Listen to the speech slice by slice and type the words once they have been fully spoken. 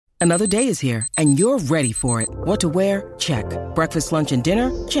Another day is here, and you're ready for it. What to wear? Check. Breakfast, lunch, and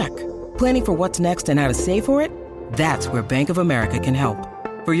dinner? Check. Planning for what's next and how to save for it? That's where Bank of America can help.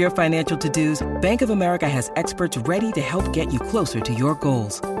 For your financial to-dos, Bank of America has experts ready to help get you closer to your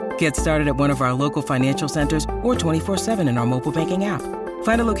goals. Get started at one of our local financial centers or 24/7 in our mobile banking app.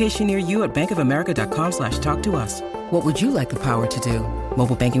 Find a location near you at bankofamerica.com/talktous. What would you like the power to do?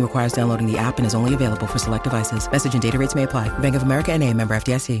 Mobile banking requires downloading the app and is only available for select devices. Message and data rates may apply. Bank of America N.A., member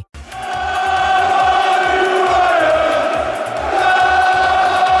FDIC.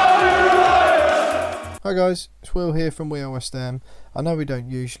 Hi guys, it's Will here from We Are West Ham. I know we don't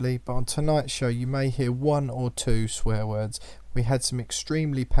usually, but on tonight's show you may hear one or two swear words. We had some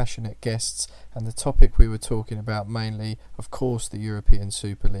extremely passionate guests, and the topic we were talking about, mainly, of course, the European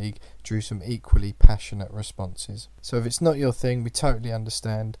Super League, drew some equally passionate responses. So if it's not your thing, we totally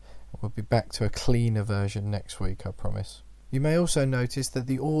understand, and we'll be back to a cleaner version next week, I promise. You may also notice that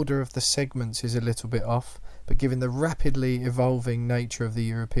the order of the segments is a little bit off, but given the rapidly evolving nature of the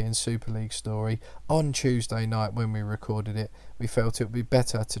European Super League story, on Tuesday night when we recorded it, we felt it would be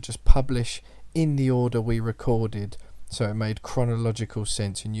better to just publish in the order we recorded, so it made chronological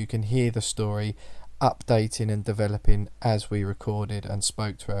sense and you can hear the story updating and developing as we recorded and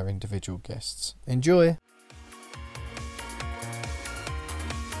spoke to our individual guests. Enjoy!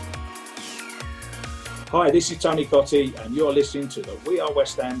 Hi, this is Tony Cottee and you're listening to the We Are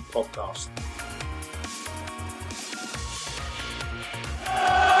West Ham podcast.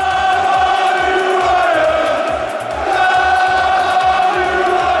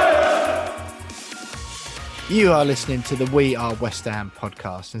 You are listening to the We Are West Ham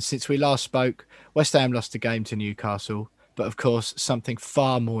podcast, and since we last spoke, West Ham lost a game to Newcastle, but of course something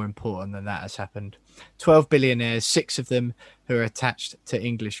far more important than that has happened. 12 billionaires, 6 of them who are attached to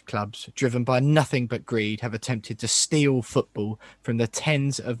English clubs, driven by nothing but greed, have attempted to steal football from the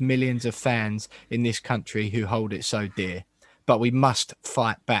tens of millions of fans in this country who hold it so dear. But we must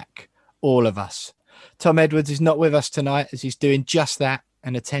fight back, all of us. Tom Edwards is not with us tonight as he's doing just that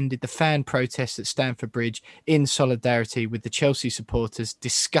and attended the fan protests at Stamford Bridge in solidarity with the Chelsea supporters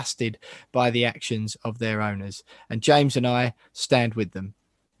disgusted by the actions of their owners. And James and I stand with them.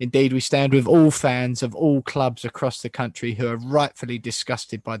 Indeed, we stand with all fans of all clubs across the country who are rightfully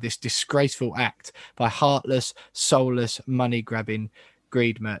disgusted by this disgraceful act by heartless, soulless, money-grabbing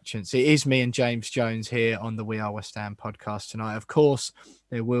greed merchants. It is me and James Jones here on the We Are West Ham podcast tonight. Of course,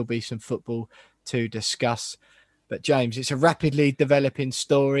 there will be some football to discuss. But James, it's a rapidly developing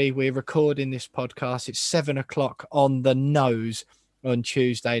story. We're recording this podcast. It's 7 o'clock on the nose on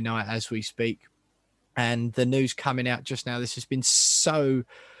Tuesday night as we speak. And the news coming out just now, this has been so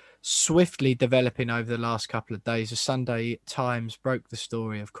swiftly developing over the last couple of days. The Sunday Times broke the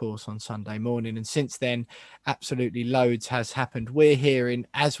story, of course, on Sunday morning. And since then, absolutely loads has happened. We're hearing,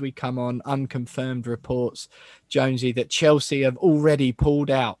 as we come on, unconfirmed reports, Jonesy, that Chelsea have already pulled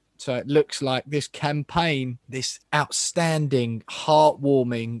out. So it looks like this campaign, this outstanding,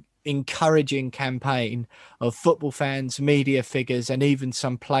 heartwarming, encouraging campaign of football fans, media figures, and even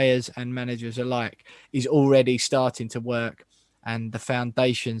some players and managers alike is already starting to work. And the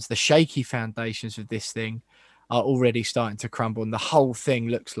foundations, the shaky foundations of this thing are already starting to crumble. And the whole thing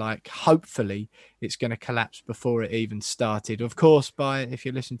looks like, hopefully, it's going to collapse before it even started. Of course, if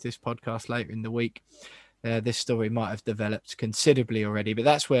you listen to this podcast later in the week, this story might have developed considerably already, but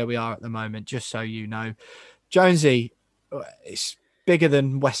that's where we are at the moment, just so you know. Jonesy, it's bigger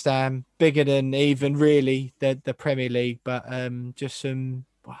than West Ham, bigger than even really the Premier League, but just some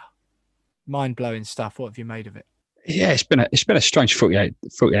mind-blowing stuff. What have you made of it? Yeah, it's been a strange 48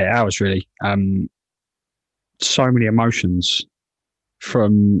 hours, really. So many emotions,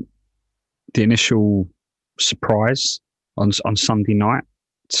 from the initial surprise on Sunday night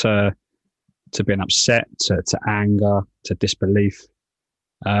to being upset, to anger, to disbelief.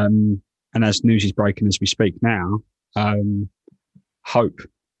 And as news is breaking as we speak now, hope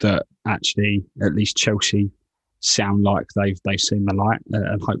that actually at least Chelsea sound like they've seen the light,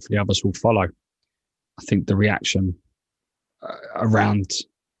 and hopefully others will follow. I think the reaction around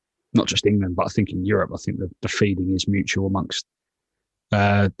not just England, but I think in Europe, I think the feeling is mutual amongst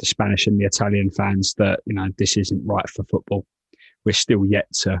the Spanish and the Italian fans that, this isn't right for football. We're still yet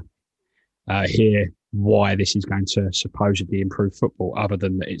to hear why this is going to supposedly improve football, other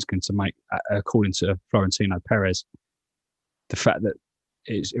than that it's going to make, according to Florentino Perez, the fact that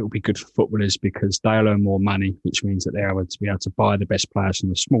it will be good for footballers because they'll earn more money, which means that they're able to be able to buy the best players from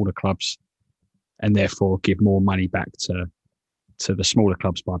the smaller clubs and therefore give more money back to the smaller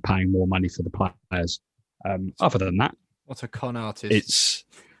clubs by paying more money for the players. Other than that, what a con artist!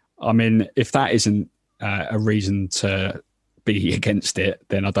 If that isn't a reason to be against it,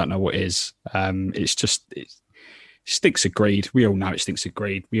 then I don't know what is. It's just it stinks of greed. We all know it stinks of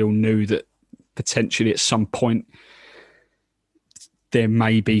greed. We all knew that potentially at some point there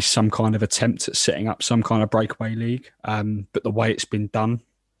may be some kind of attempt at setting up some kind of breakaway league. But the way it's been done,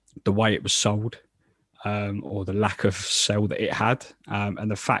 the way it was sold, or the lack of sell that it had,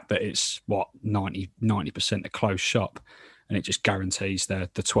 and the fact that it's 90% a closed shop, and it just guarantees the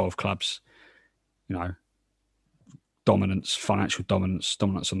 12 clubs, dominance, financial dominance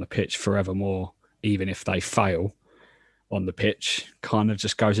on the pitch forevermore, even if they fail on the pitch, kind of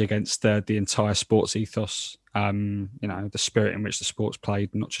just goes against the entire sports ethos, the spirit in which the sport's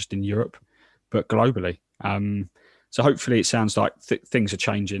played, not just in Europe, but globally. So hopefully it sounds like things are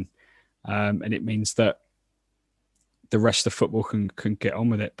changing, and it means that the rest of football can get on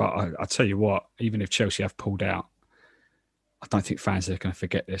with it. But I tell you what, even if Chelsea have pulled out, I don't think fans are going to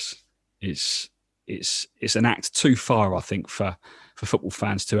forget this. It's an act too far, I think, for football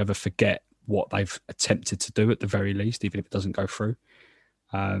fans to ever forget what they've attempted to do at the very least, even if it doesn't go through.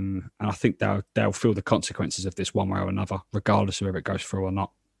 And I think they'll feel the consequences of this one way or another, regardless of whether it goes through or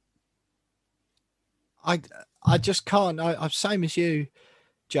not. I just can't. I'm same as you,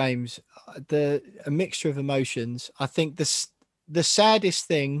 James. A mixture of emotions. I think the saddest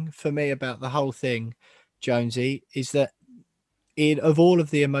thing for me about the whole thing, Jonesy, is that of all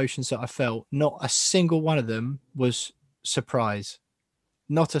of the emotions that I felt, not a single one of them was surprise.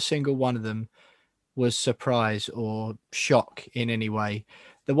 Not a single one of them was surprise or shock in any way.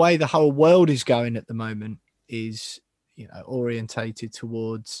 The way the whole world is going at the moment is, orientated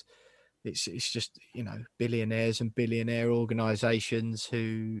towards it's just, billionaires and billionaire organizations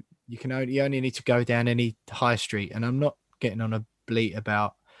who you only need to go down any high street. And I'm not getting on a bleat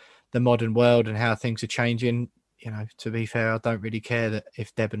about the modern world and how things are changing. To be fair, I don't really care that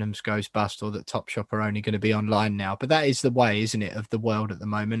if Debenhams goes bust or that Topshop are only going to be online now. But that is the way, isn't it, of the world at the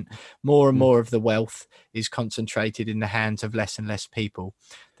moment? More and more of the wealth is concentrated in the hands of less and less people.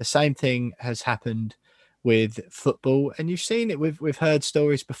 The same thing has happened with football. And you've seen it. We've heard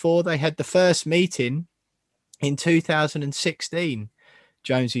stories before. They had the first meeting in 2016.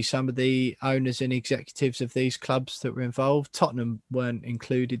 Jonesy, some of the owners and executives of these clubs that were involved, Tottenham weren't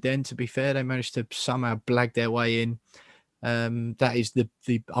included then, to be fair. They managed to somehow blag their way in. That is the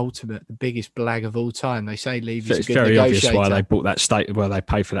ultimate, the biggest blag of all time. They say Levy's a good negotiator. It's very obvious why they bought that stadium, well, they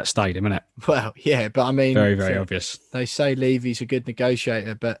paid for that stadium, isn't it? Well, yeah, but I mean... Very, very obvious. They say Levy's a good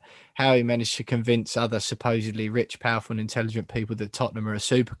negotiator, but how he managed to convince other supposedly rich, powerful and intelligent people that Tottenham are a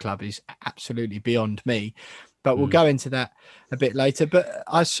super club is absolutely beyond me. But we'll go into that a bit later. But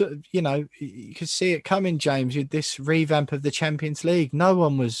I sort of, you could see it coming, James, with this revamp of the Champions League. No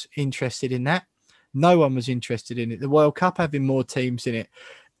one was interested in that. No one was interested in it. The World Cup having more teams in it.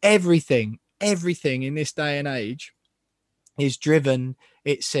 Everything in this day and age is driven,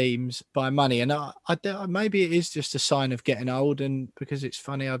 it seems, by money. And I maybe it is just a sign of getting old. And because it's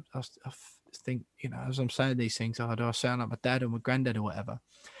funny, I think, as I'm saying these things, do I sound like my dad or my granddad or whatever?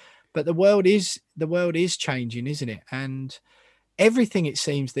 But the world is changing, isn't it? And everything, it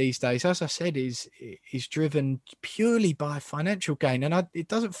seems these days, as I said, is driven purely by financial gain. And it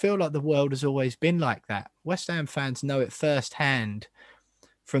doesn't feel like the world has always been like that. West Ham fans know it firsthand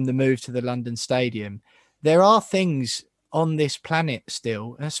from the move to the London Stadium. There are things on this planet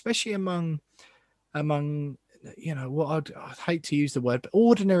still, especially among what I'd hate to use the word, but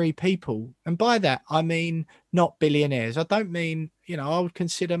ordinary people. And by that, I mean not billionaires. I don't mean, I would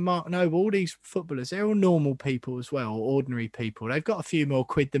consider Mark Noble, all these footballers, they're all normal people as well, ordinary people. They've got a few more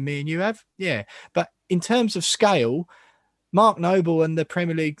quid than me and you have. Yeah. But in terms of scale, Mark Noble and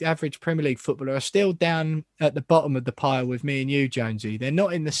the average Premier League footballer are still down at the bottom of the pile with me and you, Jonesy. They're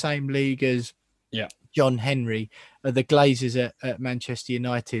not in the same league as John Henry, the Glazers at Manchester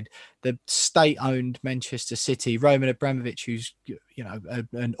United, the state-owned Manchester City, Roman Abramovich, who's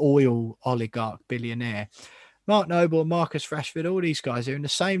an oil oligarch billionaire, Mark Noble, Marcus Rashford, all these guys are in the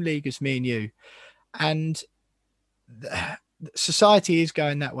same league as me and you, and society is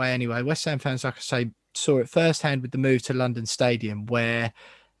going that way anyway. West Ham fans, like I say, saw it firsthand with the move to London Stadium, where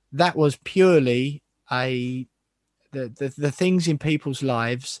that was purely the things in people's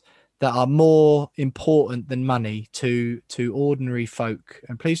lives that are more important than money to ordinary folk.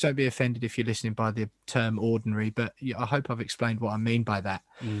 And please don't be offended if you're listening by the term ordinary, but I hope I've explained what I mean by that.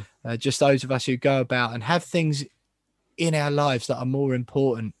 Just those of us who go about and have things in our lives that are more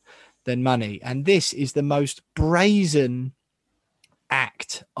important than money. And this is the most brazen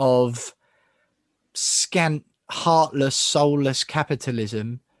act of scant, heartless, soulless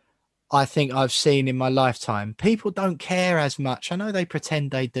capitalism I think I've seen in my lifetime. People don't care as much. I know they pretend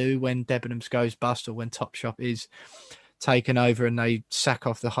they do when Debenhams goes bust or when Topshop is taken over and they sack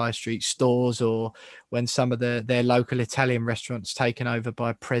off the high street stores, or when some of their local Italian restaurants taken over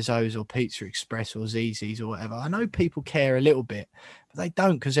by Prezzo's or Pizza Express or Zizzi's or whatever. I know people care a little bit, but they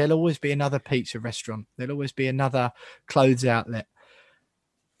don't, because there'll always be another pizza restaurant. There'll always be another clothes outlet,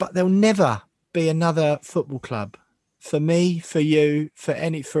 but there'll never be another football club. For me, for you, for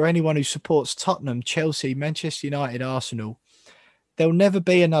anyone who supports Tottenham, Chelsea, Manchester United, Arsenal, there'll never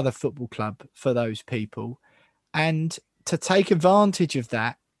be another football club for those people. And to take advantage of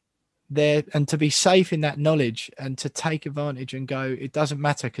that there, and to be safe in that knowledge, and to take advantage and go, it doesn't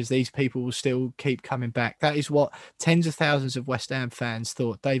matter because these people will still keep coming back. That is what tens of thousands of West Ham fans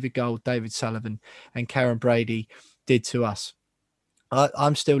thought David Gold, David Sullivan and Karen Brady did to us.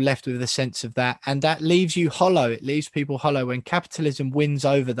 I'm still left with a sense of that, and that leaves you hollow. It leaves people hollow when capitalism wins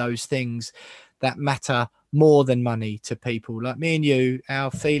over those things that matter more than money to people like me and you.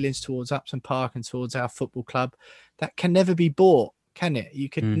 Our feelings towards Upton Park and towards our football club, that can never be bought, can it? You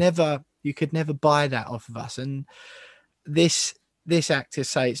could never buy that off of us. And this act, to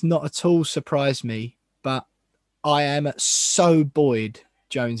say, it's not at all surprised me, but I am so buoyed,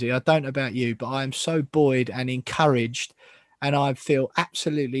 Jonesy. I don't know about you, but I am so buoyed and encouraged. And I feel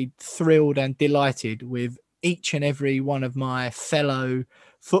absolutely thrilled and delighted with each and every one of my fellow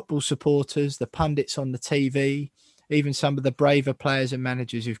football supporters, the pundits on the TV, even some of the braver players and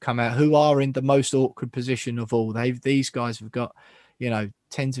managers who've come out, who are in the most awkward position of all. These guys have got,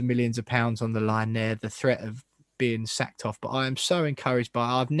 tens of millions of pounds on the line there, the threat of being sacked off. But I am so encouraged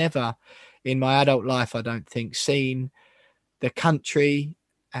I've never in my adult life, I don't think, seen the country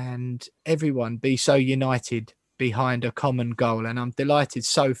and everyone be so united behind a common goal. And I'm delighted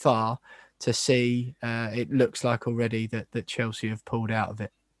so far to see it looks like already that Chelsea have pulled out of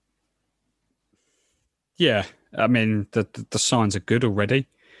it. Yeah, I mean the signs are good already,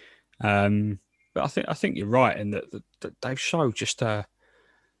 but I think you're right in that they've showed just a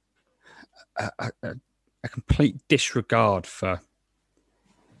complete disregard for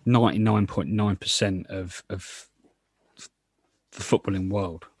 99.9% of the footballing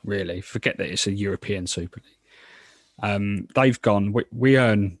world. Really, forget that it's a European Super League. They've gone,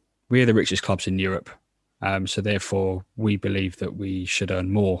 we're the richest clubs in Europe. So therefore we believe that we should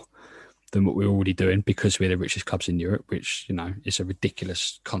earn more than what we're already doing because we're the richest clubs in Europe, which, is a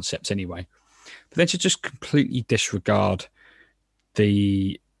ridiculous concept anyway. But then to just completely disregard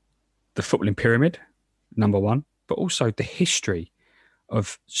the footballing pyramid, number one, but also the history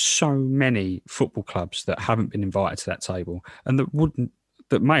of so many football clubs that haven't been invited to that table and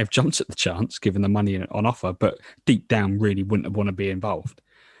that may have jumped at the chance given the money on offer, but deep down really wouldn't want to be involved.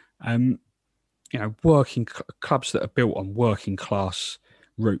 Working clubs that are built on working class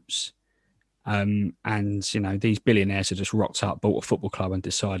roots. And these billionaires have just rocked up, bought a football club and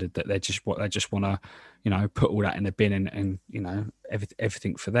decided that they just want to, put all that in the bin and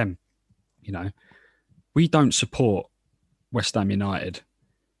everything for them. We don't support West Ham United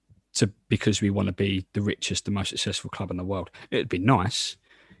because we want to be the richest, the most successful club in the world. It'd be nice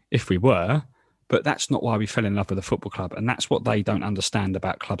if we were, but that's not why we fell in love with a football club. And that's what they don't understand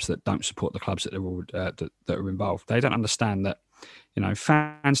about clubs that don't support the clubs that that are involved. They don't understand that,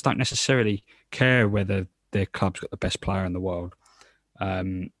 fans don't necessarily care whether their club's got the best player in the world,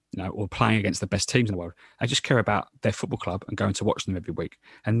 or playing against the best teams in the world. They just care about their football club and going to watch them every week.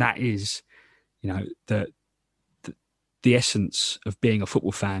 And that is, the essence of being a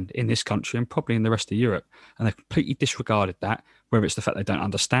football fan in this country and probably in the rest of Europe. And they've completely disregarded that, whether it's the fact they don't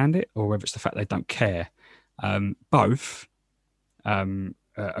understand it or whether it's the fact they don't care. Both are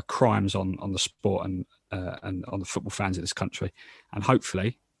crimes on the sport and on the football fans of this country. And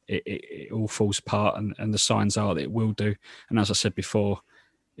hopefully it all falls apart and the signs are that it will do. And as I said before,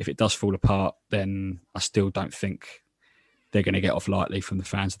 if it does fall apart, then I still don't think they're going to get off lightly from the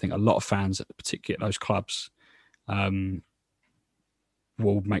fans. I think a lot of fans, particularly at those clubs, will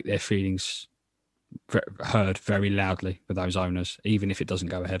make their feelings heard very loudly with those owners, even if it doesn't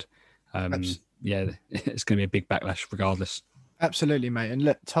go ahead. It's going to be a big backlash regardless. Absolutely, mate. And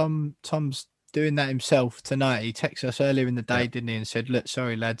look, Tom's doing that himself tonight. He texted us earlier in the day, didn't he, and said, "Look,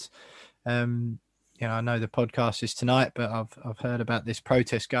 sorry lads, I know the podcast is tonight, but I've heard about this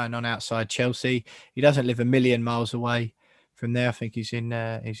protest going on outside Chelsea." He doesn't live a million miles away from there. I think he's in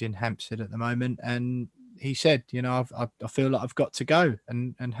Hampstead at the moment, and he said, I feel like I've got to go,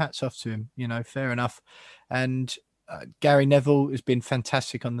 and hats off to him. Fair enough. And Gary Neville has been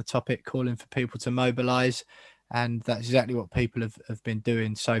fantastic on the topic, calling for people to mobilise, and that's exactly what people have been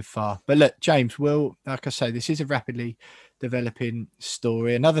doing so far. But look, James, like I say, this is a rapidly developing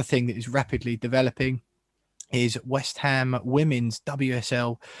story. Another thing that is rapidly developing is West Ham women's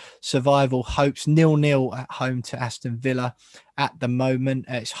WSL survival hopes 0-0 at home to Aston Villa at the moment.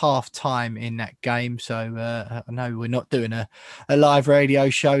 It's half time in that game. So I know we're not doing a live radio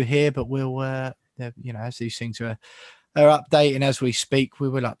show here, but we'll, as these things are updating as we speak, we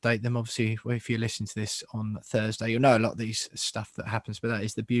will update them. Obviously, if you listen to this on Thursday, you'll know a lot of these stuff that happens, but that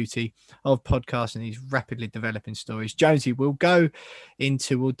is the beauty of podcasting, these rapidly developing stories. Jonesy, we'll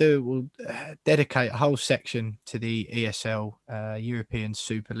dedicate a whole section to the ESL, European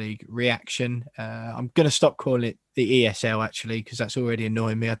Super League reaction. I'm going to stop calling it the ESL actually, because that's already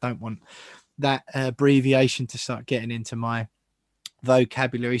annoying me. I don't want that abbreviation to start getting into my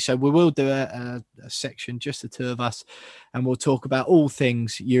vocabulary. So we will do a section, just the two of us, and we'll talk about all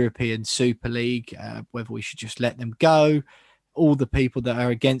things European Super League, whether we should just let them go, all the people that are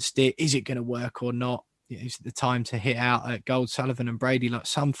against it, is it going to work or not? Is it the time to hit out at Gold, Sullivan and Brady like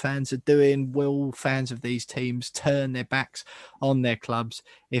some fans are doing? Will fans of these teams turn their backs on their clubs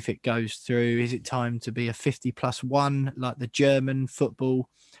if it goes through? Is it time to be a 50+1 like the German football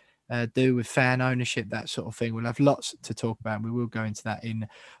do with fan ownership, that sort of thing? We'll have lots to talk about, and we will go into that in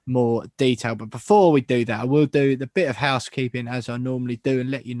more detail. But before we do that, I will do the bit of housekeeping as I normally do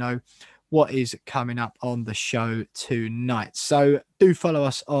and let you know what is coming up on the show tonight. So do follow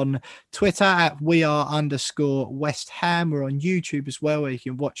us on Twitter at @WeAre_West Ham. We're on YouTube as well, where you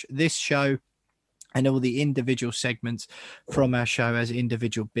can watch this show and all the individual segments from our show as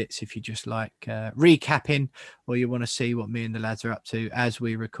individual bits, if you just like recapping, or you want to see what me and the lads are up to as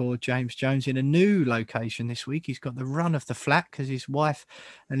we record. James Jones in a new location this week. He's got the run of the flat because his wife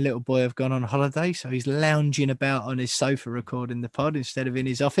and little boy have gone on holiday, so he's lounging about on his sofa recording the pod instead of in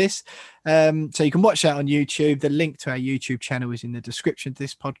his office. So you can watch that on YouTube. The link to our YouTube channel is in the description to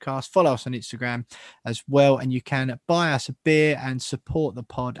this podcast. Follow us on Instagram as well, and you can buy us a beer and support the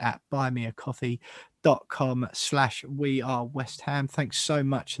pod at buymeacoffee.com/wearewestham. Thanks so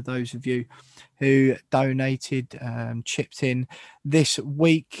much to those of you who donated, chipped in this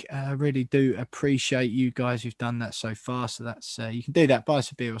week. Really do appreciate you guys who've done that so far. So that's you can do that, buy us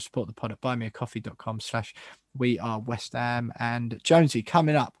a beer or support the pod at buymeacoffee.com/wearewestham. And Jonesy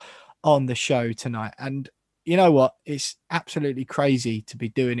coming up on the show tonight, and you know what, it's absolutely crazy to be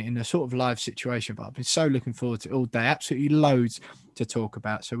doing it in a sort of live situation, but I've been so looking forward to it all day. Absolutely loads to talk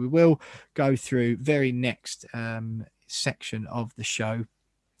about, so we will go through very next section of the show.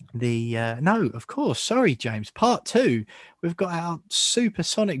 Sorry, James, part 2. We've got our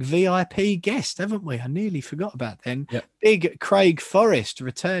supersonic VIP guest, haven't we? I nearly forgot about then. Yep. Big Craig Forrest,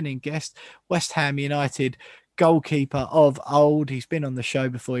 returning guest, West Ham United goalkeeper of old. He's been on the show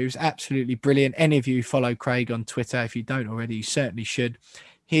before. He was absolutely brilliant. Any of you follow Craig on Twitter, if you don't already, you certainly should.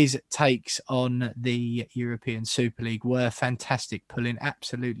 His takes on the European Super League were fantastic, pulling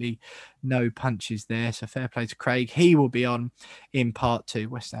absolutely no punches there. So fair play to Craig. He will be on in part 2,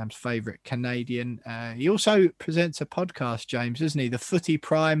 West Ham's favourite Canadian. He also presents a podcast, James, doesn't he? The Footy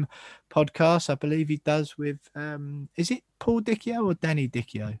Prime podcast, I believe he does with, is it Paul Dicchio or Danny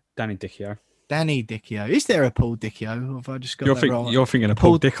Dicchio? Danny Dicchio. Danny Dicchio. Is there a Paul Dicchio? Or have I just got that wrong? You're thinking of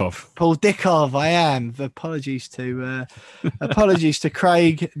Paul Dickov. Paul Dickov, I am. Apologies to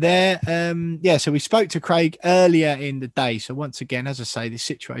Craig there. So we spoke to Craig earlier in the day. So once again, as I say, this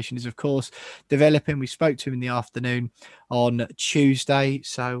situation is, of course, developing. We spoke to him in the afternoon on Tuesday.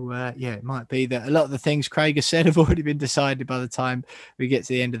 So, it might be that a lot of the things Craig has said have already been decided by the time we get to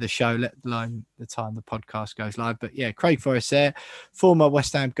the end of the show, let alone the time the podcast goes live. But yeah, Craig Forrest there, former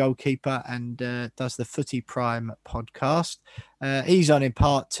West Ham goalkeeper, and does the Footy Prime podcast. He's on in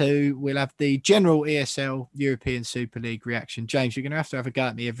part 2. We'll have the general ESL European Super League reaction. James, you're going to have a go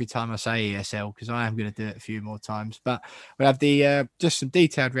at me every time I say ESL, because I am going to do it a few more times. But we'll have the just some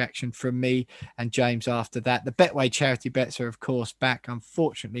detailed reaction from me and James after that. The Betway charity bets are, of course, back.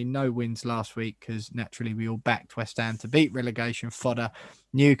 Unfortunately, no wins last week because naturally we all backed West Ham to beat relegation fodder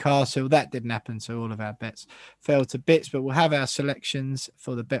Newcastle. That didn't happen, so all of our bets fell to bits. But we'll have our selections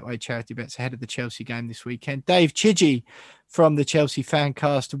for the Betway charity bets ahead of the Chelsea game this weekend. Dave Chidgey from the Chelsea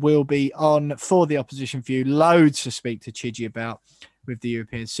Fancast will be on for the Opposition View. Loads to speak to Chidgey about with the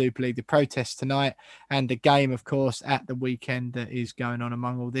European Super League, the protests tonight, and the game, of course, at the weekend that is going on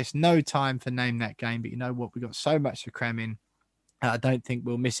among all this. No time for Name That Game, but you know what? We've got so much to cram in. I don't think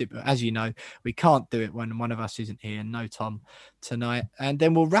we'll miss it, but as you know, we can't do it when one of us isn't here. No Tom tonight. And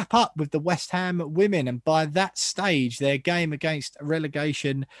then we'll wrap up with the West Ham women. And by that stage, their game against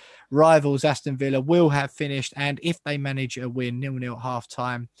relegation rivals Aston Villa will have finished. And if they manage a win, 0-0 at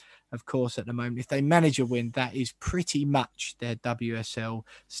half-time, of course, at the moment, if they manage a win, that is pretty much their WSL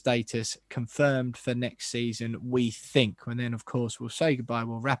status confirmed for next season, we think. And then, of course, we'll say goodbye,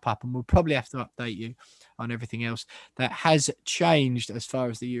 we'll wrap up, and we'll probably have to update you on everything else that has changed as far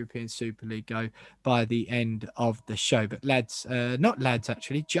as the European Super League go by the end of the show. But lads, not lads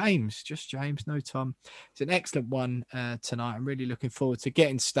actually, James, just James, no Tom. It's an excellent one tonight. I'm really looking forward to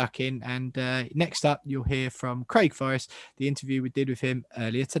getting stuck in. And next up, you'll hear from Craig Forrest, the interview we did with him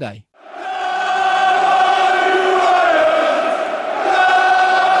earlier today.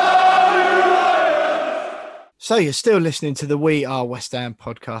 So you're still listening to the We Are West Ham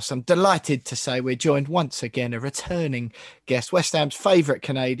podcast. I'm delighted to say we're joined once again, a returning guest, West Ham's favourite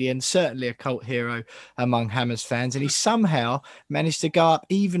Canadian, certainly a cult hero among Hammers fans. And he somehow managed to go up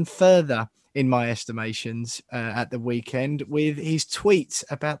even further in my estimations at the weekend with his tweets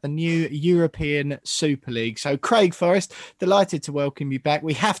about the new European Super League. So Craig Forrest, delighted to welcome you back.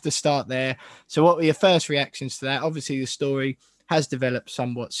 We have to start there. So what were your first reactions to that? Obviously the story has developed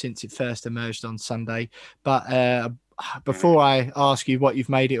somewhat since it first emerged on Sunday. But before I ask you what you've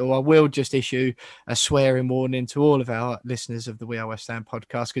made it all, I will just issue a swearing warning to all of our listeners of the We Are West Ham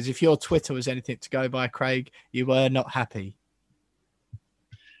podcast, because if your Twitter was anything to go by, Craig, you were not happy.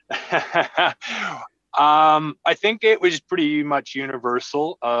 I think it was pretty much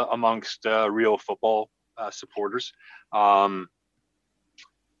universal amongst real football supporters.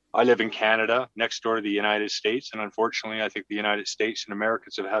 I live in Canada, next door to the United States. And unfortunately, I think the United States and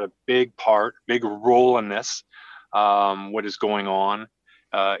Americans have had a big role in this. What is going on?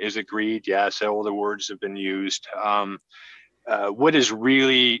 Is it greed? Yes, all the words have been used. What has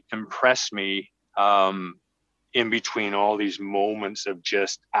really impressed me in between all these moments of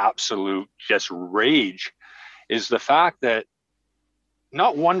just absolute rage is the fact that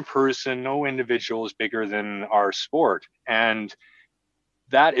not one person, no individual is bigger than our sport. And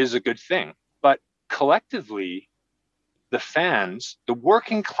that is a good thing. But collectively, the fans, the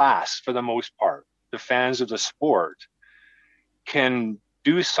working class for the most part, the fans of the sport can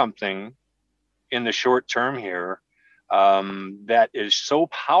do something in the short term here that is so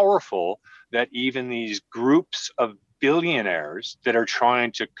powerful that even these groups of billionaires that are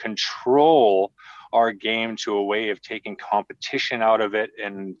trying to control our game to a way of taking competition out of it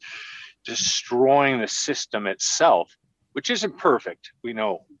and destroying the system itself, which isn't perfect, we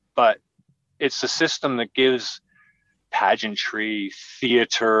know, but it's the system that gives pageantry,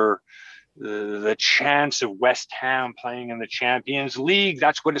 theater, the chance of West Ham playing in the Champions League.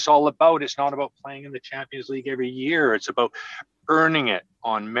 That's what it's all about. It's not about playing in the Champions League every year. It's about earning it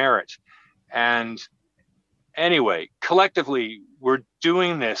on merit. And anyway, collectively, we're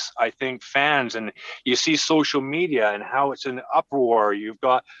doing this, I think, fans, and you see social media and how it's an uproar. You've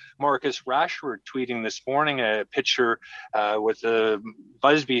got Marcus Rashford tweeting this morning a picture with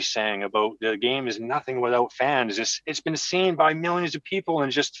Busby saying about the game is nothing without fans. It's been seen by millions of people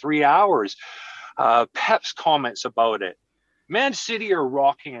in just 3 hours. Pep's comments about it. Man City are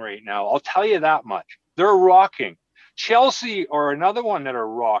rocking right now. I'll tell you that much. They're rocking. Chelsea are another one that are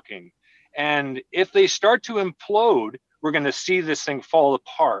rocking. And if they start to implode, we're going to see this thing fall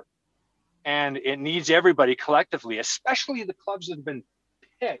apart. And it needs everybody collectively, especially the clubs that have been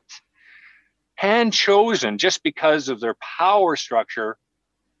picked, hand chosen just because of their power structure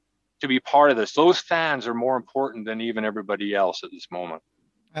to be part of this. Those fans are more important than even everybody else at this moment.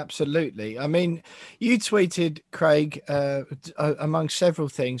 Absolutely. I mean, you tweeted, Craig, among several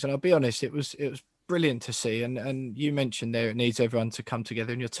things, and I'll be honest, it was brilliant to see, and you mentioned there it needs everyone to come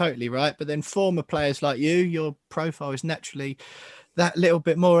together, and you're totally right. But then former players like you, your profile is naturally that little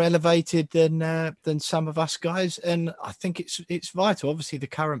bit more elevated than some of us guys, and I think it's vital. Obviously the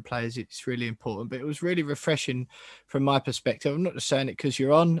current players, it's really important, but it was really refreshing from my perspective. I'm not just saying it because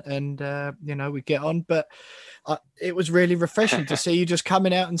you're on and we get on, but it was really refreshing to see you just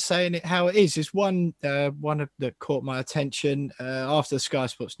coming out and saying it how it is. There's one that caught my attention after the Sky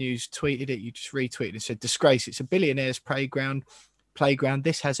Sports News tweeted it. You just retweeted and said, "Disgrace, it's a billionaires playground.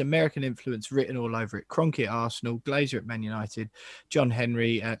 This has American influence written all over it. Kroenke at Arsenal, Glazer at Man United, John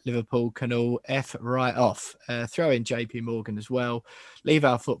Henry at Liverpool can all F right off. Throw in JP Morgan as well. Leave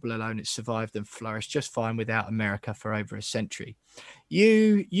our football alone. It's survived and flourished just fine without America for over a century."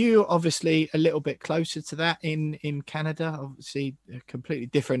 You obviously a little bit closer to that in Canada, obviously a completely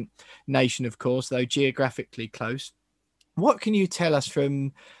different nation, of course, though geographically close. What can you tell us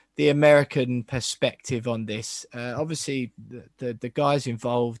from the American perspective on this? Obviously, the guys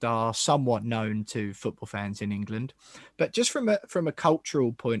involved are somewhat known to football fans in England, but just from a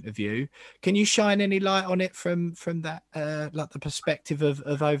cultural point of view, can you shine any light on it from that, like the perspective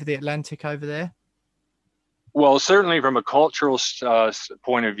of over the Atlantic over there? Well, certainly from a cultural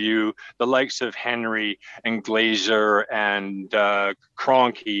point of view, the likes of Henry and Glazer and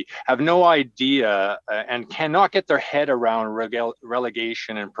Kroenke have no idea and cannot get their head around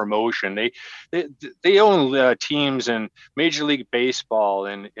relegation and promotion. They own teams in Major League Baseball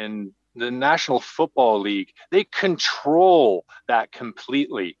and in the National Football League. They control that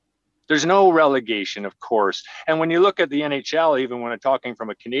completely. There's no relegation, of course. And when you look at the NHL, even when I'm talking from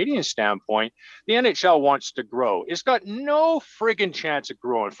a Canadian standpoint, the NHL wants to grow. It's got no friggin' chance of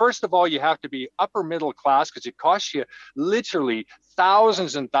growing. First of all, you have to be upper middle class because it costs you literally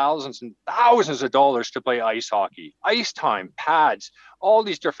thousands and thousands and thousands of dollars to play ice hockey. Ice time, pads, all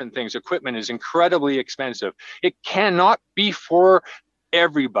these different things. Equipment is incredibly expensive. It cannot be for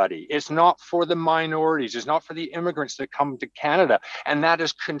everybody. It's not for the minorities. It's not for the immigrants that come to Canada. And that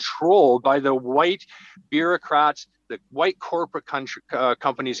is controlled by the white bureaucrats, the white corporate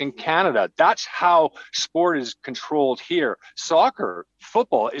companies in Canada. That's how sport is controlled here. Soccer,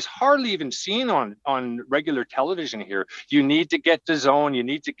 football is hardly even seen on regular television here. You need to get DAZN, you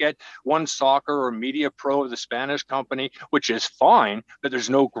need to get One Soccer or Media Pro, the Spanish company, which is fine, but there's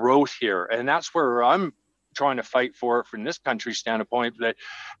no growth here. And that's where I'm trying to fight for from this country's standpoint, that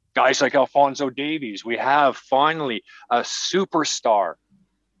guys like Alphonso Davies, we have finally a superstar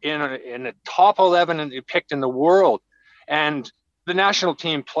in the top 11 picked in the world. And the national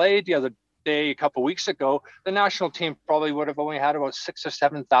team played the other day, a couple of weeks ago. The national team probably would have only had about 6,000 or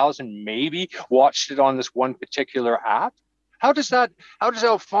 7,000 maybe watched it on this one particular app. How does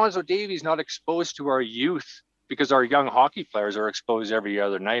Alphonso Davies not exposed to our youth? Because our young hockey players are exposed every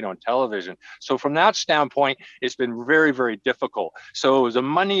other night on television. So from that standpoint, it's been very, very difficult. So the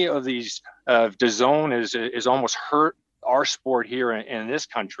money of these DAZN is almost hurt our sport here in this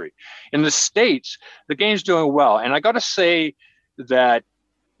country. In the States, the game's doing well. And I got to say that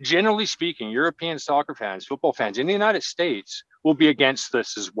generally speaking, European soccer fans, football fans in the United States will be against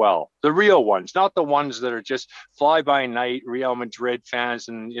this as well. The real ones, not the ones that are just fly-by-night Real Madrid fans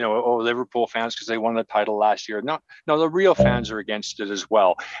and Liverpool fans because they won the title last year. No, the real fans are against it as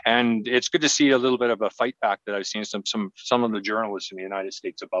well. And it's good to see a little bit of a fight back that I've seen some of the journalists in the United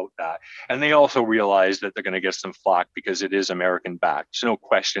States about that. And they also realize that they're going to get some flack because it is American backed. There's no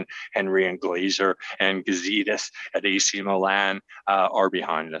question Henry and Glazer and Gazidis at AC Milan are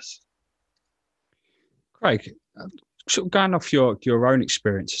behind this. Craig, sort of going off your own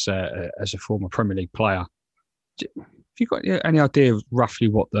experience as a former Premier League player, have you got any idea of roughly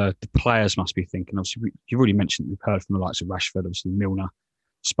what the players must be thinking? Obviously, you've already mentioned that we've heard from the likes of Rashford. Obviously, Milner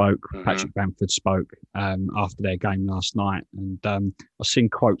spoke, Patrick Bamford spoke after their game last night. And I've seen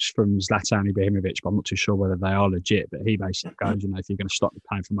quotes from Zlatan Ibrahimovic, but I'm not too sure whether they are legit. But he basically goes, if you're going to stop me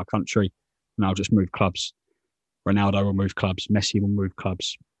playing for my country, then I'll just move clubs. Ronaldo will move clubs. Messi will move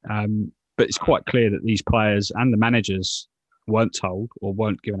clubs. But it's quite clear that these players and the managers weren't told or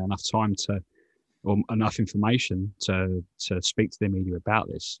weren't given enough time or enough information to speak to the media about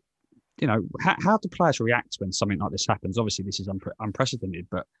this. How do players react when something like this happens? Obviously, this is unprecedented,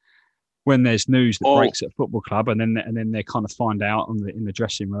 but when there's news that breaks at a football club and then they kind of find out in the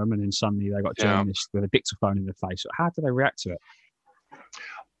dressing room and then suddenly they got journalists with a dictaphone in their face, how do they react to it?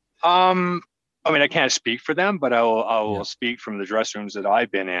 I can't speak for them, but I will speak from the dressing rooms that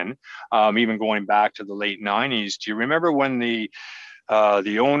I've been in, even going back to the late 90s. Do you remember when the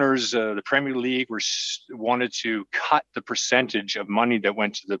owners, the Premier League, wanted to cut the percentage of money that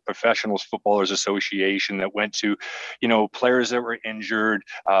went to the Professional Footballers Association, that went to, players that were injured,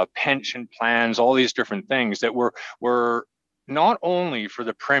 pension plans, all these different things that were not only for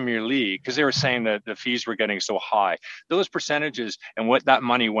the Premier League, because they were saying that the fees were getting so high. Those percentages and what that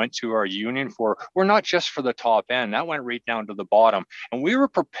money went to our union for were not just for the top end. That went right down to the bottom. And we were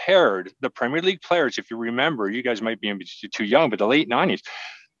prepared, the Premier League players, if you remember, you guys might be too young, but the late 90s,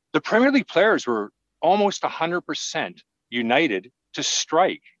 the Premier League players were almost 100% united to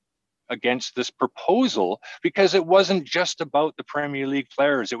strike against this proposal, because it wasn't just about the Premier League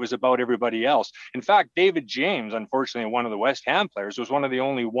players, it was about everybody else. In fact, David James, unfortunately one of the West Ham players, was one of the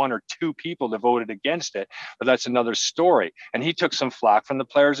only one or two people that voted against it, but that's another story. And he took some flack from the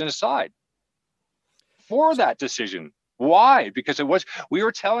players inside for that decision. Why? Because we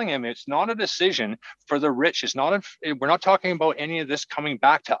were telling him it's not a decision for the rich. We're not talking about any of this coming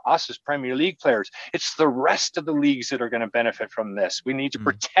back to us as Premier League players. It's the rest of the leagues that are going to benefit from this. We need to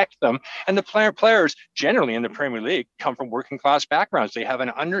protect them. And the players generally in the Premier League come from working class backgrounds. They have an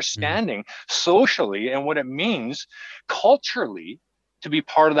understanding socially and what it means culturally to be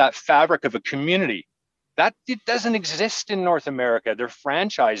part of that fabric of a community. That it doesn't exist in North America. They're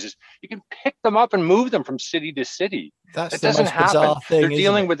franchises. You can pick them up and move them from city to city. That's it doesn't happen. Bizarre thing. They're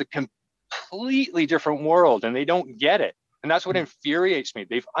dealing with completely different world, and they don't get it. And that's what infuriates me.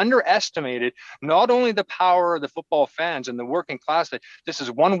 They've underestimated not only the power of the football fans and the working class, that this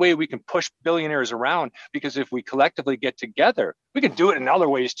is one way we can push billionaires around, because if we collectively get together, we can do it in other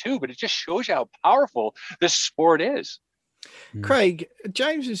ways too. But it just shows you how powerful this sport is. Craig,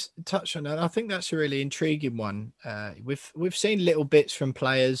 James has touched on that. I think that's a really intriguing one. We've seen little bits from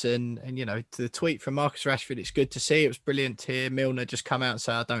players, and you know, the tweet from Marcus Rashford, it's good to see. It was brilliant to hear Milner just come out and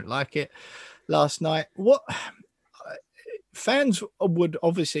say, I don't like it last night. What fans would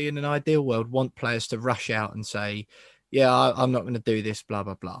obviously, in an ideal world, want players to rush out and say, yeah, I'm not going to do this, blah,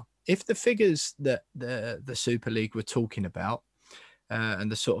 blah, blah. If the figures that the Super League were talking about,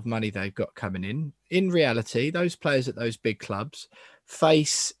 and the sort of money they've got coming in reality, those players at those big clubs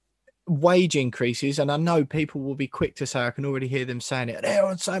face wage increases. And I know people will be quick to say, I can already hear them saying it, they're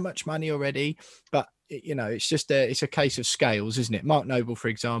on so much money already. But, you know, it's just it's a case of scales, isn't it? Mark Noble, for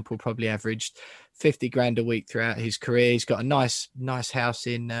example, probably averaged 50 grand a week throughout his career. He's got a nice house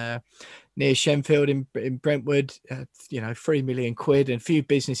in near Shenfield in Brentwood, you know, 3 million quid and a few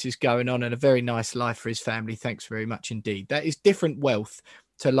businesses going on and a very nice life for his family. Thanks very much indeed. That is different wealth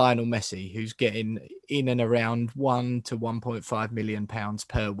to Lionel Messi, who's getting in and around 1 to 1.5 million pounds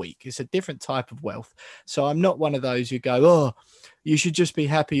per week. It's a different type of wealth. So I'm not one of those who go, oh, you should just be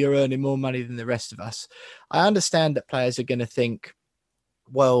happy you're earning more money than the rest of us. I understand that players are going to think,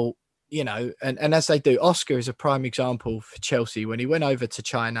 well, you know, and as they do, Oscar is a prime example for Chelsea when he went over to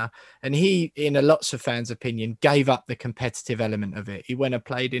China, and he, in a lots of fans' opinion, gave up the competitive element of it. He went and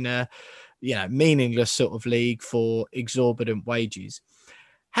played in a, you know, meaningless sort of league for exorbitant wages.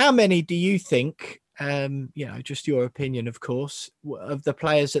 How many do you think, you know, just your opinion, of course, of the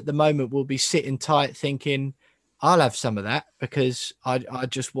players at the moment will be sitting tight thinking, I'll have some of that because I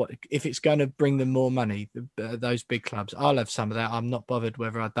just want, if it's going to bring them more money, those big clubs, I'll have some of that. I'm not bothered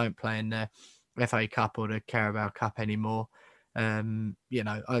whether I don't play in the FA Cup or the Carabao Cup anymore. You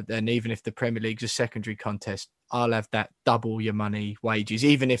know, and even if the Premier League's a secondary contest, I'll have that double your money wages,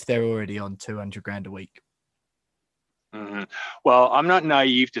 even if they're already on 200 grand a week. Mm-hmm. Well, I'm not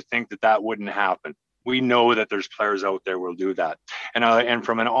naive to think that that wouldn't happen. We know that there's players out there who will do that. And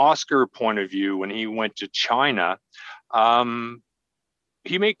from an Oscar point of view, when he went to China,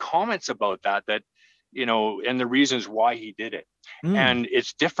 he made comments about that, you know, and the reasons why he did it. And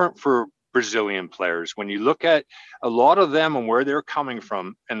it's different for Brazilian players. When you look at a lot of them and where they're coming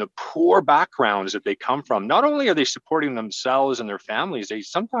from and the poor backgrounds that they come from, not only are they supporting themselves and their families, they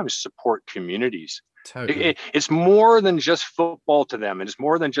sometimes support communities. Totally. It's more than just football to them. It's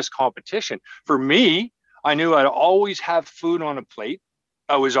more than just competition. For me, I knew I'd always have food on a plate.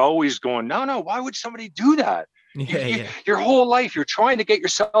 I was always going, no, why would somebody do that? Your whole life, you're trying to get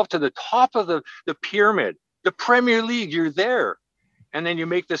yourself to the top of the pyramid, the Premier League, you're there. And then you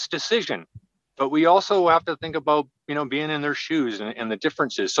make this decision. But we also have to think about, you know, being in their shoes and the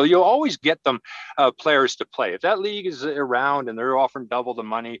differences. So you'll always get them players to play. If that league is around and they're offering double the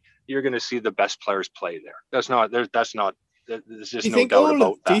money, you're going to see the best players play there. There's just no doubt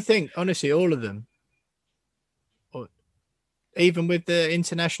about that. Do you think, honestly, all of them, or even with the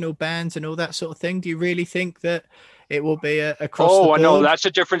international bans and all that sort of thing, do you really think that it will be across the board? No, that's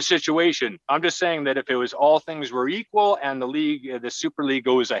a different situation. I'm just saying that if it was all things were equal and the league, the Super League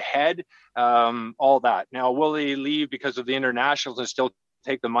goes ahead, all that. Now, will they leave because of the internationals and still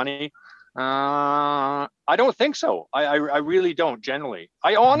take the money? I don't think so. I really don't, generally.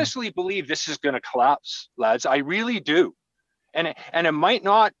 I honestly believe this is going to collapse, lads. I really do. And it might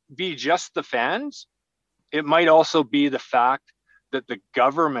not be just the fans. It might also be the fact that the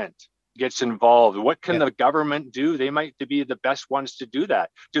government gets involved. What can the government do? They might be the best ones to do that.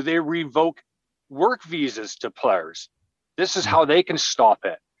 Do they revoke work visas to players? This is how they can stop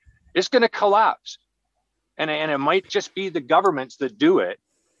it. It's going to collapse. And it might just be the governments that do it,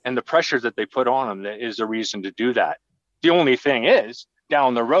 and the pressure that they put on them that is the reason to do that. The only thing is,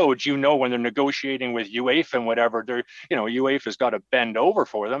 down the road, you know, when they're negotiating with UEFA and whatever, they're, you know, UEFA's got to bend over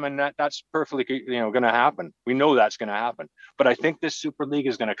for them, and that's perfectly, you know, going to happen. We know that's going to happen. But I think this Super League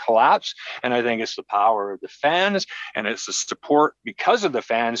is going to collapse, and I think it's the power of the fans, and it's the support because of the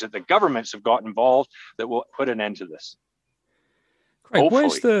fans that the governments have got involved that will put an end to this. Craig,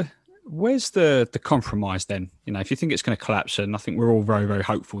 where's the compromise then? You know, if you think it's going to collapse, and I think we're all very, very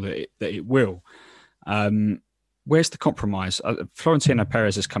hopeful that it will. Where's the compromise? Florentino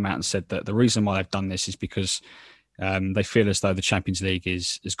Perez has come out and said that the reason why they've done this is because they feel as though the Champions League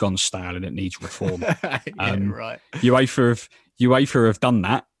has gone stale and it needs reform. Right. UEFA have done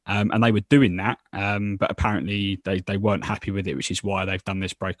that, and they were doing that, but apparently they weren't happy with it, which is why they've done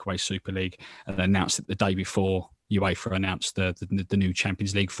this breakaway Super League and announced it the day before UEFA announced the new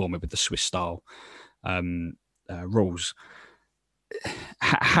Champions League format with the Swiss style rules.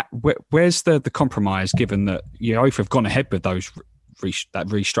 Where's the compromise, given that UEFA have gone ahead with those that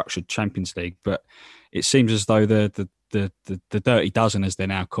restructured Champions League, but it seems as though the Dirty Dozen, as they're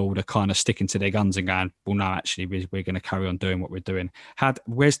now called, are kind of sticking to their guns and going, well, no, actually, we're going to carry on doing what we're doing.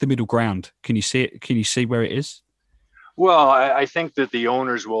 Where's the middle ground? Can you see it? Can you see where it is? Well, I think that the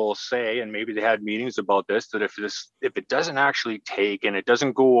owners will say, and maybe they had meetings about this, that if it doesn't actually take and it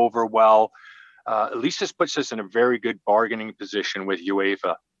doesn't go over well, at least this puts us in a very good bargaining position with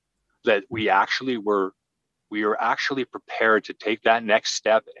UEFA, that we were actually prepared to take that next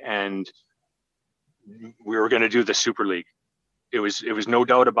step, and we were going to do the Super League. It was no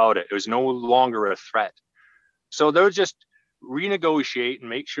doubt about it. It was no longer a threat. So they'll just renegotiate and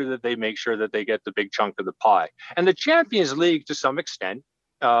make sure that they get the big chunk of the pie. And the Champions League, to some extent,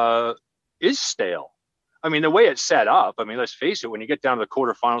 is stale. I mean, the way it's set up, I mean, let's face it, when you get down to the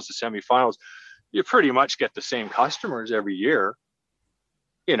quarterfinals, the semifinals, you pretty much get the same customers every year.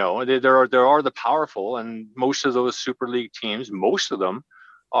 You know, there are the powerful, and most of those Super League teams, most of them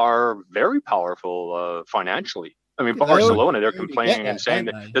are very powerful financially. I mean, Barcelona, they're complaining and saying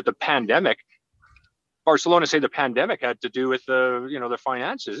that the pandemic, Barcelona say the pandemic had to do with the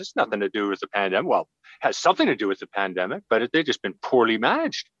finances. It's nothing to do with the pandemic. Well, it has something to do with the pandemic, but they've just been poorly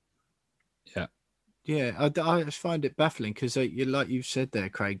managed. Yeah. Yeah, I just find it baffling because, like you said there,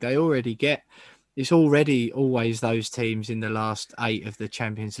 Craig, they already get. It's already always those teams in the last 8 of the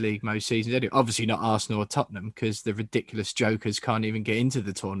Champions League most seasons. Anyway, obviously not Arsenal or Tottenham, because the ridiculous jokers can't even get into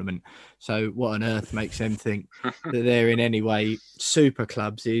the tournament. So what on earth makes them think that they're in any way super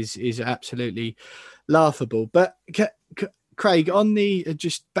clubs is absolutely laughable. But Craig, on the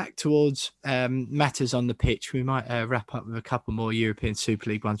just back towards matters on the pitch, we might wrap up with a couple more European Super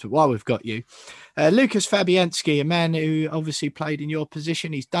League ones. But while we've got you, Lucas Fabianski, a man who obviously played in your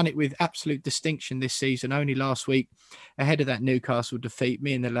position, he's done it with absolute distinction this season. Only last week, ahead of that Newcastle defeat,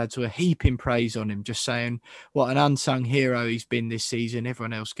 me and the lads were heaping praise on him, just saying what an unsung hero he's been this season.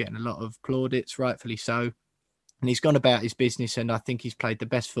 Everyone else getting a lot of plaudits, rightfully so. And he's gone about his business, and I think he's played the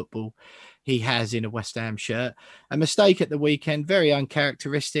best football he has in a West Ham shirt. A mistake at the weekend, very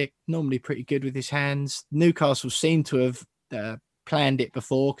uncharacteristic, normally pretty good with his hands. Newcastle seemed to have planned it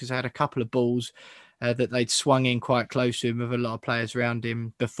before, because they had a couple of balls that they'd swung in quite close to him with a lot of players around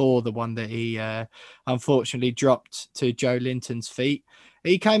him before the one that he unfortunately dropped to Joe Linton's feet.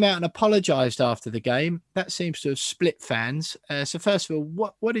 He came out and apologised after the game. That seems to have split fans. So first of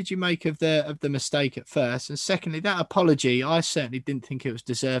all, what did you make of the mistake at first? And secondly, that apology, I certainly didn't think it was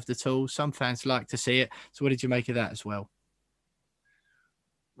deserved at all. Some fans like to see it. So what did you make of that as well?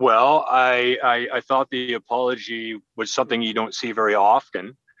 Well, I thought the apology was something you don't see very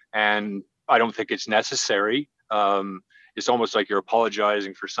often, and I don't think it's necessary. It's almost like you're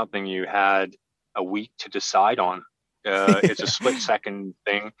apologizing for something you had a week to decide on. It's a split-second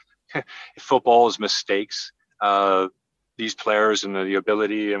thing. Football is mistakes. These players and the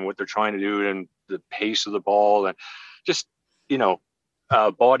ability and what they're trying to do and the pace of the ball and just,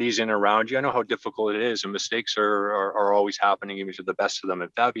 bodies in around you. I know how difficult it is, and mistakes are always happening, even to the best of them.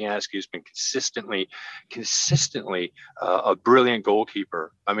 And Fabianski has been consistently a brilliant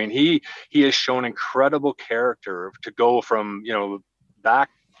goalkeeper. I mean, he has shown incredible character to go from, back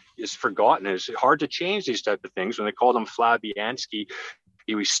is forgotten. It's hard to change these type of things. When they called him Fabianski,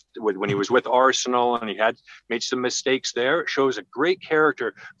 when he was with Arsenal and he had made some mistakes there, it shows a great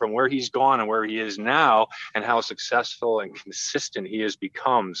character from where he's gone and where he is now and how successful and consistent he has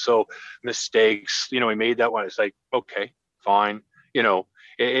become. So mistakes, he made that one. It's like, okay, fine.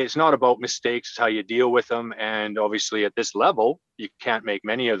 It's not about mistakes, it's how you deal with them. And obviously at this level, you can't make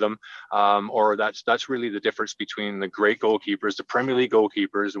many of them. Or that's really the difference between the great goalkeepers, the Premier League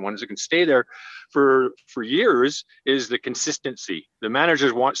goalkeepers, the ones that can stay there for years, is the consistency. The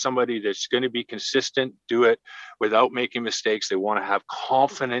managers want somebody that's going to be consistent, do it without making mistakes. They want to have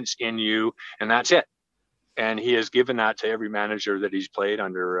confidence in you, and that's it. And he has given that to every manager that he's played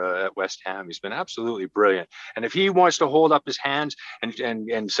under at West Ham. He's been absolutely brilliant. And if he wants to hold up his hands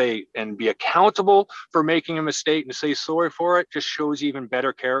and say and be accountable for making a mistake and say sorry for it, just shows even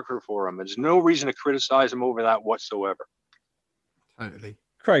better character for him. There's no reason to criticize him over that whatsoever. Totally.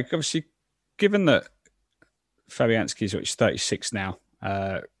 Craig, obviously, given that Fabianski is 36 now,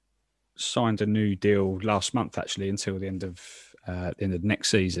 signed a new deal last month actually until the end of next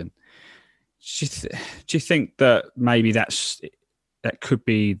season. Do you think that maybe that could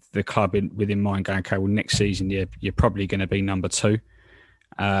be the club within mind going, okay, well, next season you're probably going to be number 2,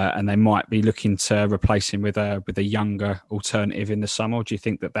 and they might be looking to replace him with a younger alternative in the summer? Or do you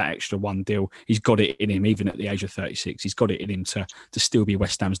think that extra one deal, he's got it in him, even at the age of 36, he's got it in him to still be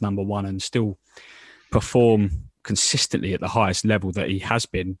West Ham's number one and still perform consistently at the highest level that he has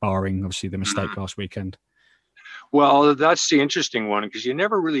been, barring obviously the mistake last weekend? Well, that's the interesting one, because you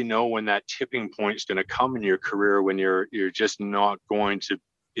never really know when that tipping point is going to come in your career, when you're just not going to,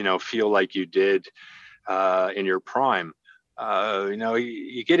 feel like you did in your prime.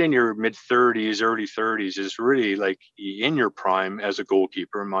 You get in your mid 30s, early 30s is really like in your prime as a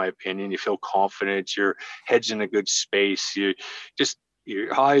goalkeeper, in my opinion. You feel confident, your head's in a good space.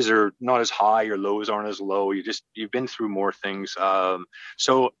 Your highs are not as high, your lows aren't as low. You've been through more things.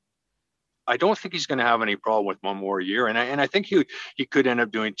 So I don't think he's going to have any problem with one more year. And I think he could end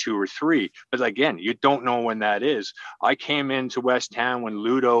up doing 2 or 3. But again, you don't know when that is. I came into West Ham when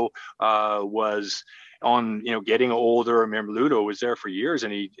Ludo was on, getting older. I remember Ludo was there for years,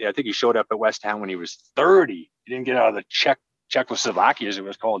 and I think he showed up at West Ham when he was 30. He didn't get out of the Czechoslovakia, as it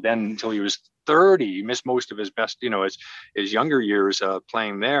was called then, until he was 30. He missed most of his best, his younger years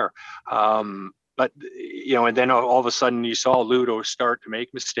playing there. But, and then all of a sudden you saw Ludo start to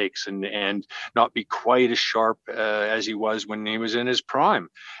make mistakes and not be quite as sharp as he was when he was in his prime.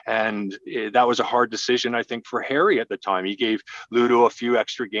 And that was a hard decision, I think, for Harry at the time. He gave Ludo a few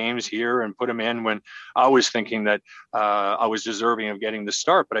extra games here and put him in when I was thinking that I was deserving of getting the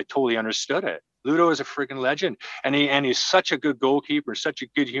start, but I totally understood it. Ludo is a freaking legend, and he's such a good goalkeeper, such a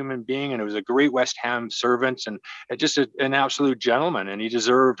good human being, and it was a great West Ham servant, and just an absolute gentleman, and he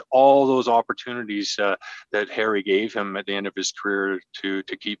deserved all those opportunities that Harry gave him at the end of his career to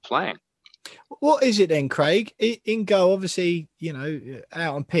keep playing. What is it then, Craig? In goal, obviously,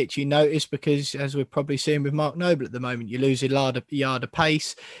 out on pitch, you notice, because as we're probably seeing with Mark Noble at the moment, you lose a yard of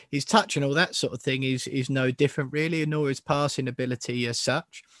pace. His touch and all that sort of thing is no different, really, nor his passing ability as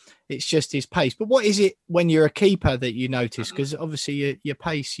such. It's just his pace. But what is it when you're a keeper that you notice? Because obviously your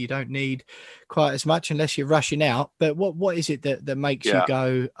pace, you don't need quite as much unless you're rushing out. But what is it that makes you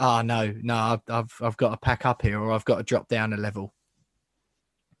go, no, I've got to pack up here, or I've got to drop down a level?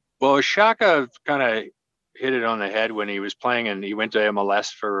 Well, Shaka kind of hit it on the head when he was playing, and he went to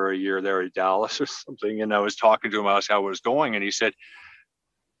MLS for a year there at Dallas or something. And I was talking to him about how it was going, and he says,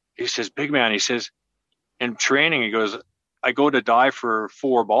 big man, he says, in training, he goes, I go to dive for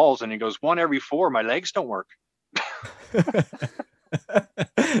 4 balls, and he goes, 1 every 4, my legs don't work. I'm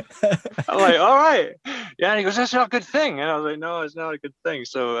like, all right. Yeah. And he goes, that's not a good thing. And I was like, no, it's not a good thing.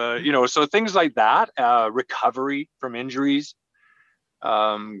 So, so things like that, recovery from injuries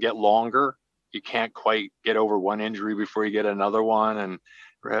get longer. You can't quite get over one injury before you get another one. And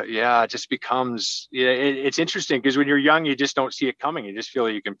it just becomes, it's interesting, because when you're young, you just don't see it coming. You just feel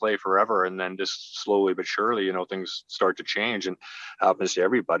like you can play forever. And then just slowly but surely, things start to change, and happens to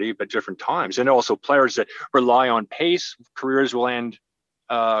everybody, but different times. And also players that rely on pace, careers will end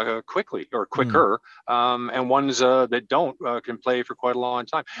quickly or quicker. And ones that don't can play for quite a long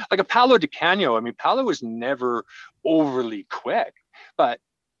time. Like a Paolo Di Canio. I mean, Paolo was never overly quick, but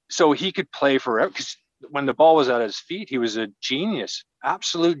so he could play forever, because when the ball was at his feet, he was a genius,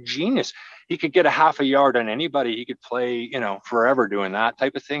 absolute genius. He could get a half a yard on anybody. He could play, forever doing that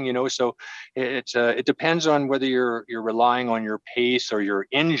type of thing, So it depends on whether you're relying on your pace or your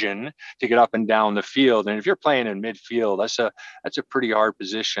engine to get up and down the field. And if you're playing in midfield, that's a pretty hard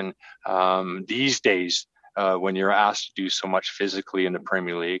position these days when you're asked to do so much physically in the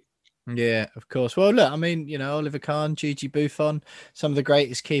Premier League. Yeah, of course. Well, look, I mean, Oliver Kahn, Gigi Buffon, some of the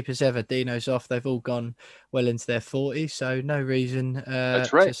greatest keepers ever. Dino Zoff, they've all gone well into their 40s, so no reason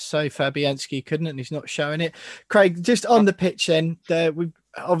That's right. to say Fabianski couldn't, and he's not showing it. Craig, just on the pitch then, we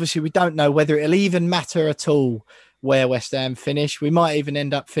don't know whether it'll even matter at all where West Ham finish. We might even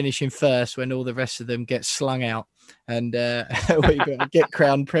end up finishing first when all the rest of them get slung out and we get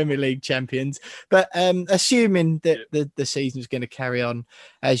crowned Premier League champions. But assuming that the season's going to carry on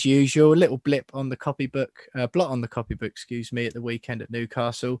as usual, a little blot on the copybook, at the weekend at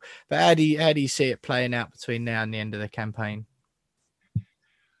Newcastle. But how do you see it playing out between now and the end of the campaign?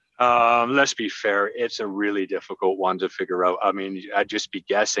 Let's be fair. It's a really difficult one to figure out. I mean, I'd just be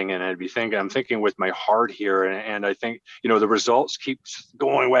guessing, and I'm thinking with my heart here. And I think, the results keep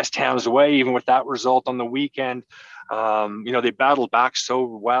going West Ham's way, even with that result on the weekend. They battled back so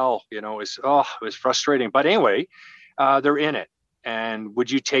well, it was frustrating, but anyway, they're in it. And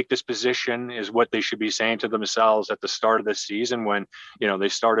would you take this position is what they should be saying to themselves at the start of the season when, they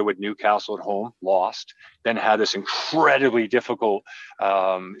started with Newcastle at home, lost, then had this incredibly difficult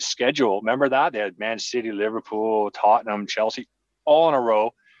schedule. Remember that? They had Man City, Liverpool, Tottenham, Chelsea, all in a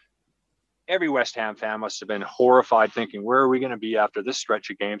row. every West Ham fan must have been horrified, thinking, where are we going to be after this stretch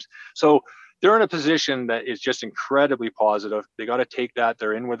of games? So they're in a position that is just incredibly positive. They got to take that.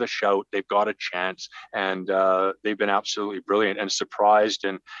 They're in with a shout. They've got a chance, and they've been absolutely brilliant and surprised,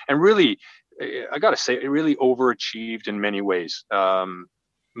 and really, I got to say, it really overachieved in many ways.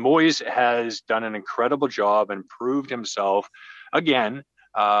 Moyes has done an incredible job and proved himself again,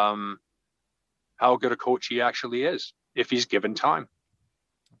 how good a coach he actually is if he's given time.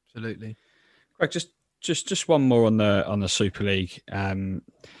 Absolutely. Greg, just one more on the Super League.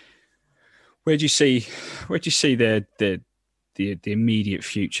 Where do you see the immediate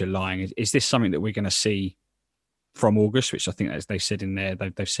future lying? Is this something that we're going to see from August, which I think as they said in there,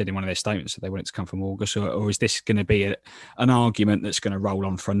 they've said in one of their statements that they want it to come from August, or is this going to be an argument that's going to roll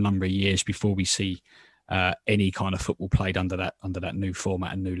on for a number of years before we see any kind of football played under that new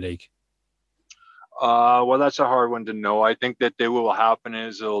format and new league? Well, that's a hard one to know. I think that what will happen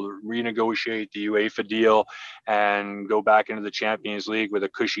is they'll renegotiate the UEFA deal and go back into the Champions League with a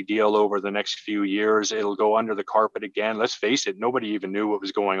cushy deal over the next few years. It'll go under the carpet again. Let's face it, nobody even knew what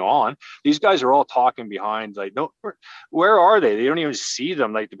was going on. These guys are all talking behind, like, no, where are they? They don't even see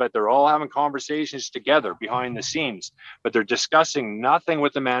them, but they're all having conversations together behind the scenes. But they're discussing nothing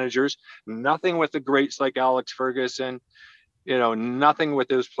with the managers, nothing with the greats like Alex Ferguson. Nothing with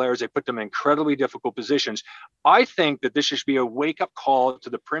those players. They put them in incredibly difficult positions. I think that this should be a wake-up call to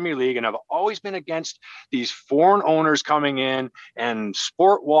the Premier League, and I've always been against these foreign owners coming in and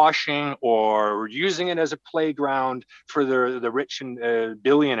sport washing or using it as a playground for the rich and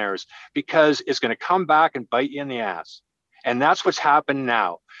billionaires, because it's going to come back and bite you in the ass. And that's what's happened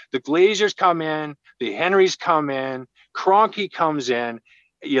now. The Glazers come in, the Henrys come in, Kroenke comes in,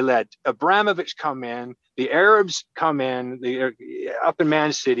 you let Abramovich come in, the Arabs come in, they're up in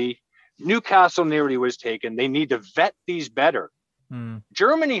Man City. Newcastle nearly was taken. They need to vet these better.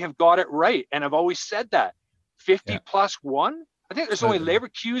 Germany have got it right, and I've always said that. 50 plus one? I think there's only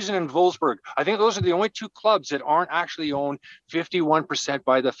Leverkusen and Wolfsburg. I think those are the only two clubs that aren't actually owned 51%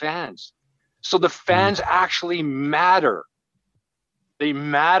 by the fans. So the fans actually matter. They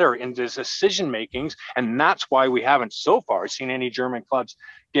matter in the decision makings, and that's why we haven't so far seen any German clubs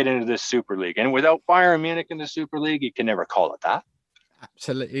get into this Super League. And without Bayern Munich in the Super League, you can never call it that.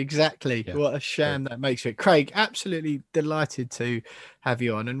 Absolutely, exactly. Yeah. What a shame that makes it. Craig, absolutely delighted to have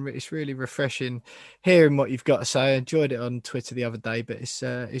you on, and it's really refreshing hearing what you've got to say. I enjoyed it on Twitter the other day, but it's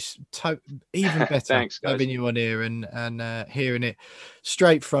even better Thanks, having you on here and hearing it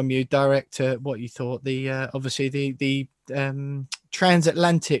straight from you, direct to what you thought. Obviously the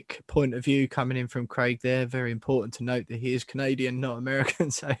transatlantic point of view coming in from Craig there. Very important to note that he is Canadian, not American,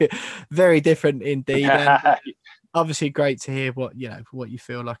 so very different indeed. And, obviously great to hear what you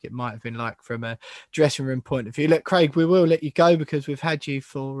feel like it might have been like from a dressing room point of view. Look, Craig, we will let you go because we've had you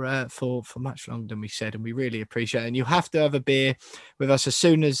for much longer than we said, and we really appreciate it. And you'll have to have a beer with us as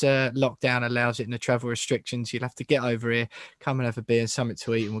soon as lockdown allows it and the travel restrictions. You'll have to get over here, come and have a beer and something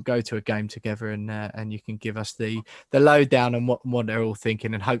to eat, and we'll go to a game together, and you can give us the lowdown on what they're all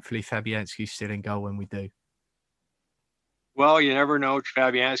thinking, and hopefully Fabianski's still in goal when we do. Well, you never know.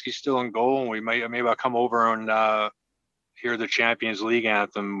 Fabianski's still in goal, and maybe I'll come over and hear the Champions League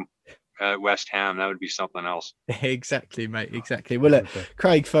anthem at West Ham. That would be something else. Exactly, mate. Exactly. Well, look,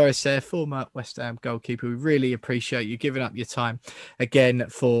 Craig Forrest there, former West Ham goalkeeper. We really appreciate you giving up your time again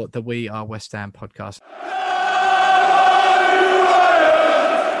for the We Are West Ham podcast.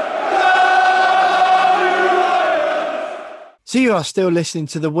 So you are still listening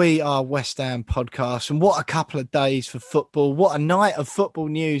to the We Are West Ham podcast, and what a couple of days for football. What a night of football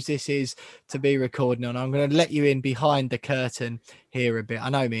news this is to be recording on. I'm going to let you in behind the curtain here a bit. I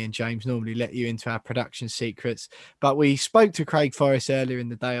know me and James normally let you into our production secrets, but we spoke to Craig Forrest earlier in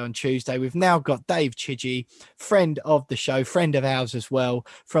the day on Tuesday. We've now got Dave Chidgey, friend of the show, friend of ours as well,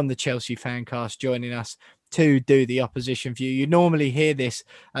 from the Chelsea Fancast, joining us to do the opposition view. You normally hear this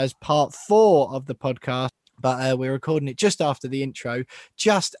as part 4 of the podcast, but we're recording it just after the intro,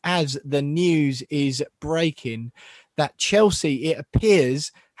 just as the news is breaking that Chelsea, it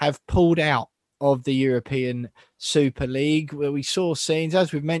appears, have pulled out of the European Super League, where we saw scenes,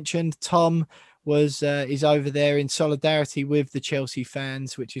 as we've mentioned. Tom is over there in solidarity with the Chelsea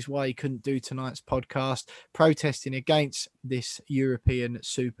fans, which is why he couldn't do tonight's podcast, protesting against this European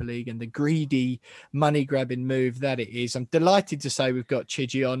Super League and the greedy money-grabbing move that it is. I'm delighted to say we've got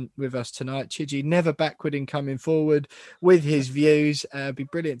Chidgey on with us tonight. Chidgey, never backward in coming forward with his views. Be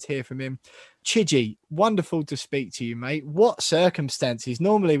brilliant to hear from him. Chidgey, wonderful to speak to you, mate. What circumstances?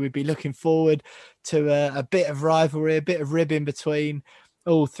 Normally we'd be looking forward to a bit of rivalry, a bit of ribbing between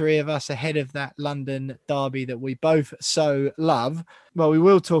all three of us ahead of that London derby that we both so love. Well, we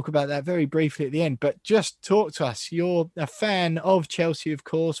will talk about that very briefly at the end, but just talk to us. You're a fan of Chelsea, of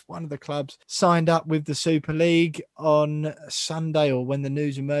course, one of the clubs signed up with the Super League on Sunday, or when the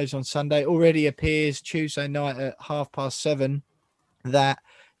news emerged on Sunday. Already appears Tuesday night at 7:30 that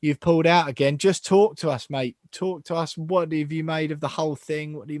you've pulled out again. Just talk to us, mate. Talk to us. What have you made of the whole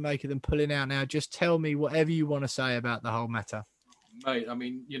thing? What do you make of them pulling out now? Just tell me whatever you want to say about the whole matter. Mate, I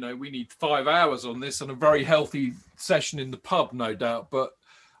mean, we need 5 hours on this and a very healthy session in the pub, no doubt. But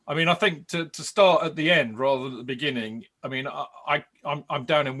I mean, I think to start at the end rather than at the beginning. I mean, I'm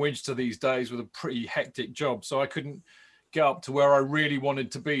down in Winchester these days with a pretty hectic job, so I couldn't get up to where I really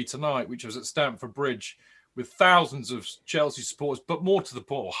wanted to be tonight, which was at Stamford Bridge with thousands of Chelsea supporters, but more to the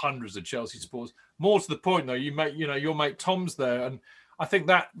point, or hundreds of Chelsea supporters. More to the point, though, your mate Tom's there, and I think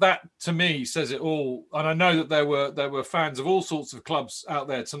that to me says it all. And I know that there were fans of all sorts of clubs out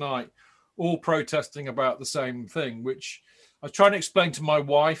there tonight, all protesting about the same thing, which I was trying to explain to my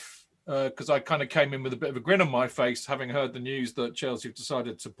wife, because I kind of came in with a bit of a grin on my face, having heard the news that Chelsea have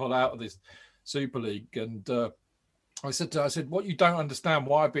decided to pull out of this Super League. And I said, what you don't understand,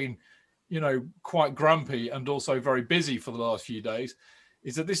 why I've been, quite grumpy and also very busy for the last few days,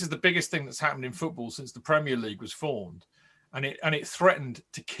 is that this is the biggest thing that's happened in football since the Premier League was formed. And it threatened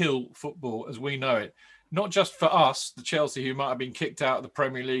to kill football as we know it. Not just for us, the Chelsea, who might have been kicked out of the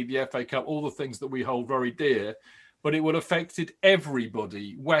Premier League, the FA Cup, all the things that we hold very dear, but it would have affected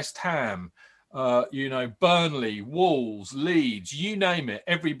everybody. West Ham, Burnley, Wolves, Leeds, you name it.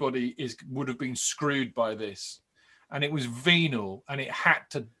 Everybody would have been screwed by this. And it was venal, and it had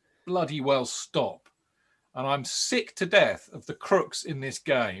to bloody well stop. And I'm sick to death of the crooks in this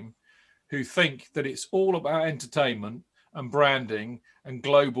game who think that it's all about entertainment and branding and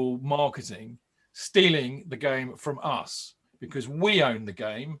global marketing, stealing the game from us, because we own the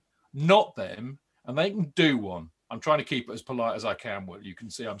game, not them, and they can do one. I'm trying to keep it as polite as I can. Well, you can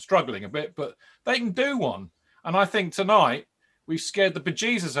see I'm struggling a bit, but they can do one. And I think tonight we've scared the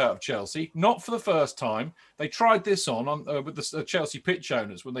bejesus out of Chelsea, not for the first time. They tried this on with the Chelsea pitch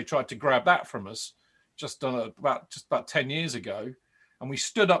owners when they tried to grab that from us just about 10 years ago. And we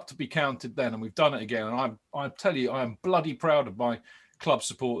stood up to be counted then, and we've done it again. And I tell you, I am bloody proud of my club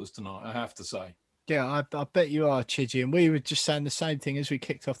supporters tonight, I have to say. Yeah, I bet you are, Chidgey. And we were just saying the same thing as we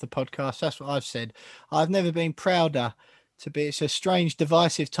kicked off the podcast. That's what I've said. I've never been prouder to be. It's a strange,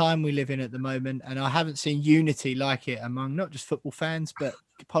 divisive time we live in at the moment. And I haven't seen unity like it among not just football fans, but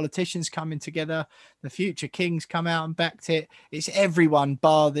politicians coming together. The future Kings come out and backed it. It's everyone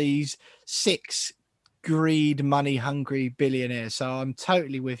bar these 6 greed, money hungry billionaires. So I'm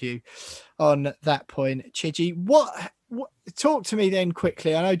totally with you on that point, Chidgey. What talk to me then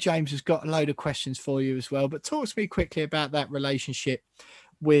quickly. I know James has got a load of questions for you as well, but talk to me quickly about that relationship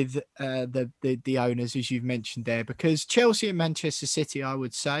with the owners, as you've mentioned there, because Chelsea and Manchester City, I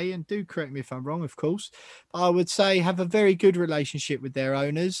would say, and do correct me if I'm wrong, of course, I would say have a very good relationship with their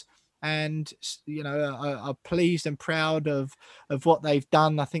owners. And, are pleased and proud of what they've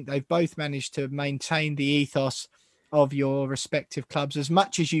done. I think they've both managed to maintain the ethos of your respective clubs as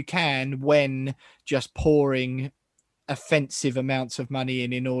much as you can when just pouring offensive amounts of money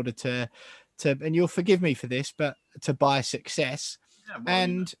in order to and you'll forgive me for this, but to buy success.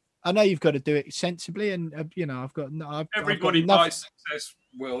 I know you've got to do it sensibly, and everybody buys success.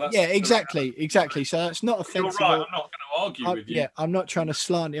 Will, that's exactly. So that's not offensive. You're right. I'm not going to argue with you. Yeah, I'm not trying to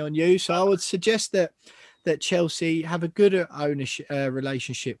slant it on you. So I would suggest that Chelsea have a good ownership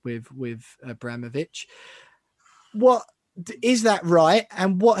relationship with Abramovich. What is that right?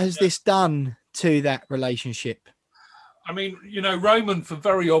 And what has this done to that relationship? I mean, Roman, for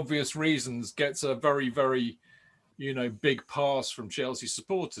very obvious reasons, gets a very, very, big pass from Chelsea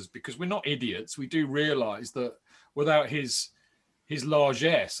supporters, because we're not idiots. We do realise that without his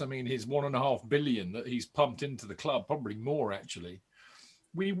largesse, I mean, his 1.5 billion that he's pumped into the club, probably more actually,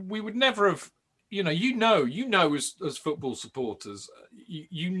 we would never have, as football supporters,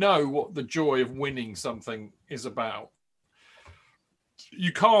 you know what the joy of winning something is about.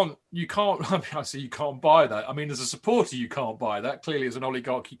 You can't, I say you can't buy that. I mean, as a supporter, you can't buy that. Clearly, as an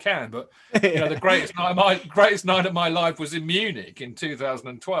oligarch, you can. But, the greatest night of my life was in Munich in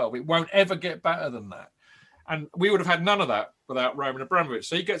 2012. It won't ever get better than that. And we would have had none of that without Roman Abramovich.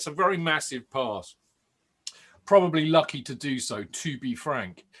 So he gets a very massive pass. Probably lucky to do so, to be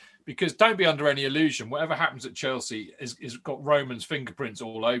frank. Because don't be under any illusion, whatever happens at Chelsea is got Roman's fingerprints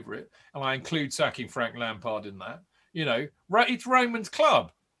all over it. And I include sacking Frank Lampard in that. It's Roman's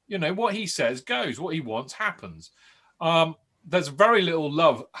club. What he says goes. What he wants happens. There's very little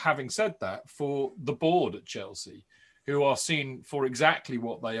love, having said that, for the board at Chelsea, who are seen for exactly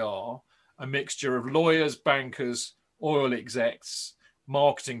what they are, a mixture of lawyers, bankers, oil execs,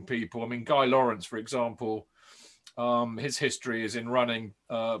 marketing people. I mean, Guy Lawrence, for example, his history is in running,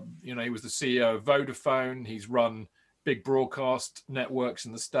 he was the CEO of Vodafone. He's run big broadcast networks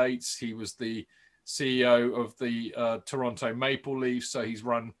in the States. He was the CEO of the Toronto Maple Leafs. So he's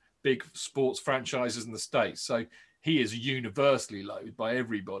run big sports franchises in the States. So he is universally loathed by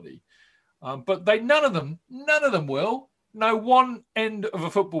everybody. But none of them will know one end of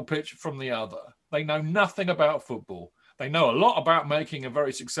a football pitch from the other. They know nothing about football. They know a lot about making a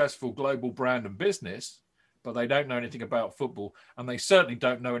very successful global brand and business, but they don't know anything about football. And they certainly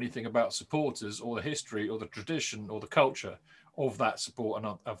don't know anything about supporters or the history or the tradition or the culture of that sport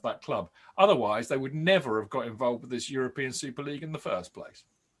and of that club. Otherwise, they would never have got involved with this European Super League in the first place.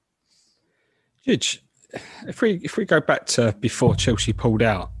 Judge, if we go back to before Chelsea pulled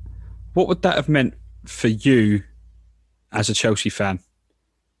out, what would that have meant for you as a Chelsea fan?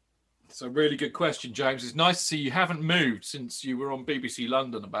 It's a really good question, James. It's nice to see you haven't moved since you were on BBC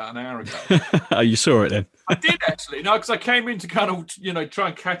London about an hour ago. Oh, you saw it then? I did actually, because I came in to kind of, try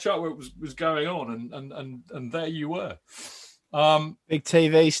and catch up what was going on, and there you were. Big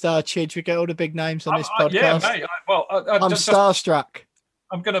TV star, Chidge. We get all the big names on this podcast. Yeah, mate. I'm starstruck.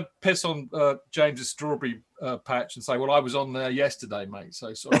 I'm going to piss on James's strawberry patch and say, well, I was on there yesterday, mate.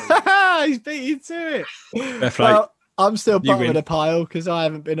 So sorry. He's beat you to it. Well, I'm still bottom of the pile because I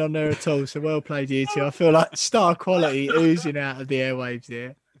haven't been on there at all. So well played, you two. I feel like star quality oozing out of the airwaves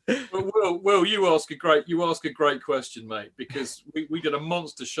here. Will, you ask a great question, mate, because we did a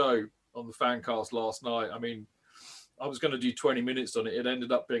monster show on the Fancast last night. I mean, I was going to do 20 minutes on it. It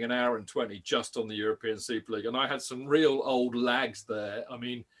ended up being an hour and 20 just on the European Super League. And I had some real old lags there. I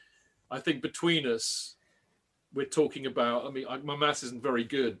mean, I think between us, we're talking about, my maths isn't very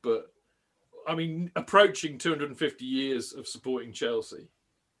good, but approaching 250 years of supporting Chelsea.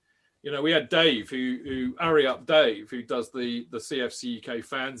 We had Dave, who Hurry Up Dave, who does the CFC UK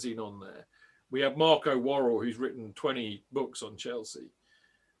fanzine on there. We have Marco Worrell, who's written 20 books on Chelsea.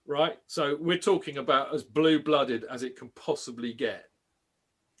 Right? So we're talking about as blue-blooded as it can possibly get.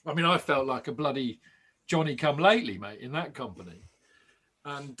 I felt like a bloody Johnny come lately, mate, in that company.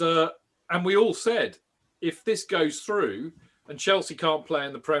 And we all said, if this goes through and Chelsea can't play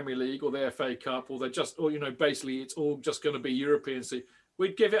in the Premier League or the FA Cup, or basically it's all just going to be European,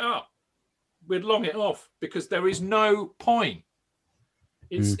 we'd give it up. We'd long it off because there is no point.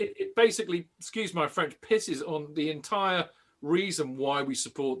 It basically, excuse my French, pisses on the entire reason why we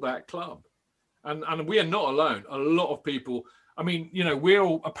support that club. And we are not alone. A lot of people, we're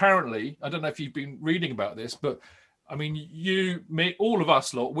all apparently, I don't know if you've been reading about this, but you, me, all of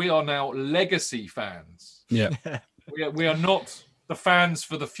us lot, we are now legacy fans. Yeah. we are not the fans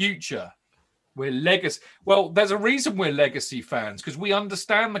for the future. We're legacy. Well, there's a reason we're legacy fans, because we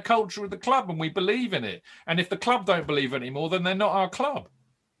understand the culture of the club and we believe in it. And if the club don't believe anymore, then they're not our club.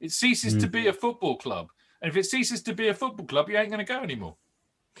 It ceases to be a football club. And if it ceases to be a football club, you ain't going to go anymore.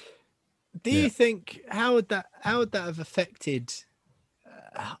 Do you think, how would that have affected?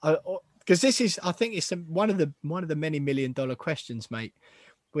 Because this is, I think, it's one of the many $1 million questions, mate,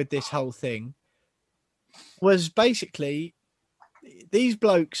 with this whole thing. Was basically these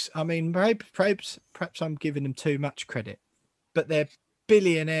blokes. Perhaps I'm giving them too much credit, but they're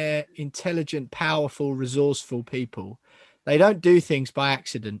billionaire, intelligent, powerful, resourceful people. They don't do things by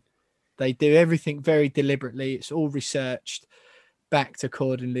accident. They do everything very deliberately. It's all researched, backed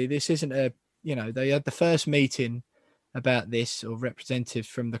accordingly. This isn't they had the first meeting about this, or representatives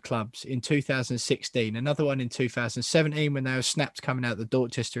from the clubs, in 2016, another one in 2017 when they were snapped coming out of the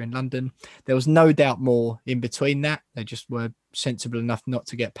Dorchester in London. There was no doubt more in between that. They just were sensible enough not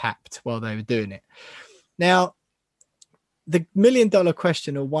to get papped while they were doing it. Now, the $1 million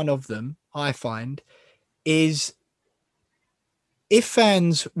question, or one of them, I find, is if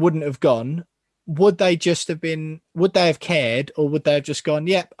fans wouldn't have gone, would they have cared, or would they have just gone,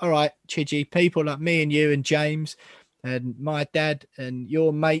 yep, all right, Chidgy, people like me and you and James and my dad and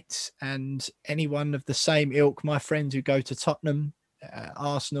your mates and anyone of the same ilk, my friends who go to Tottenham,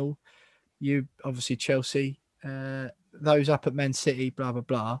 Arsenal, you obviously Chelsea, those up at Man City, blah, blah,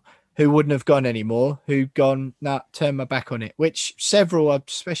 blah, who wouldn't have gone anymore, who'd gone, turn my back on it, which several,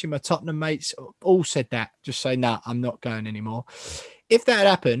 especially my Tottenham mates, all said that, just say, I'm not going anymore. If that had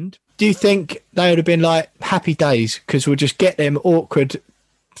happened, do you think they would have been like, happy days, because we'll just get them awkward,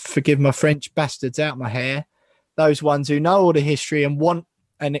 forgive my French, bastards out my hair, those ones who know all the history and want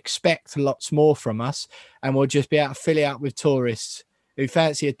and expect lots more from us, and we'll just be able to fill it out with tourists who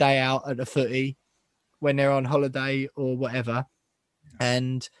fancy a day out at the footy when they're on holiday or whatever,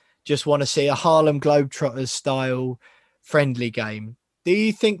 and just want to see a Harlem Globetrotters style friendly game. Do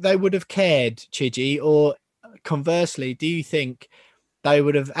you think they would have cared, Chidgey, or conversely, do you think they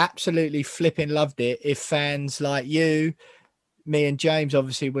would have absolutely flipping loved it if fans like you, me and James,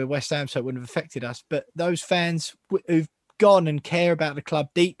 obviously we're West Ham, so it wouldn't have affected us, but those fans who've gone and care about the club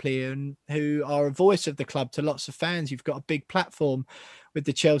deeply and who are a voice of the club to lots of fans, you've got a big platform with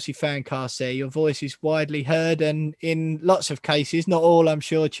the Chelsea Fancast there. Your voice is widely heard and in lots of cases, not all, I'm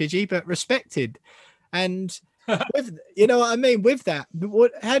sure, Chidgey, but respected. And with, you know what I mean? With that,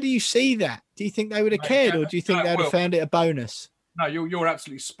 how do you see that? Do you think they would have cared, or do you think they would have found it a bonus? No, you're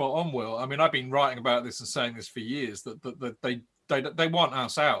absolutely spot on, Will. I mean, I've been writing about this and saying this for years that they want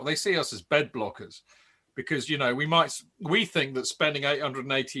us out. They see us as bed blockers because, you know, we think that spending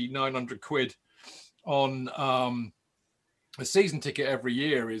 880, 900 quid on a season ticket every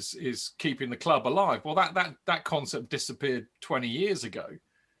year is keeping the club alive. Well, that concept disappeared 20 years ago.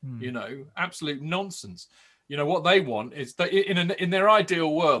 You know, absolute nonsense. You know, what they want is that in their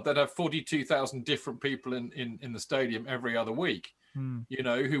ideal world, they'd have 42,000 different people in the stadium every other week, you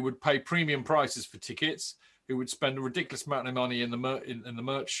know, who would pay premium prices for tickets, who would spend a ridiculous amount of money in the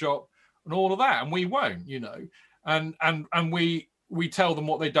merch shop and all of that. And we won't, you know, and we tell them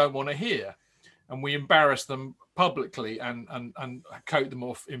what they don't want to hear, and we embarrass them publicly and coat them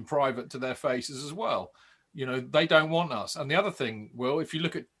off in private to their faces as well. You know, they don't want us. And the other thing, Will, if you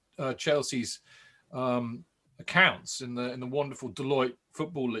look at Chelsea's accounts in the wonderful Deloitte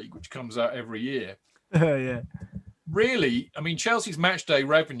Football League, which comes out every year. Yeah. Really, I mean, Chelsea's match day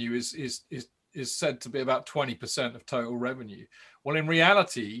revenue is said to be about 20% of total revenue. Well, in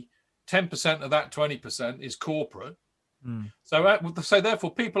reality, 10% of that 20% is corporate. So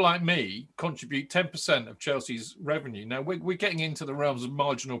therefore, people like me contribute 10% of Chelsea's revenue. Now, we're getting into the realms of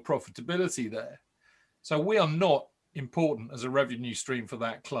marginal profitability there. So we are not important as a revenue stream for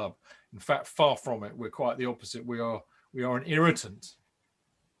that club. In fact, far from it. We're quite the opposite. We are an irritant.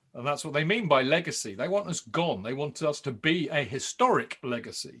 And that's what they mean by legacy. They want us gone. They want us to be a historic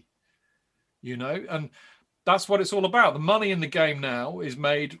legacy, you know, and that's what it's all about. The money in the game now is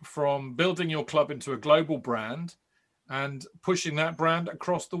made from building your club into a global brand and pushing that brand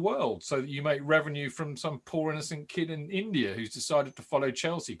across the world so that you make revenue from some poor innocent kid in India who's decided to follow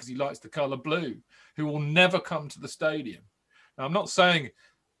Chelsea because he likes the colour blue, who will never come to the stadium. Now, I'm not saying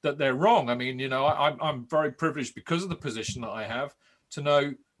that they're wrong. I mean, you know, I'm very privileged because of the position that I have to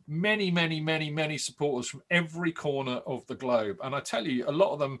know many supporters from every corner of the globe. And I tell you, a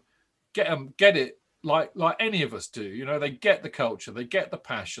lot of them get it like any of us do. You know, they get the culture, they get the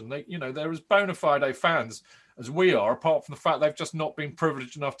passion. They, you know, they're as bona fide fans as we are, apart from the fact they've just not been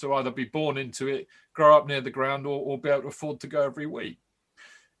privileged enough to either be born into it, grow up near the ground, or be able to afford to go every week.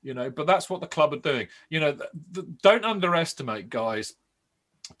 You know, but that's what the club are doing. You know, don't underestimate, guys,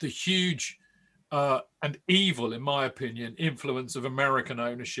 the huge and evil, in my opinion, influence of American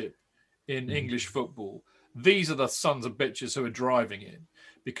ownership in English football. These are the sons of bitches who are driving it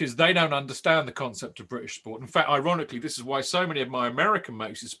because they don't understand the concept of British sport. In fact, ironically, this is why so many of my American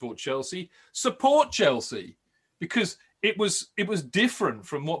mates who support Chelsea, because it was different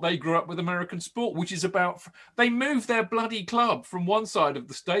from what they grew up with American sport, which is about, they moved their bloody club from one side of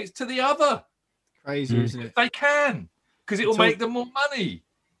the States to the other. Crazy, isn't it? They can, because it will make them more money.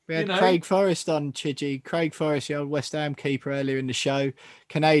 We had Craig Forrest on, Chidgey. Craig Forrest, the old West Ham keeper, earlier in the show.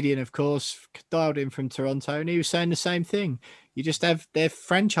 Canadian, of course, dialed in from Toronto, and he was saying the same thing. You just have their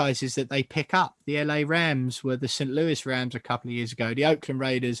franchises that they pick up. The LA Rams were the St. Louis Rams a couple of years ago. The Oakland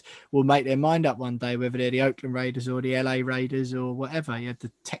Raiders will make their mind up one day whether they're the Oakland Raiders or the LA Raiders or whatever. You had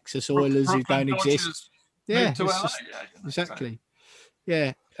the Texas Oilers who don't exist. Yeah, exactly.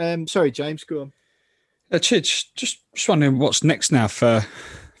 Yeah. Sorry, James, go on. Chidge, just wondering what's next now for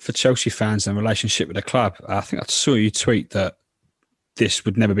Chelsea fans and relationship with the club. I think I saw you tweet that this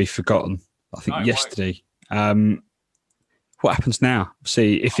would never be forgotten. I think yesterday. What happens now?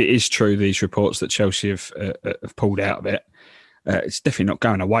 See, if it is true, these reports that Chelsea have pulled out of it, it's definitely not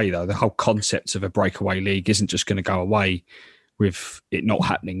going away, though. The whole concept of a breakaway league isn't just going to go away with it not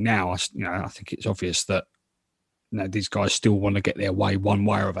happening now. I think it's obvious that these guys still want to get their way one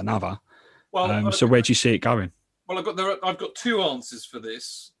way or another. Well, so where do you see it going? Well, I've got two answers for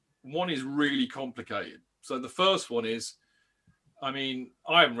this. One is really complicated. So the first one is, I mean,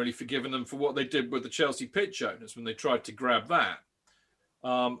 I haven't really forgiven them for what they did with the Chelsea pitch owners when they tried to grab that.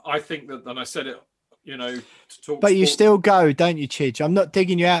 I think that, and I said it, to talk. But you still go, don't you, Chidge? I'm not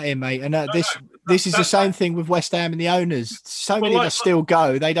digging you out here, mate. And this is the same thing with West Ham and the owners. So many of us still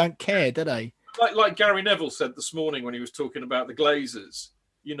go. They don't care, do they? Like Gary Neville said this morning when he was talking about the Glazers,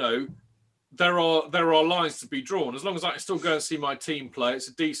 there are lines to be drawn. As long as I can still go and see my team play, it's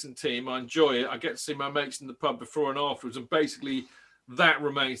a decent team. I enjoy it. I get to see my mates in the pub before and afterwards, and basically that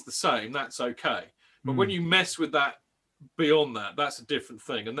remains the same. That's okay. But when you mess with that beyond that, that's a different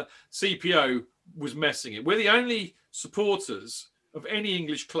thing. And the CPO was messing it. We're the only supporters of any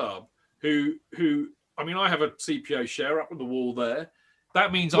English club who I mean, I have a CPO share up on the wall there.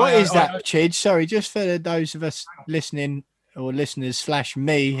 That means what is that, Chid? Sorry, just for those of us listening or listeners /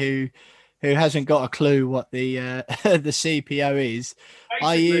 me who hasn't got a clue what the the CPO is.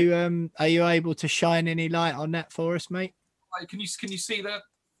 Basically, are you able to shine any light on that for us, mate? Can you see that?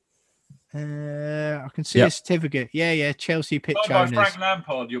 I can see a certificate. Yeah. Chelsea pitch owners. Frank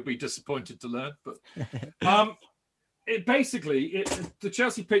Lampard, you'll be disappointed to learn, but the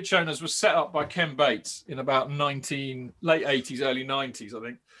Chelsea pitch owners was set up by Ken Bates in about late 80s, early 90s, I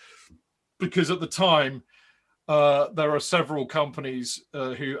think, because at the time there are several companies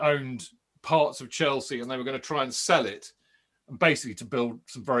who owned parts of Chelsea, and they were going to try and sell it, and basically to build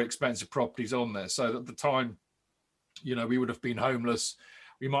some very expensive properties on there. So at the time, you know, we would have been homeless.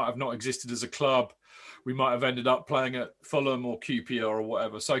 We might have not existed as a club. We might have ended up playing at Fulham or QPR or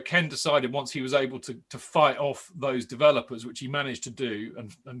whatever. So Ken decided once he was able to fight off those developers, which he managed to do,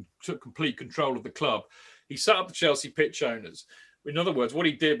 and took complete control of the club, he set up the Chelsea pitch owners. In other words, what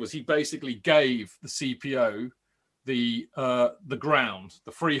he did was he basically gave the CPO the ground,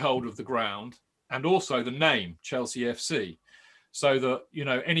 the freehold of the ground, and also the name Chelsea FC, so that, you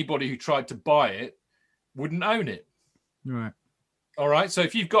know, anybody who tried to buy it wouldn't own it. Right. All right. So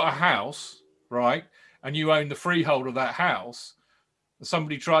if you've got a house, right, and you own the freehold of that house, and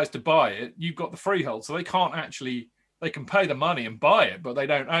somebody tries to buy it, you've got the freehold. So they can pay the money and buy it, but they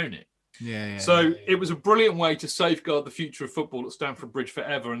don't own it. So it was a brilliant way to safeguard the future of football at Stamford Bridge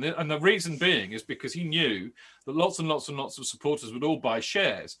forever. And the reason being is because he knew that lots and lots and lots of supporters would all buy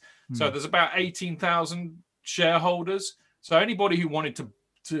shares. So there's about 18,000 shareholders. So anybody who wanted to,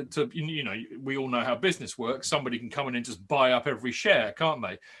 you know, we all know how business works. Somebody can come in and just buy up every share, can't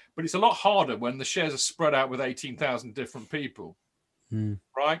they? But it's a lot harder when the shares are spread out with 18,000 different people,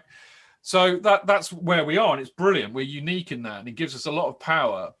 right? So that's where we are, and it's brilliant. We're unique in that, and it gives us a lot of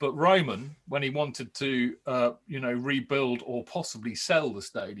power. But Roman, when he wanted to, rebuild or possibly sell the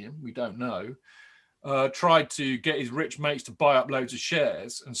stadium, we don't know, tried to get his rich mates to buy up loads of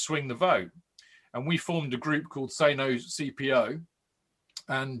shares and swing the vote. And we formed a group called Say No CPO,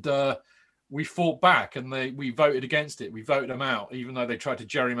 and we fought back, and we voted against it. We voted them out, even though they tried to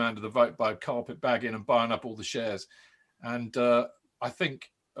gerrymander the vote by carpetbagging and buying up all the shares. And I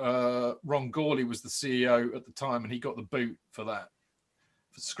think Ron Gawley was the CEO at the time, and he got the boot for that,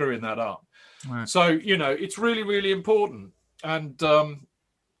 for screwing that up. Right. So, you know, it's really, really important. And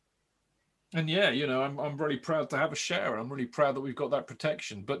yeah, you know, I'm really proud to have a share. I'm really proud that we've got that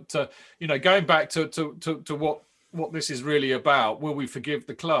protection. But you know, going back to what this is really about, will we forgive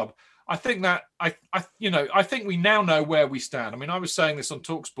the club? I think that I think we now know where we stand. I mean, I was saying this on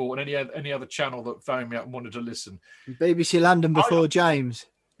TalkSport and any other channel that phoned me up and wanted to listen. BBC London before James.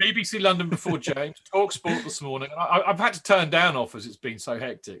 BBC London before James. TalkSport this morning. I've had to turn down offers. It's been so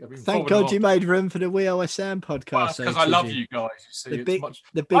hectic. Thank God you made room for the We Are West Ham podcast. Because I love you guys. You see,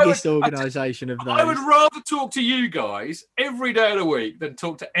 the biggest organisation of those. I would rather talk to you guys every day of the week than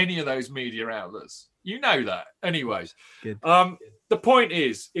talk to any of those media outlets. You know that. Anyways, good. The point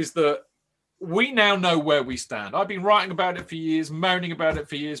is that we now know where we stand. I've been writing about it for years, moaning about it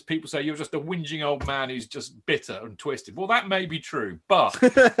for years. People say you're just a whinging old man who's just bitter and twisted. Well, that may be true, but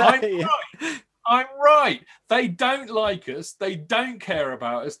I'm right. I'm right. They don't like us. They don't care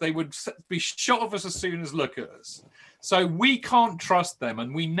about us. They would be shot of us as soon as look at us. So we can't trust them,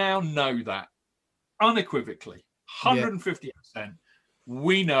 and we now know that unequivocally, 150%.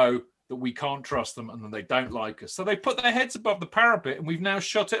 We know that we can't trust them and that they don't like us. So they put their heads above the parapet, and we've now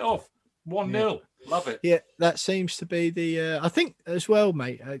shot it off. 1-0. Love it. Yeah, that seems to be the. I think as well,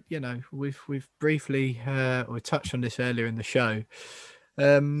 mate. You know, we've briefly or touched on this earlier in the show.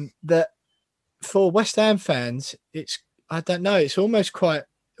 That for West Ham fans, I don't know. It's almost quite,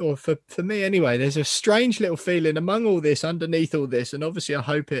 or for me anyway. There's a strange little feeling among all this, underneath all this, and obviously I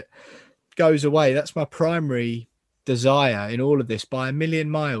hope it goes away. That's my primary desire in all of this by a million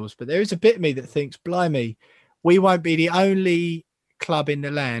miles. But there is a bit of me that thinks, blimey, we won't be the only club in the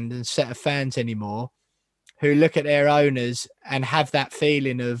land and set of fans anymore who look at their owners and have that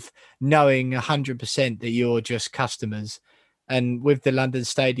feeling of knowing 100% that you're just customers. And with the London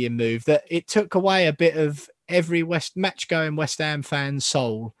Stadium move, that it took away a bit of every match-going West Ham fan's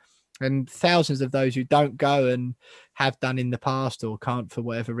soul, and thousands of those who don't go and have done in the past or can't for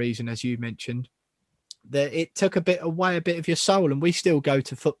whatever reason, as you mentioned. that it took a bit of your soul. And we still go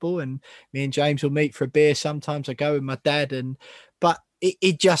to football, and me and James will meet for a beer. Sometimes I go with my dad, but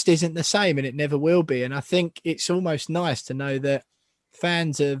it just isn't the same, and it never will be. And I think it's almost nice to know that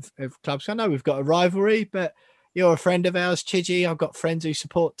fans of clubs, I know we've got a rivalry, but you're a friend of ours, Chidgey. I've got friends who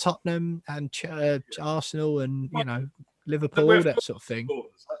support Tottenham and Arsenal and, Liverpool, that sort of thing.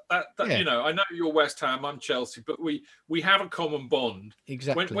 Yeah. You know, I know you're West Ham, I'm Chelsea, but we have a common bond.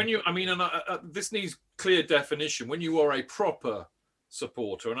 Exactly. When you, I mean, and this needs clear definition. When you are a proper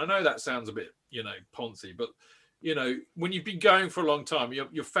supporter, and I know that sounds a bit, poncy, but when you've been going for a long time,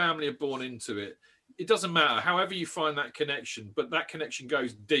 your family are born into it. It doesn't matter, however you find that connection, but that connection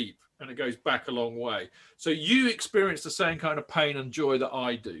goes deep and it goes back a long way. So you experience the same kind of pain and joy that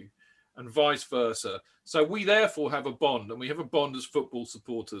I do, and vice versa. So we therefore have a bond, and we have a bond as football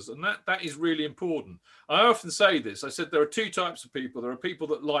supporters, and that is really important. I often say this. I said there are two types of people. There are people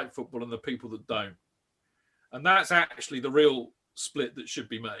that like football and the people that don't. And that's actually the real split that should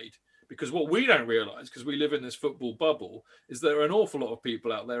be made. Because what we don't realise, because we live in this football bubble, is there are an awful lot of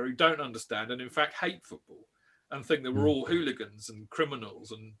people out there who don't understand and in fact hate football and think that we're all hooligans and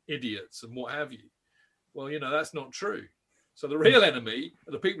criminals and idiots and what have you. Well, that's not true. So the real enemy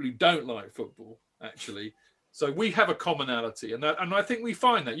are the people who don't like football, actually. So we have a commonality, and I think we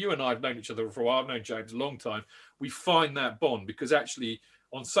find that. You and I have known each other for a while. I've known James a long time. We find that bond because actually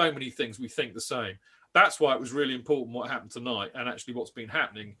on so many things we think the same. That's why it was really important what happened tonight, and actually what's been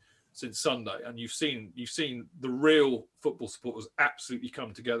happening since Sunday. And you've seen the real football supporters absolutely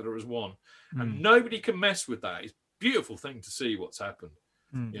come together as one, and nobody can mess with that. It's a beautiful thing to see what's happened.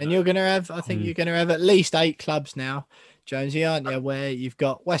 And you're going to have, I think you're going to have at least 8 clubs now, Jonesy, aren't you? Where you've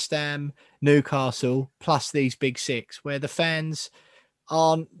got West Ham, Newcastle, plus these big 6, where the fans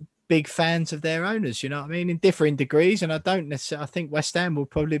aren't big fans of their owners, you know what I mean? In differing degrees. And I think West Ham will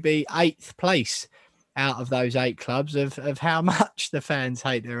probably be 8th place out of those 8 clubs of how much the fans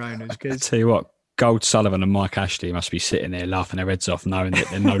hate their owners. Because tell you what, Gold Sullivan and Mike Ashley must be sitting there laughing their heads off, knowing that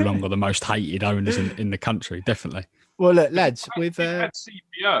they're no longer the most hated owners in the country. Definitely. Well, look, lads, we've had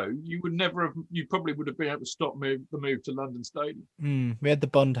CPO. You probably would have been able to stop the move to London Stadium. We had the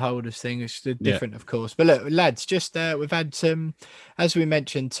bondholders thing, it's different, of course. But look, lads, just we've had some, as we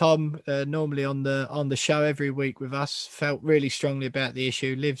mentioned, Tom, normally on the show every week with us, felt really strongly about the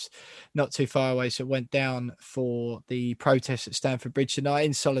issue. Lives not too far away, so went down for the protest at Stamford Bridge tonight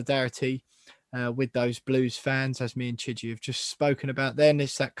in solidarity with those Blues fans, as me and Chidgey have just spoken about. Then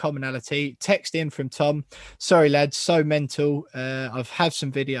it's that commonality. Text in from Tom. Sorry, lads, so mental. I've had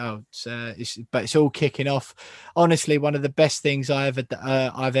some videos, but it's all kicking off. Honestly, one of the best things I've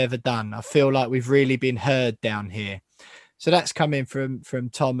ever done. I feel like we've really been heard down here. So that's coming from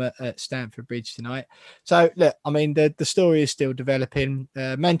Tom at Stamford Bridge tonight. So look, I mean, the story is still developing.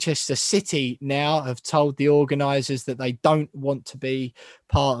 Manchester City now have told the organisers that they don't want to be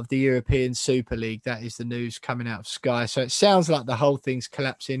part of the European Super League. That is the news coming out of Sky. So it sounds like the whole thing's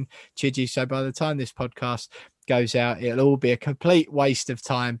collapsing, Chidgey. So by the time this podcast goes out, it'll all be a complete waste of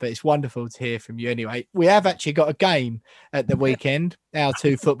time, but it's wonderful to hear from you anyway. We have actually got a game at the weekend, our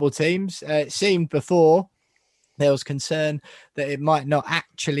 2 football teams. It seemed before there was concern that it might not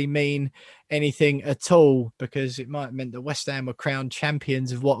actually mean anything at all, because it might have meant that West Ham were crowned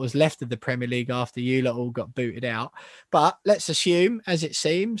champions of what was left of the Premier League after you lot all got booted out. But let's assume, as it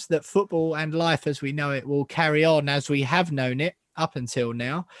seems, that football and life as we know it will carry on as we have known it up until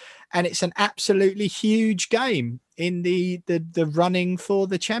now. And it's an absolutely huge game in the running for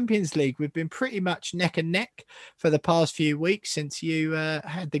the Champions League. We've been pretty much neck and neck for the past few weeks since you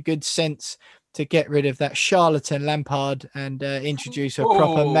had the good sense to get rid of that charlatan Lampard and introduce a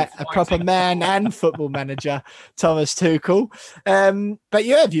proper man and football manager, Thomas Tuchel. But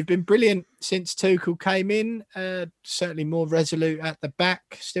you've been brilliant since Tuchel came in. Certainly more resolute at the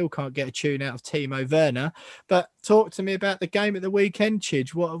back. Still can't get a tune out of Timo Werner. But talk to me about the game at the weekend,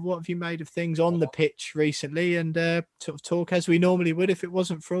 Chidge. What have you made of things on the pitch recently? And sort of talk as we normally would if it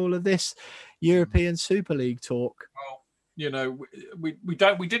wasn't for all of this European Super League talk. We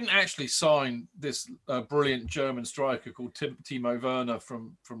didn't actually sign this brilliant German striker called Timo Werner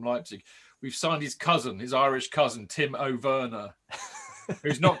from Leipzig. We've signed his cousin, his Irish cousin, Tim O'Werner,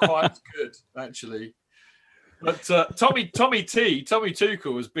 who's not quite as good actually. But Tommy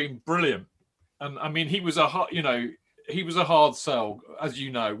Tuchel has been brilliant, and I mean he was a hard sell. As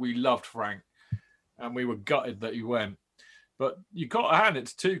you know, we loved Frank, and we were gutted that he went. But you got to hand it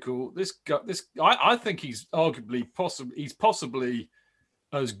to Tuchel. I think he's possibly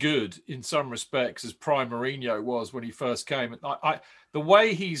as good in some respects as prime Mourinho was when he first came. The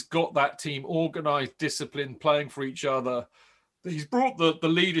way he's got that team organised, disciplined, playing for each other, he's brought the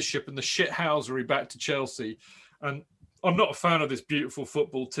leadership and the shithousery back to Chelsea. And I'm not a fan of this beautiful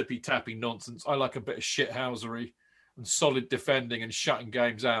football tippy-tappy nonsense. I like a bit of shithousery and solid defending and shutting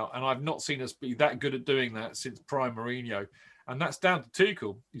games out. And I've not seen us be that good at doing that since prime Mourinho. And that's down to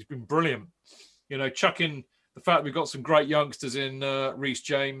Tuchel. He's been brilliant. You know, chucking the fact we've got some great youngsters in Reece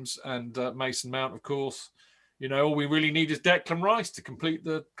James and Mason Mount, of course. You know, all we really need is Declan Rice to complete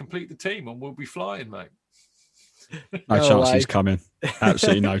the team, and we'll be flying, mate. No chance he's coming.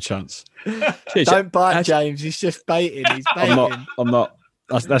 Absolutely no chance. Jeez, Don't bite, James. He's just baiting. He's baiting. I'm not.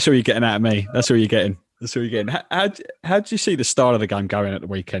 That's all you're getting out of me. That's all you're getting. How do you see the start of the game going at the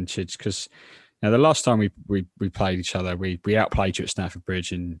weekend, Chidge? Because the last time we played each other, we outplayed you at Stamford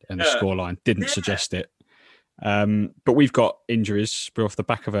Bridge, and the scoreline didn't suggest it. But we've got injuries. We're off the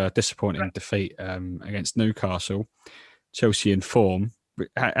back of a disappointing defeat against Newcastle. Chelsea in form.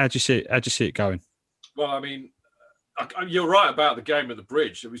 How do you see it going? Well, I mean, you're right about the game at the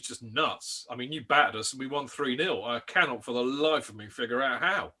Bridge. It was just nuts. I mean, you battered us and we won 3-0. I cannot for the life of me figure out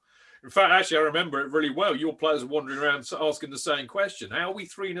how. In fact, actually, I remember it really well. Your players are wandering around asking the same question. How are we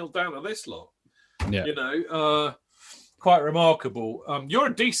 3-0 down to this lot? Yeah. You know, quite remarkable. You're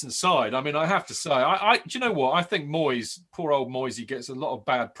a decent side. I mean, I have to say, do you know what? I think Moyes, poor old Moyes, he gets a lot of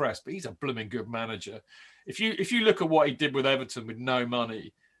bad press, but he's a blooming good manager. If you look at what he did with Everton with no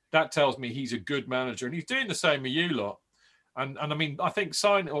money, that tells me he's a good manager, and he's doing the same with you lot. And I mean, I think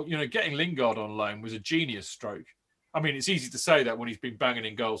getting Lingard on loan was a genius stroke. I mean, it's easy to say that when he's been banging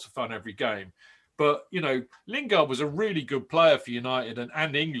in goals for fun every game. But, you know, Lingard was a really good player for United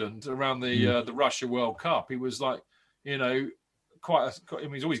and England around the Russia World Cup. He was like, you know,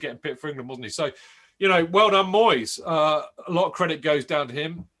 he's always getting picked for England, wasn't he? So, you know, well done, Moyes. A lot of credit goes down to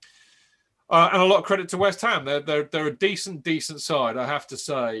him. And a lot of credit to West Ham. They're a decent side, I have to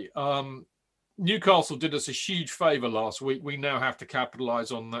say. Newcastle did us a huge favour last week. We now have to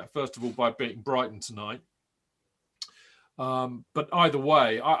capitalise on that, first of all, by beating Brighton tonight. But either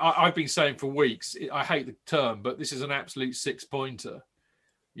way, I've been saying for weeks, I hate the term, but this is an absolute six-pointer.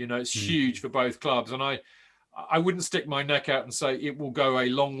 You know, it's huge for both clubs. And I wouldn't stick my neck out and say it will go a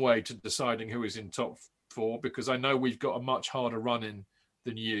long way to deciding who is in top four, because I know we've got a much harder run in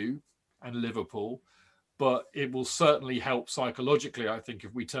than you and Liverpool, but it will certainly help psychologically, I think,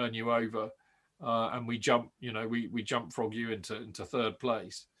 if we turn you over and we jump, you know, we jump frog you into third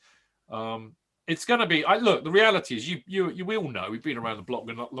place. It's going to be. Look, the reality is, you will know. We've been around the block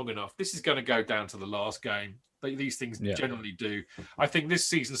long enough. This is going to go down to the last game. These things generally do. I think this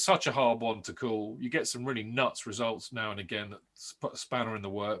season's such a hard one to call. You get some really nuts results now and again that put a spanner in the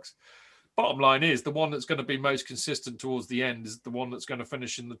works. Bottom line is, the one that's going to be most consistent towards the end is the one that's going to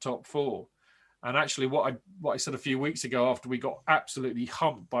finish in the top four. And actually, what I said a few weeks ago after we got absolutely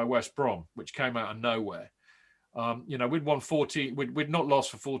humped by West Brom, which came out of nowhere, you know, we'd won 14. We'd not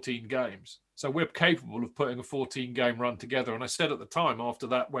lost for 14 games, so we're capable of putting a 14-game run together. And I said at the time, after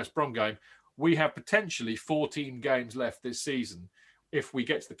that West Brom game, we have potentially 14 games left this season. If we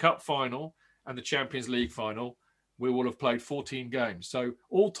get to the Cup final and the Champions League final, we will have played 14 games. So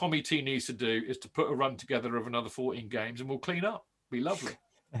all Tommy T needs to do is to put a run together of another 14 games and we'll clean up. Be lovely.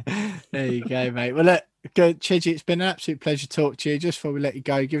 There you go, mate. Well, look, Chidgey, it's been an absolute pleasure to talk to you. Just before we let you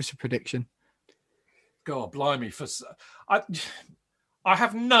go, give us a prediction. God, blimey. I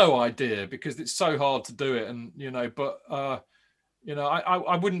have no idea, because it's so hard to do it. And, you know, but, you know,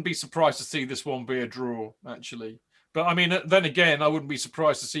 I wouldn't be surprised to see this one be a draw, actually. But I mean, then again, I wouldn't be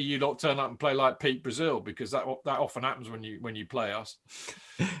surprised to see you lot turn up and play like Pete Brazil, because that often happens when you play us.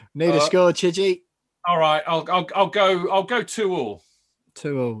 Need a score, Chidgey. All right, I'll go 2-2.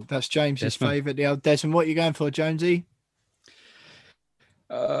 2-2. That's James's favourite, the old Desmond. What are you going for, Jonesy?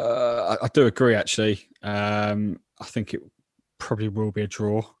 I do agree, actually. I think it probably will be a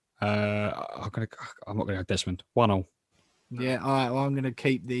draw. I'm not going to go Desmond. 1-1. Yeah, all right. Well, I'm going to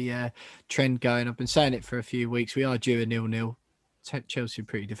keep the trend going. I've been saying it for a few weeks. We are due a 0-0. Chelsea are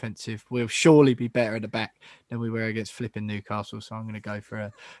pretty defensive. We'll surely be better at the back than we were against flipping Newcastle. So I'm going to go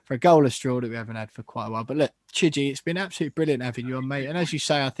for a goalless draw that we haven't had for quite a while. But look, Chidgey, it's been absolutely brilliant having you on, mate. And as you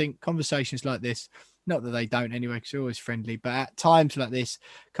say, I think conversations like this, not that they don't anyway, because you're always friendly, but at times like this,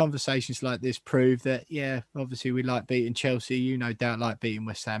 conversations like this prove that, yeah, obviously we like beating Chelsea. You no doubt like beating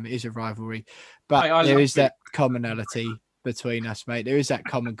West Ham. It is a rivalry. But there is that commonality between us, mate. There is that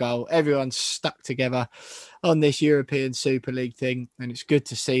common goal. Everyone's stuck together on this European Super League thing, and it's good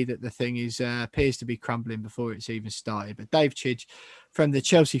to see that the thing is appears to be crumbling before it's even started. But Dave Chidge from the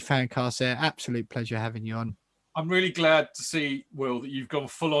Chelsea Fancast there, absolute pleasure having you on. I'm really glad to see, Will, that you've gone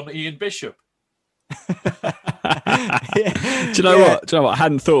full on Ian Bishop. Do you know what? I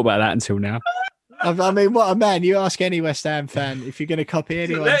hadn't thought about that until now. I mean, what a man. You ask any West Ham fan if you're going to copy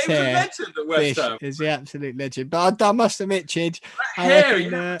anyone's He was a hair. legend at West Ham. Is the absolute legend. But I must admit, Chidge, That hair, he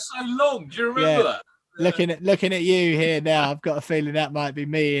had so long. Do you remember that? Looking at you here now, I've got a feeling that might be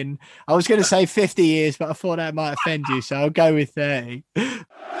me. And I was going to say 50 years, but I thought that might offend you, so I'll go with 30.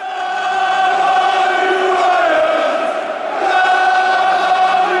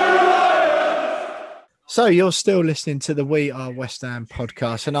 So you're still listening to the We Are West Ham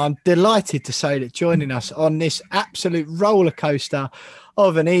podcast, and I'm delighted to say that joining us on this absolute roller coaster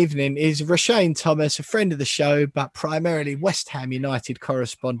of an evening is Roshane Thomas, a friend of the show, but primarily West Ham United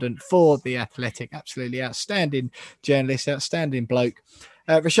correspondent for The Athletic. Absolutely outstanding journalist, outstanding bloke.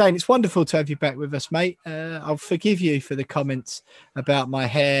 Roshane, it's wonderful to have you back with us, mate. I'll forgive you for the comments about my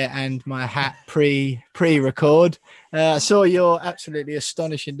hair and my hat pre-record. I saw your absolutely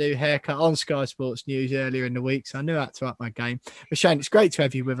astonishing new haircut on Sky Sports News earlier in the week, so I knew I had to up my game. Roshane, it's great to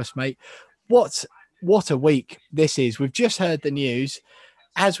have you with us, mate. What a week this is. We've just heard the news.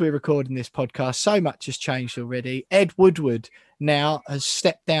 As we're recording this podcast, so much has changed already. Ed Woodward now has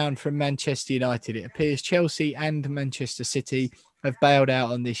stepped down from Manchester United. It appears Chelsea and Manchester City have bailed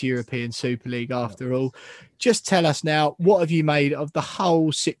out on this European Super League after all. Just tell us now, what have you made of the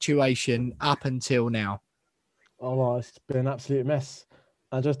whole situation up until now? Oh, well, it's been an absolute mess.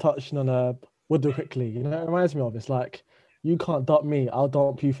 And just touching on Woodward quickly, you know, it reminds me of, it's like, you can't dump me, I'll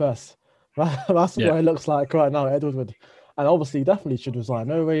dump you first. That's what it looks like right now, Ed Woodward. And obviously, he definitely should resign.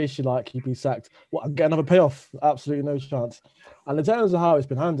 No way should he'd be sacked. What, get another payoff? Absolutely no chance. And in terms of how it's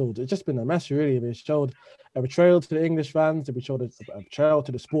been handled, it's just been a mess, really. It showed a betrayal to the English fans. It showed a betrayal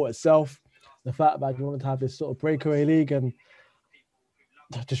to the sport itself. The fact that you wanted to have this sort of breakaway league and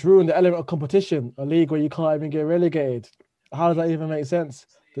just ruin the element of competition, a league where you can't even get relegated. How does that even make sense?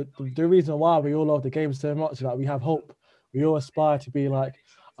 The reason why we all love the game so much is that we have hope. We all aspire to be like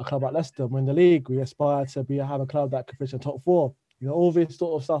a club like Leicester, win the league. We aspire to have a club that could finish in top four. You know, all this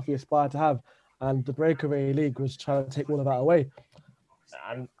sort of stuff we aspire to have. And the breakaway league was trying to take all of that away.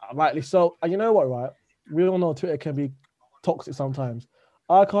 And rightly so. And you know what, right? We all know Twitter can be toxic sometimes.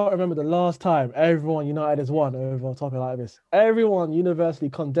 I can't remember the last time everyone United has won over a topic like this. Everyone universally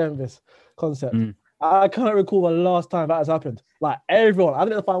condemned this concept. I can't recall the last time that has happened. Like, everyone. I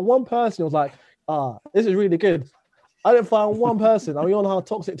didn't find one person who was like, this is really good. I didn't find one person. And we all know how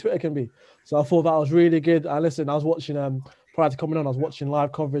toxic Twitter can be. So I thought that was really good. And listen, I was watching, prior to coming on, I was watching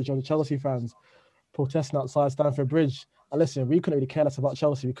live coverage of the Chelsea fans protesting outside Stamford Bridge. And listen, we couldn't really care less about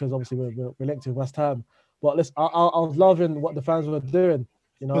Chelsea because obviously we're linked to West Ham. But listen, I was loving what the fans were doing.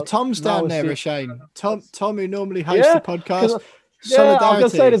 You know, well, Tom's down there, Roshane. Tom, who normally hosts the podcast. Yeah, I was going to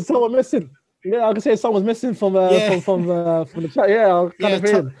say there's someone missing. Yeah, I can say someone's missing from the chat. Yeah, I'll kind of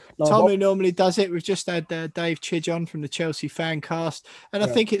hear Tom, who normally does it. We've just had Dave Chidge on from the Chelsea fan cast. And I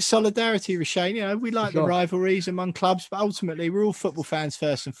think it's solidarity, Roshane. You know, we like the rivalries among clubs, but ultimately we're all football fans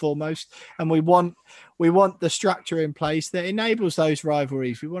first and foremost. And we want the structure in place that enables those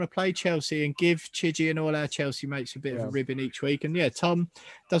rivalries. We want to play Chelsea and give Chidge and all our Chelsea mates a bit of a ribbon each week. And Tom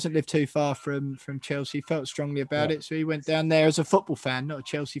doesn't live too far from Chelsea, felt strongly about it. So he went down there as a football fan, not a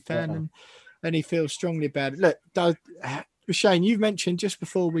Chelsea fan. And he feels strongly about it. Look, Roshane, you've mentioned just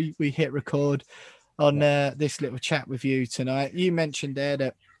before we hit record on this little chat with you tonight, you mentioned there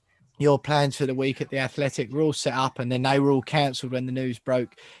that your plans for the week at The Athletic were all set up and then they were all cancelled when the news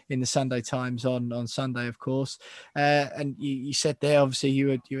broke in the Sunday Times on Sunday, of course. And you said there, obviously,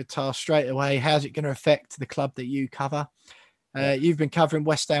 you were tasked straight away. How's it going to affect the club that you cover? You've been covering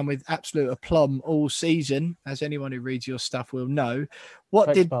West Ham with absolute aplomb all season, as anyone who reads your stuff will know.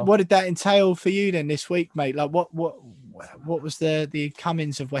 What did that entail for you then this week, mate? Like what was the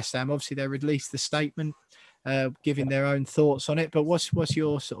comings of West Ham? Obviously, they released the statement, giving their own thoughts on it. But what's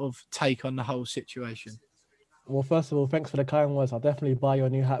your sort of take on the whole situation? Well, first of all, thanks for the kind words. I'll definitely buy your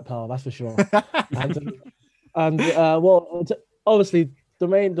new hat, pal. That's for sure. Obviously, the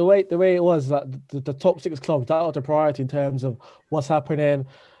way it was that the top six clubs, that was the priority in terms of what's happening.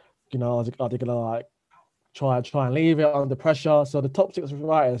 You know, are they gonna try and leave it under pressure? So the top six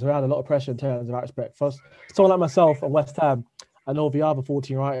writers, we had a lot of pressure in terms of that respect. First, someone like myself and West Ham, and all the other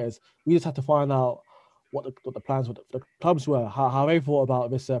 14 writers, we just had to find out what the plans for the clubs were, how they thought about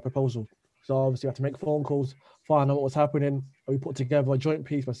this proposal. So obviously, we had to make phone calls, find out what was happening. We put together a joint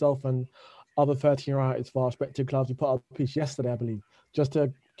piece, myself and other 13 writers for our respective clubs. We put out a piece yesterday, I believe, just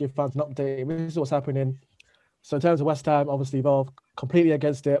to give fans an update. This is what's happening. So in terms of West Ham, obviously, they're completely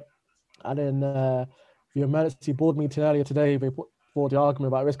against it. And then the emergency board meeting earlier today, they put forward the argument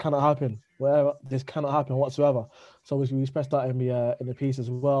about this cannot happen. This cannot happen whatsoever. So we expressed that in the piece as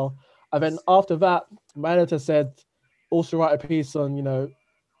well. And then after that, my editor said, also write a piece on,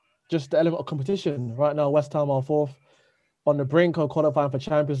 just the element of competition. Right now, West Ham are fourth, on the brink of qualifying for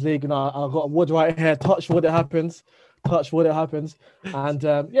Champions League. And I've got wood right here. Touch wood, it happens. Touch wood, it happens. And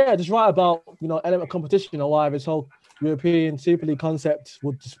just right about, element of competition, or why this whole European Super League concept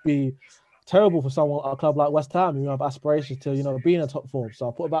would just be terrible for someone, a club like West Ham, have aspirations to, be in a top four. So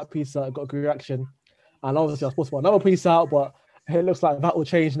I put that piece out, got a good reaction. And obviously I was supposed to put another piece out, but it looks like that will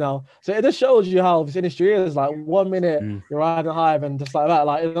change now. So it just shows you how this industry is. Like 1 minute you're riding high and just like that.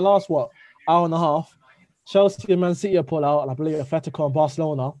 Like in the last, hour and a half, Chelsea and Man City are pulled out, and I believe Atletico and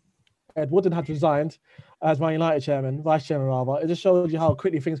Barcelona. Ed Woodward had resigned as Man United vice chairman rather. It just shows you how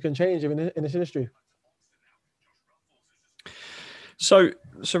quickly things can change in this industry. So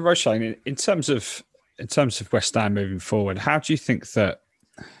Roshane, in terms of West Ham moving forward, how do you think that?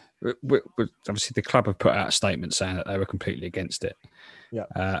 Obviously, the club have put out a statement saying that they were completely against it.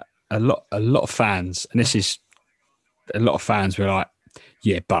 Yeah, a lot of fans, and this is a lot of fans were like,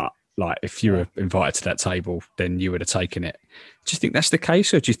 yeah, but like if you were invited to that table, then you would have taken it. Do you think that's the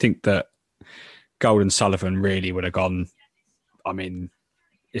case, or do you think that Gold and Sullivan really would have gone? I mean,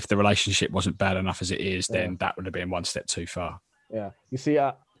 if the relationship wasn't bad enough as it is, then that would have been one step too far. Yeah, you see,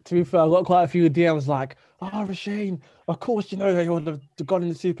 to be fair, I got quite a few DMs like, Roshane, of course, you would have gone in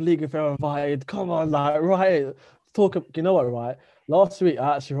the Super League if they were invited. Come on, like, right? You know what, right? Last week,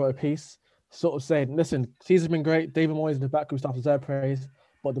 I actually wrote a piece sort of saying, listen, season's been great. David Moyes and the backroom staff deserve praise,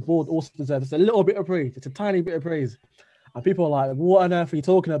 but the board also deserves just a little bit of praise. It's a tiny bit of praise. And people are like, what on earth are you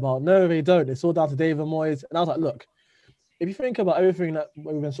talking about? No, they don't. It's all down to David Moyes. And I was like, look, if you think about everything that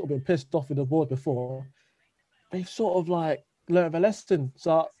we've been sort of been pissed off with the board before, they've sort of like learned a lesson.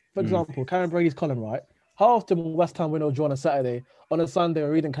 So, for example, Karen Brady's column, right? How often will West Ham win or draw on a Saturday? On a Sunday,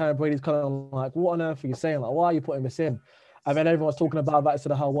 we're reading Karen Brady's column, like, what on earth are you saying? Like, why are you putting this in? And then everyone's talking about that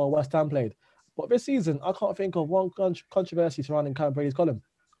instead of how well West Ham played. But this season, I can't think of one controversy surrounding Karen Brady's column.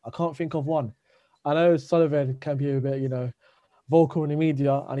 I can't think of one. I know Sullivan can be a bit, vocal in the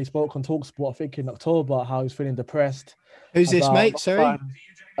media, and he spoke on TalkSport, I think in October, how he's feeling depressed. Who's this, mate? Sorry?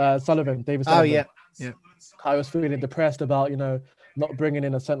 Sullivan, David Sullivan. Oh, yeah. How he was feeling depressed about, not bringing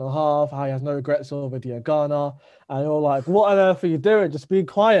in a centre half, how he has no regrets over Diagana. And you're like, what on earth are you doing? Just be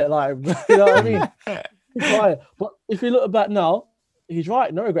quiet. Like, you know what I mean? Be quiet. But if you look back now, he's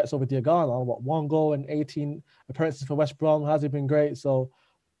right. No regrets over Diagana. What, 1 goal and 18 appearances for West Brom. Hasn't been great. So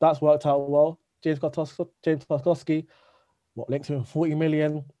that's worked out well. James Tarkowski, linked to him 40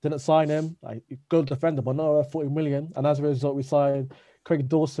 million, didn't sign him. Like, good defender, but not worth 40 million. And as a result, we signed Craig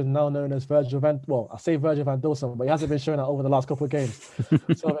Dawson, now known as Virgil van Dawson, but he hasn't been showing that over the last couple of games.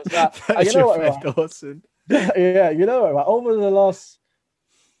 So it's that. Dawson. Yeah, right? Over the last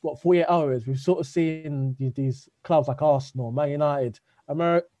 48 hours, we've sort of seen these clubs like Arsenal, Man United,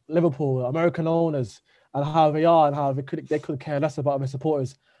 Liverpool, American owners, and how they are and how they could care less about their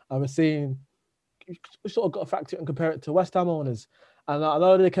supporters. And we're seeing, we sort of got to factor it and compare it to West Ham owners. And I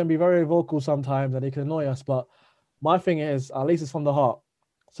know they can be very vocal sometimes and they can annoy us, but my thing is, at least it's from the heart.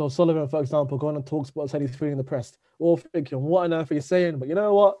 So Sullivan, for example, going on TalkSport said he's feeling depressed. We're all thinking, what on earth are you saying? But you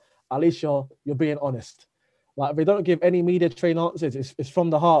know what? At least you're being honest. Like, they don't give any media trained answers. It's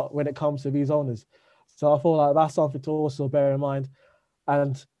from the heart when it comes to these owners. So I feel like that's something to also bear in mind.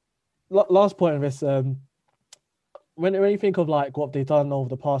 And last point of this, when you think of like what they've done over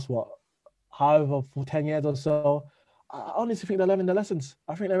the past, however, for 10 years or so, I honestly think they're learning the lessons.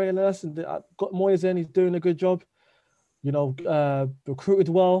 I think they're learning the lessons. I got Moyes in, he's doing a good job. Recruited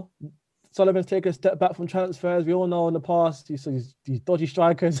well. Sullivan's taken a step back from transfers. We all know in the past, these dodgy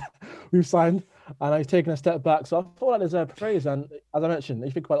strikers we've signed, and he's taken a step back. So I feel like there's a praise. And as I mentioned, if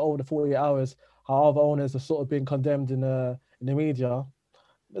you think about over the 48 hours, how other owners have sort of been condemned in the media,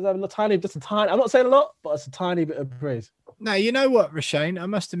 there's I'm not saying a lot, but it's a tiny bit of praise. No, you know what, Roshane? I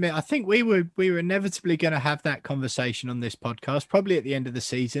must admit, I think we were inevitably going to have that conversation on this podcast, probably at the end of the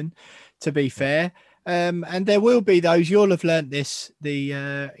season, to be fair. And there will be those, you'll have learnt this,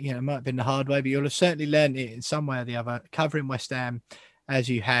 it might have been the hard way, but you'll have certainly learnt it in some way or the other, covering West Ham as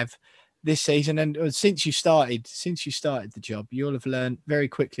you have this season. And since you started the job, you'll have learnt very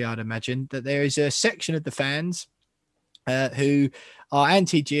quickly, I'd imagine, that there is a section of the fans who are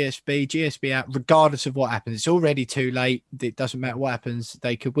GSB out, regardless of what happens. It's already too late. It doesn't matter what happens.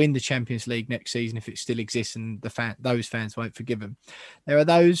 They could win the Champions League next season if it still exists, and those fans won't forgive them. There are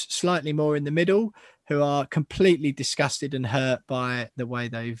those slightly more in the middle who are completely disgusted and hurt by the way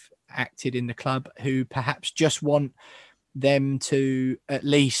they've acted in the club, who perhaps just want them to at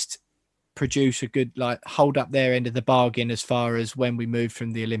least produce a good, hold up their end of the bargain. As far as when we moved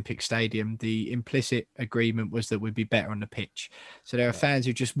from the Olympic Stadium, the implicit agreement was that we'd be better on the pitch. So there are fans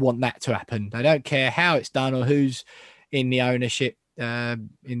who just want that to happen. They don't care how it's done or who's in the ownership. in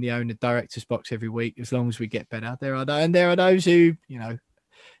the owner director's box every week as long as we get better. There are those who, you know,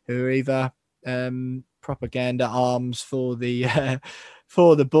 who are either propaganda arms for the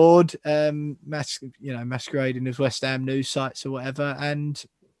board, masquerading as West Ham news sites or whatever, and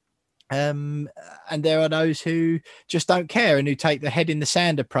there are those who just don't care and who take the head in the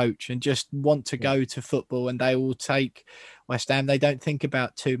sand approach and just want to go to football, and they will take West Ham. They don't think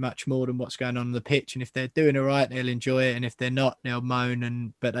about too much more than what's going on the pitch, and if they're doing all right, they'll enjoy it, and if they're not, they'll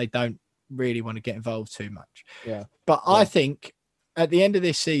moan, but they don't really want to get involved too much. But I think at the end of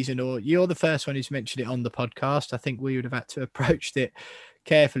this season, or you're the first one who's mentioned it on the podcast, I think we would have had to approach it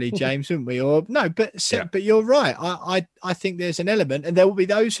carefully, James, wouldn't we? Or no, but you're right. I think there's an element, and there will be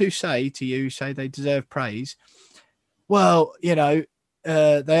those who say to you, say they deserve praise. Well, you know,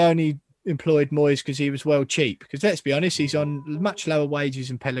 they only employed Moyes because he was well cheap. Because let's be honest, he's on much lower wages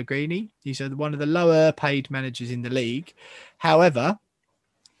than Pellegrini. He's one of the lower paid managers in the league. However,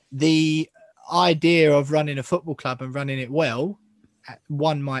 the idea of running a football club and running it well,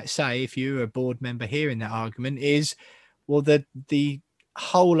 one might say, if you're a board member hearing that argument, is, well, the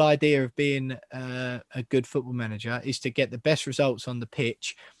whole idea of being a good football manager is to get the best results on the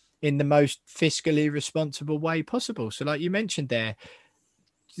pitch in the most fiscally responsible way possible. So like you mentioned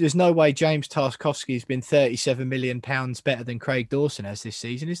there's no way James Tarkowski has been £37 million better than Craig Dawson has this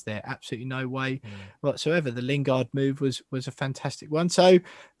season, is there? Absolutely no way whatsoever. The Lingard move was a fantastic one. So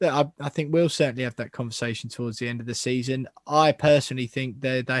I think we'll certainly have that conversation towards the end of the season. I personally think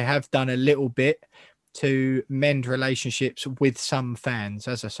they have done a little bit to mend relationships with some fans.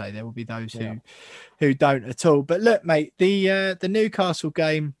 As I say, there will be those who don't at all. But look, mate, the Newcastle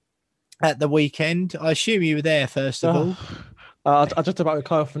game at the weekend, I assume you were there first of all. I just about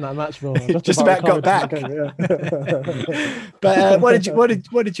recovered from that match, bro. Just about got back. But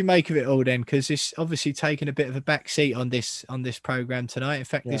what did you make of it all then? Because it's obviously taken a bit of a back seat on this program tonight. In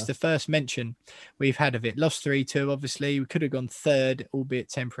fact, it's the first mention we've had of it. Lost 3-2. Obviously, we could have gone third, albeit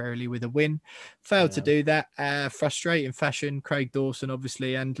temporarily, with a win. Failed to do that. Frustrating fashion. Craig Dawson,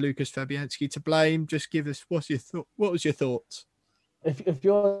 obviously, and Lucas Fabianski to blame. Just give us what was your thoughts? If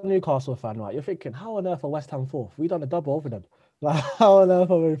you're a Newcastle fan, right, you're thinking, how on earth are West Ham fourth? We done a double over them. Like, how on earth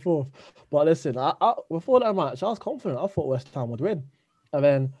are we fourth? But listen, I before that match, I was confident. I thought West Ham would win. And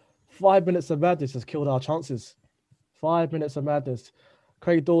then 5 minutes of madness has killed our chances. 5 minutes of madness.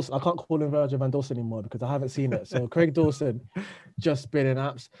 Craig Dawson, I can't call him Virgil van Dawson anymore because I haven't seen it. So Craig Dawson just been in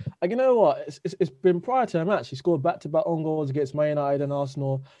apps. And you know what? It's been prior to the match. He scored back-to-back own goals against Man United and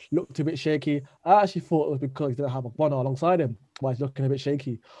Arsenal. Looked a bit shaky. I actually thought it was because he didn't have Ogbonna alongside him. Why he's looking a bit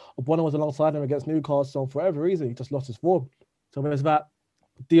shaky. Ogbonna was alongside him against Newcastle. For whatever reason, he just lost his form. So there's that.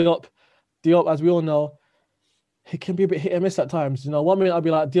 Diop, as we all know, he can be a bit hit and miss at times. You know, 1 minute I'll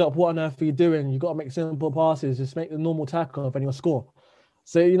be like, Diop, what on earth are you doing? You got to make simple passes. Just make the normal tackle and you'll score.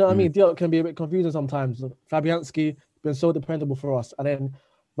 So, you know what I mean? Diop can be a bit confusing sometimes. Fabianski been so dependable for us. And then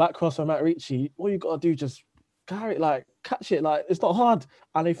that cross from Matt Ricci, all you got to do just carry it, like, catch it. Like, it's not hard.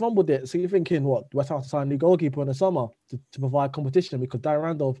 And they fumbled it. So you're thinking, what? West Ham to sign a new goalkeeper in the summer to provide competition because Darren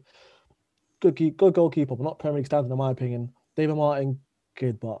Randolph, good goalkeeper, but not Premier League standard in my opinion. David Martin,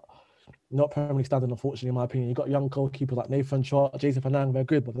 good, but not Premier League standard, unfortunately, in my opinion. You've got young goalkeepers like Nathan Trott, Jason Fernand, they're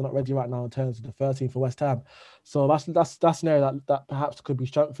good, but they're not ready right now in terms of the 13th for West Ham. So that's an area that perhaps could be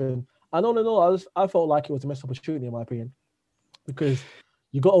strengthened. And all in all, I felt like it was a missed opportunity, in my opinion, because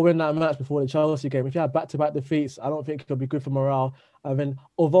you got to win that match before the Chelsea game. If you have back-to-back defeats, I don't think it could be good for morale. And then,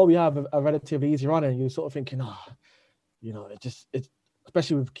 although we have a relatively easy run in, you're sort of thinking, you know, it's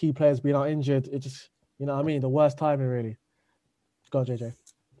especially with key players being out injured, it just, you know what I mean, the worst timing, really. Go on, JJ.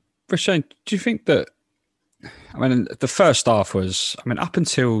 Rashane, do you think that? I mean, the first half was. I mean, up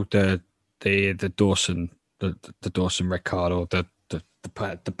until the Dawson red card or the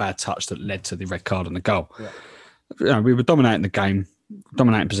bad touch that led to the red card and the goal. Yeah. You know, we were dominating the game,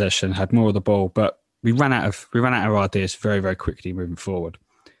 dominating possession, had more of the ball, but we ran out of our ideas very, very quickly moving forward.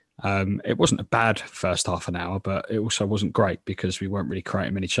 It wasn't a bad first half an hour, but it also wasn't great because we weren't really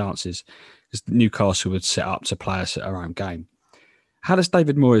creating many chances. Because Newcastle would set up to play us at our own game. How does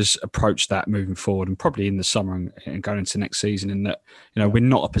David Moyes approach that moving forward and probably in the summer and going into next season in that, you know, we're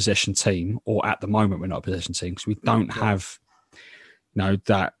not a possession team, or at the moment we're not a possession team because we don't have, you know,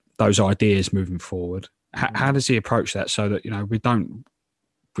 those ideas moving forward. How does he approach that so that, you know, we don't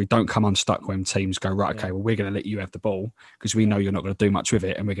come unstuck when teams go, right, okay, well, we're going to let you have the ball because we know you're not going to do much with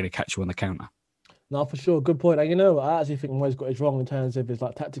it and we're going to catch you on the counter. No, for sure. Good point. And, you know, I actually think Moyes got it wrong in terms of his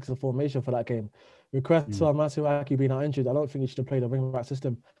like tactics and formation for that game. With Cresswell and Masuaki being out injured, I don't think he should have played a wing-back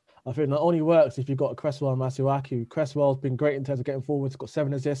system. I think that only works if you've got a Cresswell and Masuaku. Cresswell's been great in terms of getting forward. He's got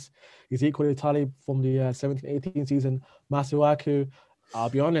 7 assists. He's equally tallied from the 17-18 season. Masuaku, I'll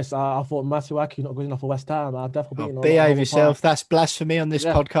be honest, I thought Masuaku not good enough for West Ham. I've definitely beaten behave yourself. That's blasphemy on this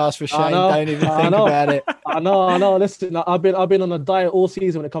podcast for Shane. Don't even think about it. I know. Listen, I've been on a diet all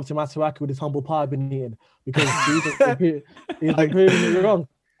season when it comes to Masuaku with this humble pie I've been eating because he's been proving me wrong.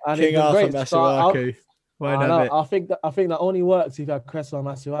 And King he's been great. Masuaku. I think that only works if you have Cresswell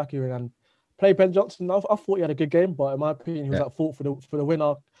and Masuaku and play Ben Johnson. I thought he had a good game, but in my opinion, he was at fault for the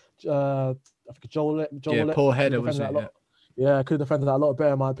winner. I think Joel. Poor header, wasn't it? Yeah, could have defended that a lot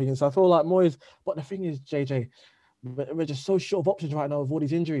better, in my opinion. So I feel like Moyes, but the thing is, JJ, we're just so short of options right now with all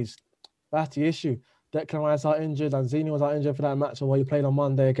these injuries. That's the issue. Declan Rice out injured, and Zini was out injured for that match where he played on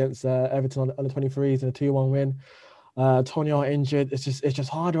Monday against Everton on the 23s in a 2-1 win. Tony out injured. It's just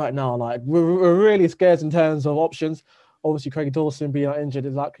hard right now. Like we're really scared in terms of options. Obviously, Craig Dawson being out injured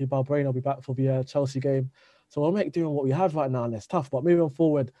is likely Balbrain will be back for the Chelsea game. So we'll make do with what we have right now, and it's tough. But moving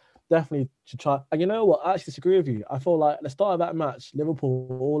forward, definitely should try. And you know what? I actually disagree with you. I feel like at the start of that match,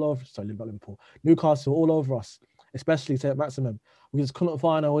 Newcastle all over us, especially St. Maximin. We just couldn't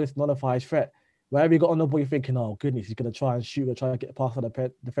find a way to nullify his threat. Wherever you got on the ball, you're thinking, oh goodness, he's going to try and shoot or try to get past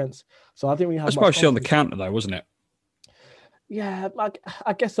the defense. So I think we have. That's mostly on the counter, though, wasn't it? Yeah,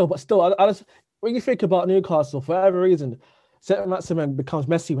 I guess so. But still, I just when you think about Newcastle, for whatever reason, St. Maximin becomes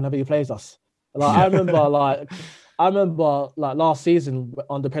messy whenever he plays us. Like I remember last season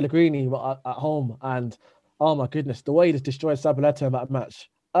under Pellegrini at home, and oh my goodness, the way he just destroyed Zabaleta in that match,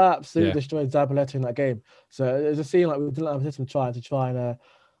 absolutely destroyed Zabaleta in that game. So it just seemed like we didn't have a system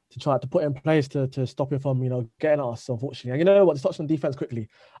to put in place to stop him from getting at us. Unfortunately, and you know what? To touch on defense quickly,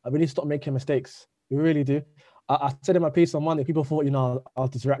 we need to stop making mistakes. We really do. I said in my piece on Monday, people thought I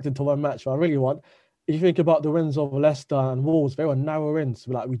was just reacting to one match, but I really want. If you think about the wins over Leicester and Wolves, they were narrow wins.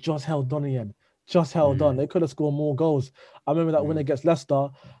 We just held on again. Just held on. They could have scored more goals. I remember that win against Leicester.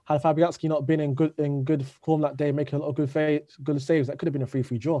 Had Fabianski not been in good form that day, making a lot of good saves, that could have been a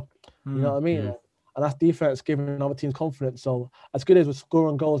 3-3 draw. You know what I mean? And that's defense giving other teams confidence. So as good as we're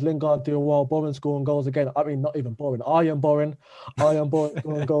scoring goals, Lingard doing well, Bowen scoring goals again. I mean, not even Bowen. Arjen Bowen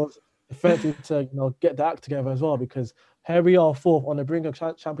scoring goals. Effective to get the act together as well, because here we are 4th on the brink of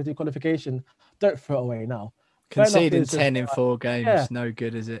Champions League qualification. Don't throw it away now. Conceding 10 in 4 games, no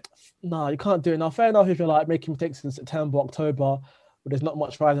good, is it? No, you can't do it now. Fair enough if you're making mistakes in September, October, but there's not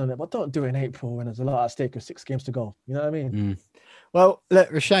much riding on it. But don't do it in April when there's a lot at stake with 6 games to go. You know what I mean? Well, look,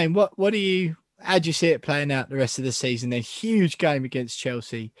 Rashane, how do you see it playing out the rest of the season? A huge game against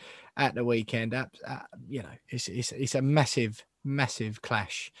Chelsea at the weekend. It's a massive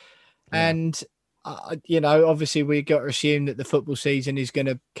clash. Yeah. And, obviously we've got to assume that the football season is going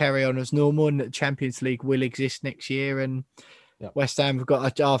to carry on as normal and that the Champions League will exist next year. And West Ham have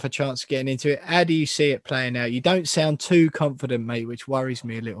got half a chance of getting into it. How do you see it playing out? You don't sound too confident, mate, which worries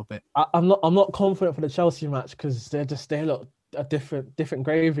me a little bit. I'm not confident for the Chelsea match because they look a different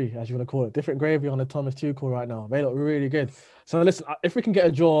gravy, as you want to call it. Different gravy on the Thomas Tuchel right now. They look really good. So listen, if we can get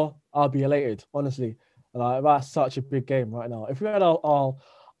a draw, I'll be elated, honestly. That's such a big game right now. If we had our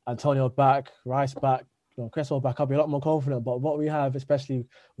Antonio back, Rice back, Cresswell back, I'll be a lot more confident. But what we have, especially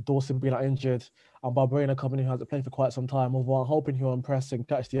with Dawson being injured and Balbrain coming in who hasn't played for quite some time, although I'm hoping he'll impress and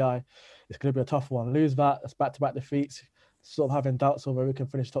catch the eye, it's going to be a tough one. Lose that, it's back-to-back defeats, sort of having doubts over where we can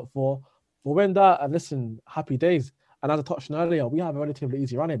finish top 4. We'll win that, and listen, happy days. And as I touched on earlier, we have a relatively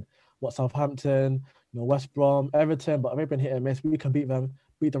easy running. Southampton, West Brom, Everton, but they've been hit and miss. We can beat them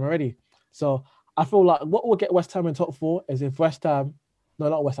already. So I feel like what will get West Ham in top 4 is if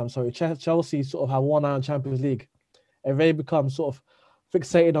Chelsea sort of have one eye on Champions League. If they become sort of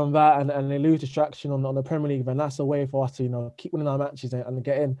fixated on that and they lose distraction on the Premier League, then that's a way for us to, keep winning our matches and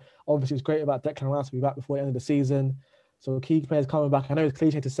get in. Obviously, it's great about Declan Rice to be back before the end of the season. So key players coming back. I know it's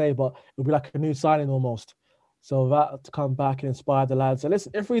cliche to say, but it'll be like a new signing almost. So that to come back and inspire the lads. So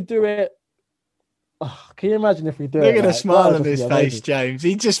listen, if we do it, can you imagine if we do it? Look at the smile on his face, James.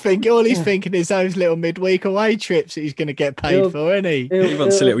 He's thinking is those little midweek away trips that he's going to get paid for, isn't he? He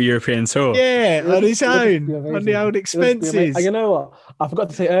wants a little European tour. Yeah, on his own, on the old expenses. And you know what? I forgot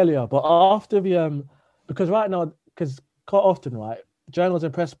to say earlier, but after because right now, because quite often, right, journals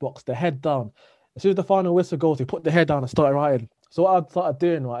in press box, the head down. As soon as the final whistle goes, they put the head down and start writing. So what I started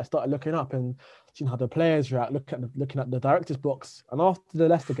doing, right, I started looking up and seeing how the players react, looking at the director's box. And after the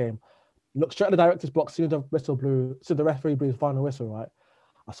Leicester game, look straight at the director's box, soon as the referee blew his final whistle, right?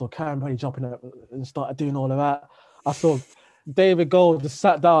 I saw Karen Brady jumping up and started doing all of that. I saw David Gold just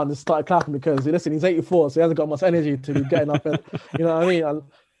sat down and started clapping because, listen, he's 84, so he hasn't got much energy to be getting up and, you know what I mean? And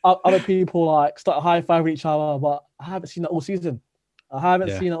other people started high-fiving each other, but I haven't seen that all season. I haven't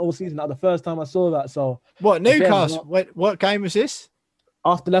Yeah. seen it all season. Like the first time I saw that. So What, again, Newcastle? What game was this?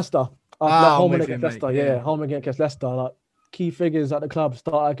 after Leicester, I'm home with against you, Leicester, mate. yeah, Yeah. home against Leicester. Like key figures at the club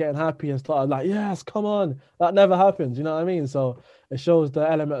started getting happy and started like, yes, come on. That never happens, you know what I mean? So it shows the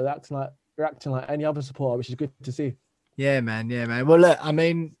element of reacting like any other supporter, which is good to see. Yeah, man. Yeah, man. Well, look, I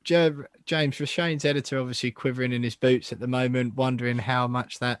mean, James Rashane's editor obviously quivering in his boots at the moment, wondering how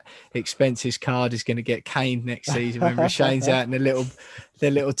much that expenses card is going to get caned next season when Rashane's out in the little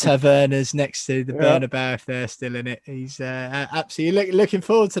tavernas next to the Bernabeu if they're still in it. He's absolutely looking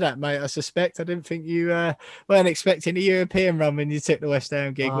forward to that, mate. I suspect. I didn't think you weren't expecting a European run when you took the West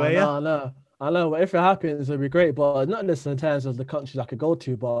Ham gig, were you? No. I know, but if it happens, it'll be great. But not necessarily in terms of the countries I could go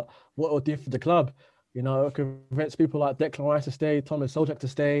to, but what it will do for the club. You know, it convince people like Declan Rice to stay, Thomas Soucek to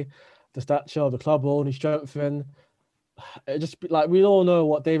stay, the stature of the club will only strengthen. It just like we all know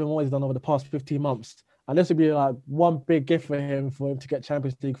what David Moyes has done over the past 15 months. And this would be like one big gift for him to get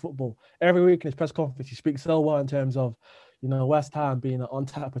Champions League football. Every week in his press conference, he speaks so well in terms of, you know, West Ham being an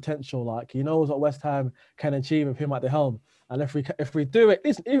untapped potential. Like he knows what West Ham can achieve with him at the helm. And if we do it,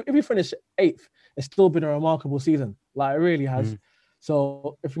 listen, if we finish 8th, it's still been a remarkable season. Like it really has.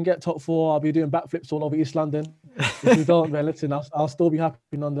 So if we can get top 4, I'll be doing backflips all over East London. If we don't, then listen, I'll still be happy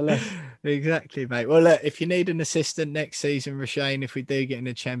nonetheless. Exactly, mate. Well, look, if you need an assistant next season, Rashane, if we do get in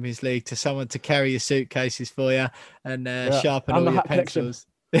the Champions League, to someone to carry your suitcases for you and sharpen all your pencils.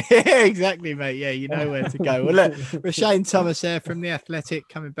 Yeah, exactly, mate. Yeah, you know where to go. Well, look, Rashane Thomas there from The Athletic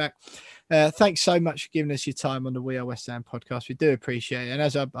coming back. Thanks so much for giving us your time on the We Are West Ham podcast. We do appreciate it. And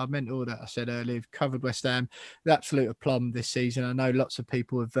as I meant all that I said earlier, we've covered West Ham with absolute aplomb this season. I know lots of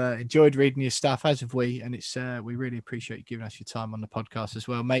people have enjoyed reading your stuff, as have we. And it's we really appreciate you giving us your time on the podcast as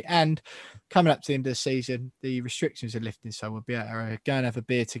well, mate. And coming up to the end of the season, the restrictions are lifting. So we'll be able to go and have a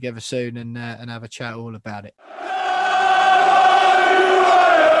beer together soon and have a chat all about it.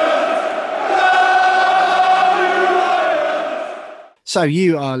 So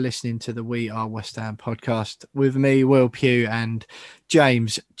you are listening to the We Are West Ham podcast with me, Will Pugh, and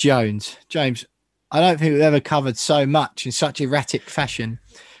James Jones. James, I don't think we've ever covered so much in such erratic fashion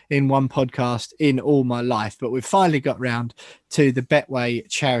in one podcast in all my life, but we've finally got round to the Betway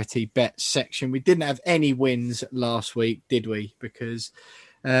charity bet section. We didn't have any wins last week, did we? Because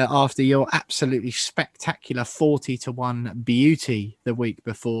after your absolutely spectacular 40-1 beauty the week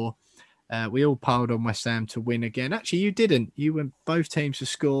before, we all piled on West Ham to win again. Actually, you didn't. You went both teams to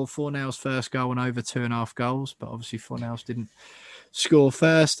score. Fornell's first goal and over 2.5 goals, but obviously Fornell's didn't score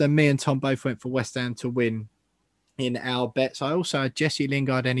first. And me and Tom both went for West Ham to win in our bets. I also had Jesse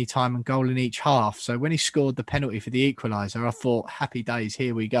Lingard any time and goal in each half. So when he scored the penalty for the equaliser, I thought, happy days,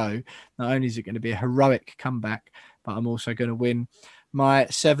 here we go. Not only is it going to be a heroic comeback, but I'm also going to win my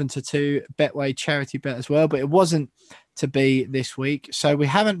 7-2 Betway charity bet as well. But it wasn't to be this week. So we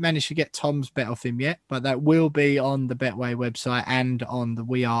haven't managed to get Tom's bet off him yet, but that will be on the Betway website and on the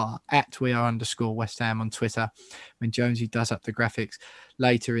We Are _ West Ham on Twitter when Jonesy does up the graphics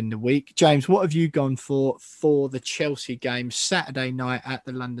later in the week. James, what have you gone for the Chelsea game Saturday night at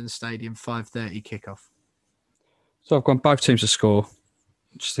the London Stadium, 5:30 kickoff? So I've gone both teams to score.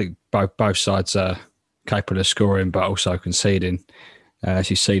 Just think both sides are capable of scoring, but also conceding, as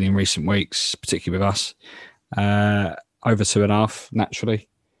you've seen in recent weeks, particularly with us. Over 2.5, naturally.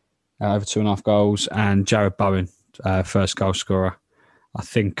 Over 2.5 goals. And Jared Bowen, first goal scorer. I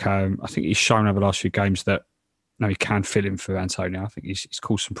think he's shown over the last few games that he can fill in for Antonio. I think he's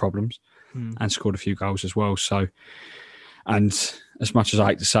caused some problems and scored a few goals as well. So, and as much as I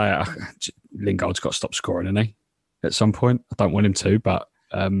hate to say it, Lingard's got to stop scoring, hasn't he? At some point. I don't want him to, but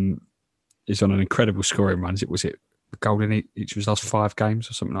he's on an incredible scoring run. Was it a goal in each of his last 5 games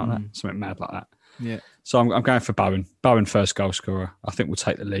or something like that? Something mad like that. Yeah. So I'm going for Bowen. Bowen, first goal scorer. I think we'll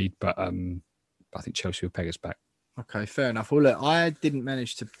take the lead, but I think Chelsea will peg us back. Okay, fair enough. Well, look, I didn't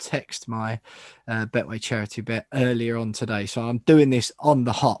manage to text my Betway charity bet earlier on today, so I'm doing this on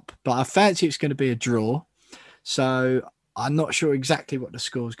the hop. But I fancy it's going to be a draw, so I'm not sure exactly what the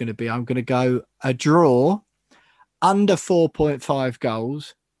score is going to be. I'm going to go a draw, under 4.5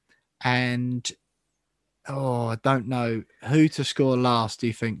 goals, and I don't know who to score last. Do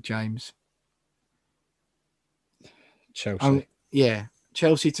you think, James? Chelsea.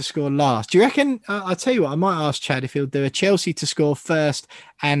 Chelsea to score last. Do you reckon? I'll tell you what, I might ask Chad if he'll do a Chelsea to score first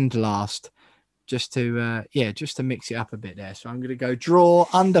and last, just to mix it up a bit there. So I'm going to go draw,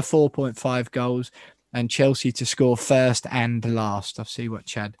 under 4.5 goals, and Chelsea to score first and last. I'll see what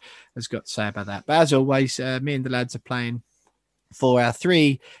Chad has got to say about that. But as always, me and the lads are playing for our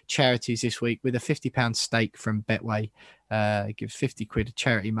 3 charities this week with a £50 stake from Betway. It gives 50 quid of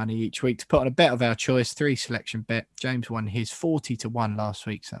charity money each week to put on a bet of our choice, 3 selection bet. James won his 40-1 last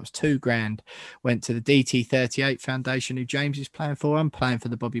week, so that was £2,000 went to the DT38 Foundation, who James is playing for. I'm playing for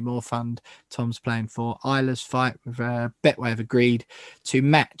the Bobby Moore Fund. Tom's playing for Isla's Fight. With Betway have agreed to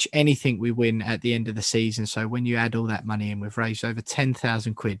match anything we win at the end of the season. So when you add all that money in, we've raised over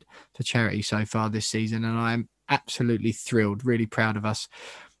 10,000 quid for charity so far this season, and I'm absolutely thrilled, really proud of us,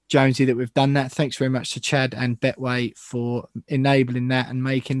 Jonesy, that we've done that. Thanks very much to Chad and Betway for enabling that and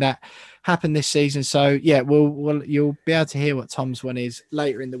making that happen this season. So yeah, you'll be able to hear what Tom's one is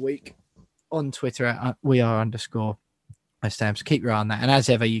later in the week on Twitter at @WeAreUnderscore.West Ham. So keep your eye on that. And as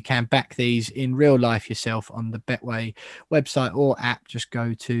ever, you can back these in real life yourself on the Betway website or app. Just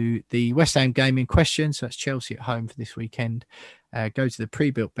go to the West Ham game in question. So that's Chelsea at home for this weekend. Go to the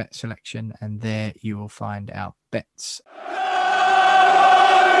pre-built bet selection, and there you will find our bets.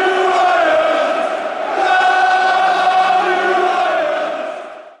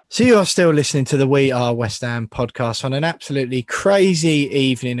 So you are still listening to the We Are West Ham podcast on an absolutely crazy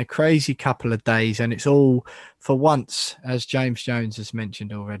evening, a crazy couple of days, and it's all for once, as James Jones has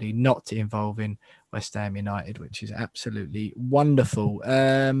mentioned already, not involving West Ham United, which is absolutely wonderful.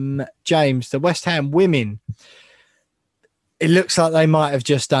 James, the West Ham women, it looks like they might have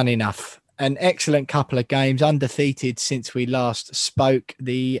just done enough. An excellent couple of games, undefeated since we last spoke.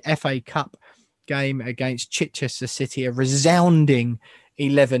 The FA Cup game against Chichester City, a resounding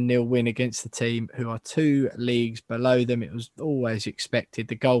 11-0 win against the team who are 2 leagues below them. It was always expected.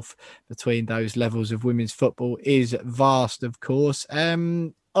 The gulf between those levels of women's football is vast, of course.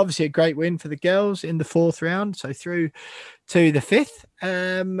 Obviously a great win for the girls in the 4th round, so through to the 5th.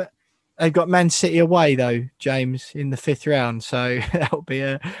 They've got Man City away, though, James, in the 5th round. So that'll be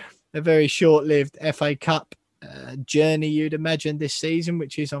a very short-lived FA Cup journey, you'd imagine, this season,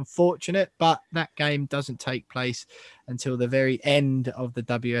 which is unfortunate. But that game doesn't take place until the very end of the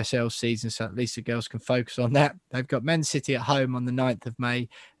WSL season. So at least the girls can focus on that. They've got Man City at home on the 9th of May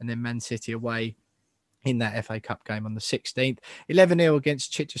and then Man City away in that FA Cup game on the 16th. 11-0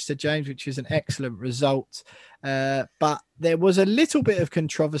 against Chichester, James, which is an excellent result. But there was a little bit of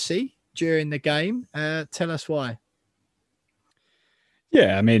controversy during the game. Tell us why.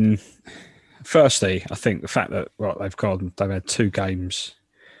 Yeah, I mean, firstly, I think the fact that they've had 2 games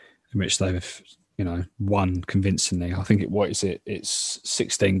in which they've, won convincingly. I think it's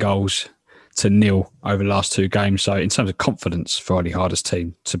 16 goals to 0 over the last 2 games. So in terms of confidence for any hardest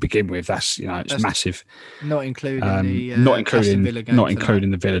team to begin with, that's massive. Not including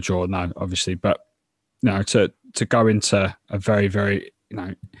the Villa draw, no, obviously, but to go into a very, very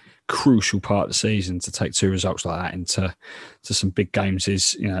crucial part of the season to take 2 results like that into some big games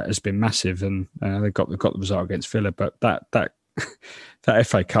is has been massive, and they got the result against Villa. But that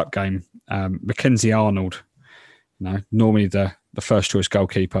FA Cup game, Mackenzie Arnold, normally the first choice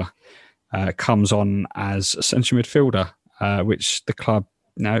goalkeeper, comes on as a central midfielder, which the club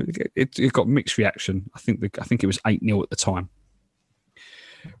it got mixed reaction. I think it was 8-0 at the time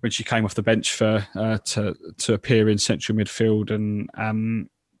when she came off the bench for to appear in central midfield, and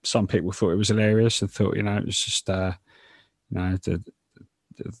some people thought it was hilarious and thought, it was just, the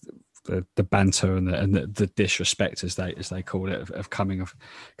banter and the disrespect, as they called it, of coming off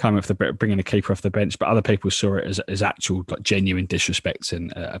bringing a keeper off the bench. But other people saw it as actual, like, genuine disrespect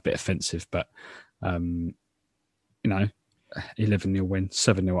and a bit offensive. But 11-0 win,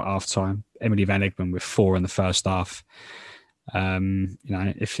 7-0 at half time. Emily Van Egmond with 4 in the first half.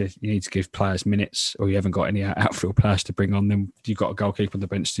 If you need to give players minutes, or you haven't got any outfield players to bring on, then you've got a goalkeeper on the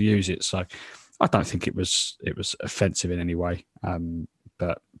bench to use it. So I don't think it was offensive in any way.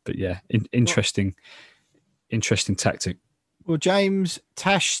 But yeah, interesting tactic. Well, James,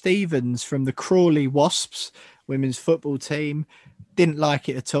 Tash Stevens from the Crawley Wasps women's football team didn't like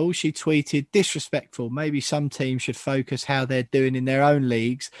it at all. She tweeted, "Disrespectful. Maybe some teams should focus how they're doing in their own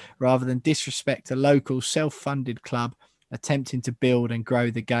leagues rather than disrespect a local self-funded club attempting to build and grow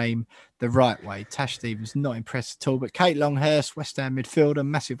the game the right way." Tash Stevens not impressed at all. But Kate Longhurst, West Ham midfielder,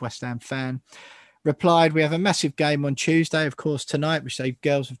 massive West Ham fan, replied, "We have a massive game on Tuesday, of course, tonight, which the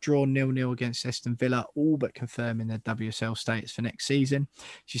girls have drawn 0-0 against Aston Villa, all but confirming their WSL status for next season."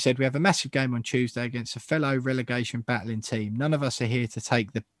 She said, "We have a massive game on Tuesday against a fellow relegation battling team. None of us are here to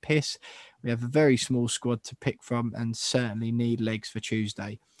take the piss. We have a very small squad to pick from and certainly need legs for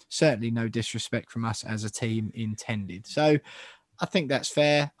Tuesday. Certainly no disrespect from us as a team intended." So I think that's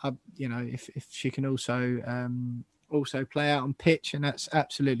fair. If she can also play out on pitch, and that's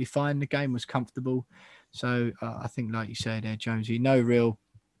absolutely fine. The game was comfortable. So I think, like you say there, Jonesy, no real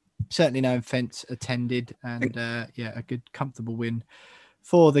certainly no offence attended, and a good comfortable win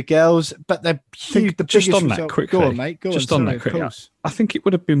for the girls. But the just on that quickly, go on, mate. Go on. Sorry, of course. I think it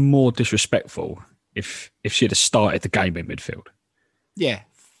would have been more disrespectful if she'd have started the game in midfield. Yeah,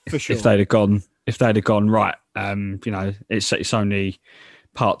 for sure. If they'd have gone right, it's only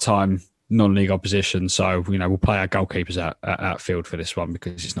part-time non-league opposition, so we'll play our goalkeepers outfield for this one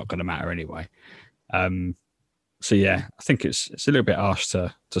because it's not going to matter anyway. So yeah, I think it's a little bit harsh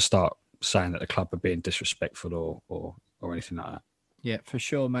to start saying that the club are being disrespectful or anything like that. Yeah, for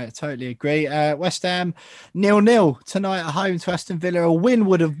sure, mate. I totally agree. West Ham 0-0 tonight at home to Aston Villa. A win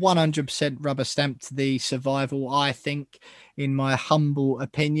would have 100% rubber stamped the survival, I think, in my humble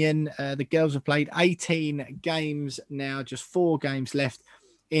opinion. The girls have played 18 games now, just 4 games left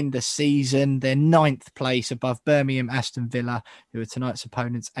in the season. They're 9th place above Birmingham, Aston Villa, who are tonight's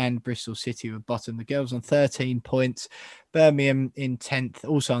opponents, and Bristol City, who are bottom. The girls on 13 points. Birmingham in 10th,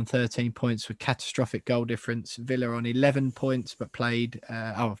 also on 13 points with catastrophic goal difference. Villa on 11 points, but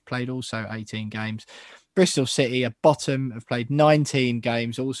have played also 18 games. Bristol City are bottom, have played 19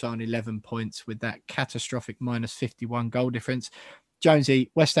 games, also on 11 points with that catastrophic minus 51 goal difference.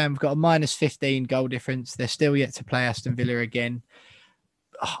 Jonesy, West Ham have got a minus 15 goal difference. They're still yet to play Aston Villa again.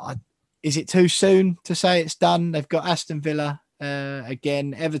 Is it too soon to say it's done? They've got Aston Villa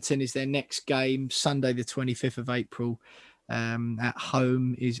again. Everton is their next game, Sunday the 25th of April. At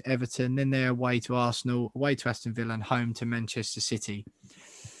home is Everton. Then they're away to Arsenal, away to Aston Villa, and home to Manchester City.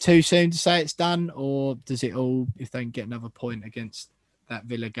 Too soon to say it's done, or does it all, if they can get another point against that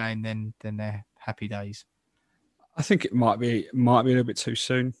Villa game, then they're happy days? I think it might be a little bit too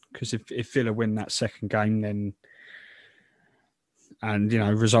soon, because if Villa win that second game, then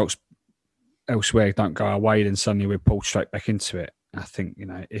results elsewhere don't go away, then suddenly we're pulled straight back into it. I think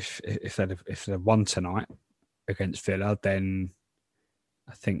if they'd won tonight against Villa, then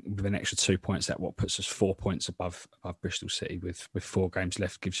I think with an extra 2 points, that what puts us 4 points above Bristol City with 4 games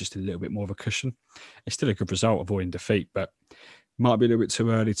left, gives just a little bit more of a cushion. It's still a good result, avoiding defeat, but might be a little bit too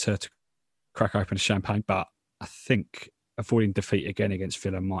early to crack open a champagne. But I think avoiding defeat again against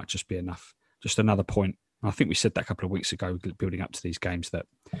Villa might just be enough, just another point. I think we said that a couple of weeks ago, building up to these games, that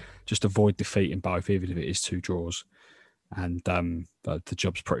just avoid defeat in both, even if it is 2 draws, and the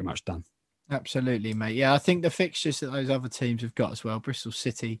job's pretty much done. Absolutely, mate. Yeah, I think the fixtures that those other teams have got as well, Bristol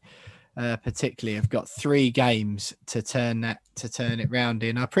City particularly, have got 3 games to turn it round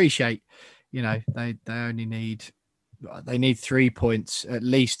in. I appreciate, they only need 3 points at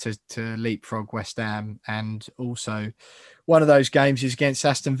least to leapfrog West Ham, and also one of those games is against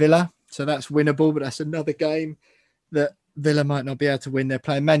Aston Villa. So that's winnable, but that's another game that Villa might not be able to win. They're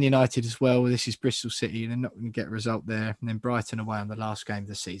playing Man United as well. This is Bristol City. They're not going to get a result there. And then Brighton away on the last game of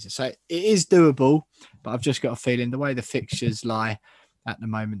the season. So it is doable, but I've just got a feeling the way the fixtures lie at the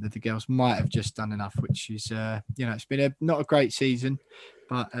moment that the girls might have just done enough, which is, it's been not a great season,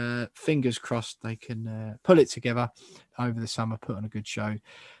 but fingers crossed they can pull it together over the summer, put on a good show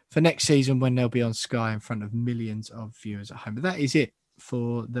for next season when they'll be on Sky in front of millions of viewers at home. But that is it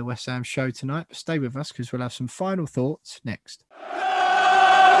for the West Ham show tonight. But stay with us because we'll have some final thoughts next.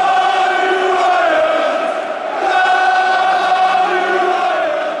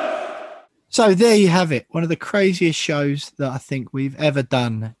 So there you have it. One of the craziest shows that I think we've ever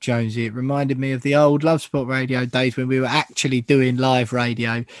done, Jonesy. It reminded me of the old Love Sport Radio days when we were actually doing live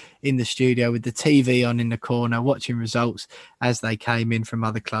radio in the studio with the TV on in the corner, watching results as they came in from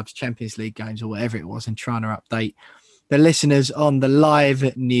other clubs, Champions League games or whatever it was, and trying to update the listeners on the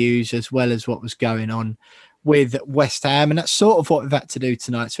live news as well as what was going on with West Ham. And that's sort of what we've had to do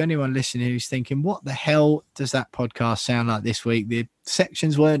tonight. So anyone listening who's thinking, what the hell does that podcast sound like this week? The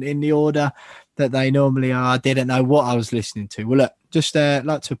sections weren't in the order that they normally are. I didn't know what I was listening to. Well, look, just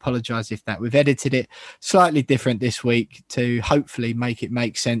like to apologise if that. We've edited it slightly different this week to hopefully make it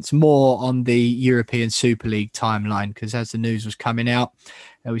make sense more on the European Super League timeline, because as the news was coming out,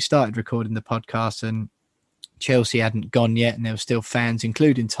 we started recording the podcast and Chelsea hadn't gone yet, and there were still fans,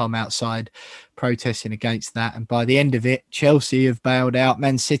 including Tom, outside protesting against that. And by the end of it, Chelsea have bailed out.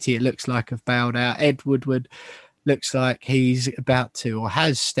 Man City, it looks like, have bailed out. Ed Woodward looks like he's about to, or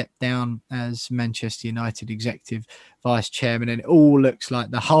has stepped down as Manchester United executive vice chairman. And it all looks like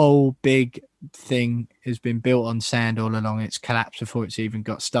the whole big thing has been built on sand all along. It's collapsed before it's even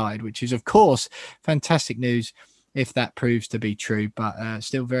got started, which is, of course, fantastic news if that proves to be true, but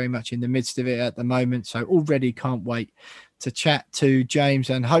still very much in the midst of it at the moment. So already can't wait to chat to James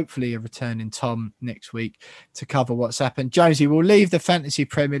and hopefully a returning Tom next week to cover what's happened. Jonesy, we'll leave the Fantasy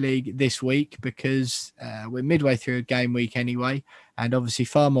Premier League this week because we're midway through a game week anyway, and obviously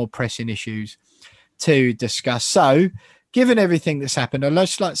far more pressing issues to discuss. So given everything that's happened, I'd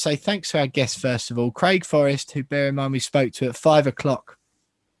just like to say thanks to our guests, first of all, Craig Forrest, who, bear in mind, we spoke to at 5:00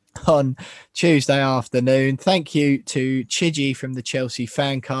 on Tuesday afternoon. Thank you to Chidgey from the Chelsea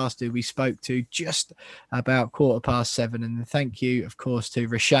Fancast, who we spoke to just about 7:15. And thank you, of course, to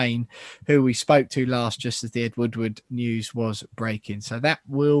Rashane, who we spoke to last just as the Ed Woodward news was breaking. So that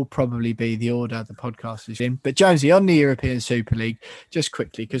will probably be the order the podcast is in. But Jonesy, on the European Super League, just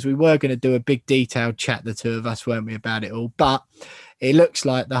quickly, because we were going to do a big detailed chat, the two of us, weren't we, about it all? But it looks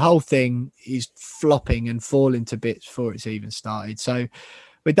like the whole thing is flopping and falling to bits before it's even started. So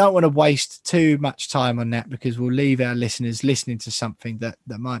we don't want to waste too much time on that, because we'll leave our listeners listening to something that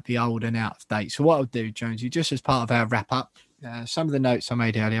might be old and out of date. So what I'll do, Jonesy, just as part of our wrap up, some of the notes I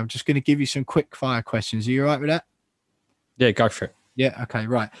made earlier, I'm just going to give you some quick fire questions. Are you all right with that? Yeah, go for it. Yeah. Okay.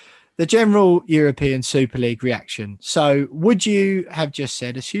 Right. The general European Super League reaction. So would you have just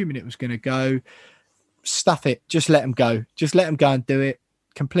said, assuming it was going to go, stuff it, just let them go, and do it,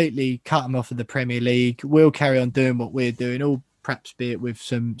 completely cut them off of the Premier League, we'll carry on doing what we're doing, all perhaps be it with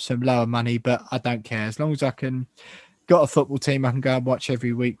some lower money, but I don't care, as long as I can got a football team I can go and watch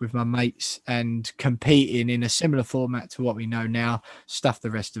every week with my mates and competing in a similar format to what we know now, stuff the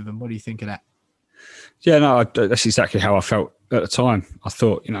rest of them? What do you think of that? Yeah, no, that's exactly how I felt at the time. I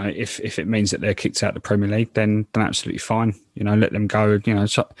thought, if it means that they're kicked out of the Premier League, then absolutely fine. Let them go.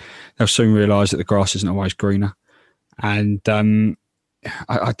 So they'll soon realise that the grass isn't always greener. And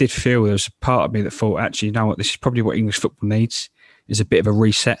I did feel there was a part of me that thought, actually, you know what, this is probably what English football needs, is a bit of a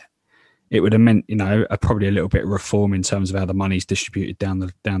reset. It would have meant, probably a little bit of reform in terms of how the money's distributed down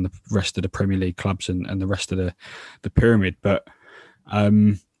the rest of the Premier League clubs and the rest of the pyramid. But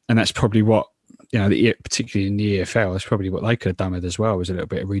and that's probably what, particularly in the EFL, that's probably what they could have done with as well, was a little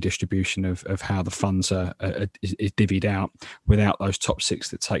bit of redistribution of how the funds is divvied out without those top six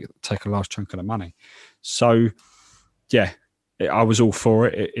that take a large chunk of the money. So, yeah, I was all for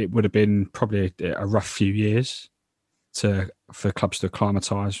it. It would have been probably a rough few years for clubs to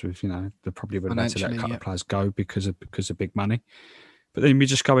acclimatise with. They probably would have had to let a couple of players go because of big money. But then we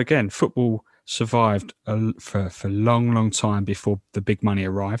just go again. Football survived for a long time before the big money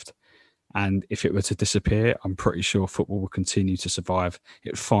arrived. And if it were to disappear, I'm pretty sure football will continue to survive.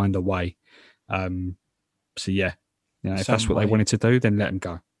 It would find a way. So, yeah, if that's what they wanted to do, then let them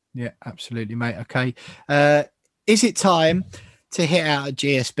go. Yeah, absolutely, mate. Okay. Is it time to hit out at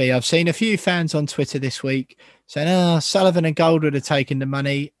GSB? I've seen a few fans on Twitter this week saying, Sullivan and Goldwood are taking the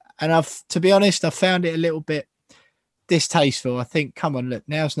money. And to be honest, I found it a little bit distasteful. I think, come on, look,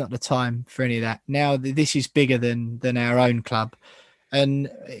 now's not the time for any of that. Now this is bigger than our own club. And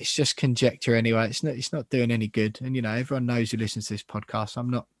it's just conjecture anyway. It's not doing any good. And, everyone knows who listens to this podcast,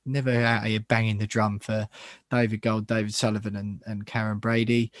 I'm never out here banging the drum for David Gold, David Sullivan and Karen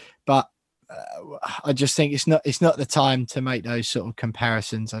Brady. But I just think it's not the time to make those sort of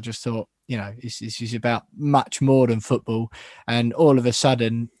comparisons. I just thought, this is about much more than football. And all of a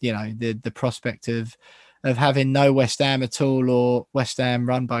sudden, the prospect of having no West Ham at all, or West Ham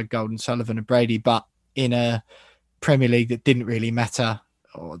run by Gold and Sullivan and Brady, but in a Premier League that didn't really matter,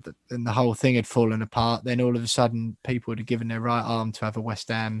 and the whole thing had fallen apart, then all of a sudden people would have given their right arm to have a West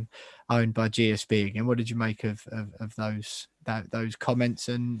Ham owned by GSB again. What did you make of those comments,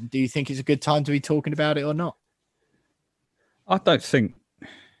 and do you think it's a good time to be talking about it or not? I don't think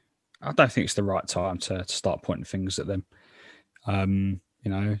it's the right time to start pointing fingers at them.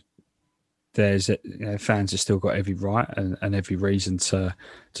 There's fans have still got every right and every reason to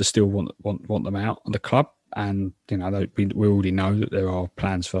still want them out of the club. And, we already know that there are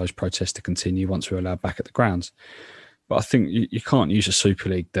plans for those protests to continue once we're allowed back at the grounds. But I think you can't use a Super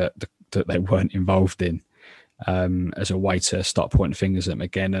League that they weren't involved in as a way to start pointing fingers at them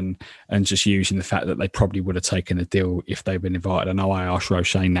again, and just using the fact that they probably would have taken a deal if they'd been invited. I know I asked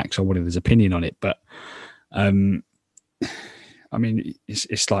Roshane that because I wanted his opinion on it. But,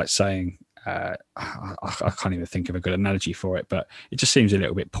 it's like saying... I can't even think of a good analogy for it, but it just seems a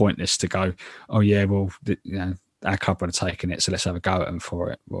little bit pointless to go, oh yeah, well, our club would have taken it, so let's have a go at them for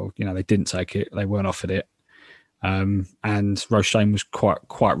it. Well, they didn't take it, they weren't offered it, and Roshane was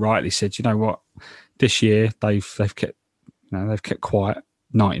quite rightly said, you know what, this year they've kept quiet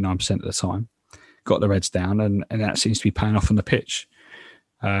 99% of the time, got their heads down, and that seems to be paying off on the pitch.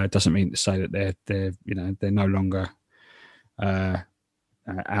 Doesn't mean to say that they're no longer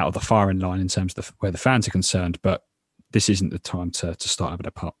out of the firing line in terms of where the fans are concerned, but this isn't the time to start having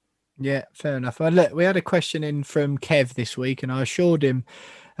a pop. Yeah, fair enough. Well, look, we had a question in from Kev this week, and I assured him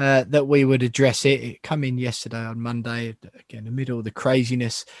that we would address it. It came in yesterday on Monday, again, in the middle of the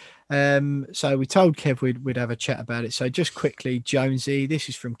craziness. So we told Kev we'd have a chat about it. So just quickly, Jonesy, this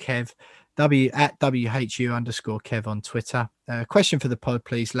is from Kev. at WHU_Kev on Twitter. Question for the pod,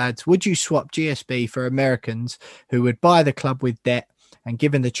 please, lads. Would you swap GSB for Americans who would buy the club with debt and,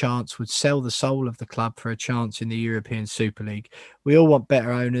 given the chance, would sell the soul of the club for a chance in the European Super League? We all want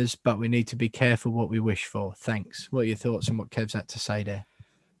better owners, but we need to be careful what we wish for. Thanks. What are your thoughts on what Kev's had to say there?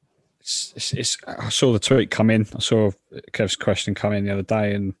 I saw the tweet come in. I saw Kev's question come in the other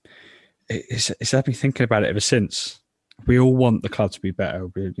day, and it's had me thinking about it ever since. We all want the club to be better.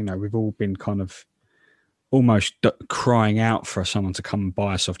 We've all been kind of almost crying out for someone to come and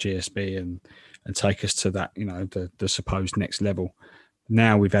buy us off GSB and take us to that, the supposed next level.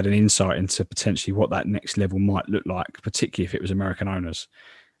 Now we've had an insight into potentially what that next level might look like, particularly if it was American owners.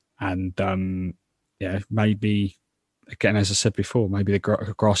 And maybe, again, as I said before, maybe the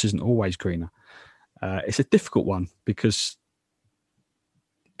grass isn't always greener. It's a difficult one because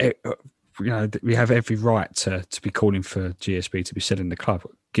we have every right to be calling for GSB to be selling the club,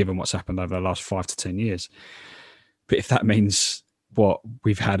 given what's happened over the last 5 to 10 years. But if that means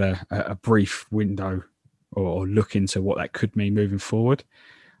we've had a brief window or look into what that could mean moving forward,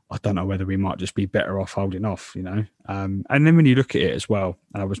 I don't know whether we might just be better off holding off, And then when you look at it as well,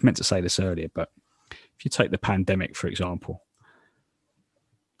 and I was meant to say this earlier, but if you take the pandemic, for example,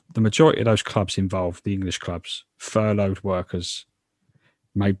 the majority of those clubs involved, the English clubs, furloughed workers,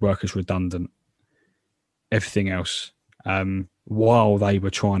 made workers redundant, everything else, while they were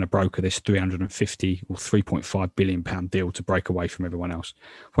trying to broker this 350 or 3.5 billion pound deal to break away from everyone else.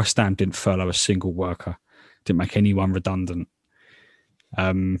 West Ham didn't furlough a single worker, didn't make anyone redundant.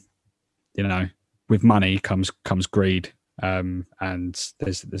 With money comes greed, and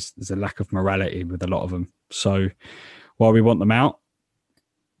there's a lack of morality with a lot of them. So while we want them out,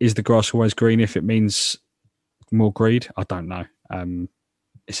 is the grass always green if it means more greed? I don't know.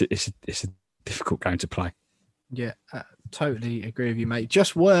 It's a difficult game to play. Yeah, totally agree with you, mate.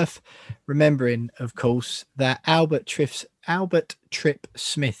 Just worth remembering, of course, that Albert Tripp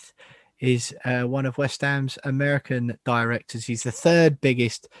Smith is one of West Ham's American directors. He's the third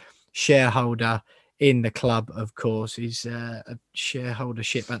biggest shareholder in the club, of course. He's a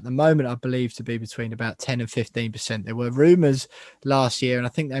shareholdership at the moment, I believe, to be between about 10 and 15%. There were rumours last year, and I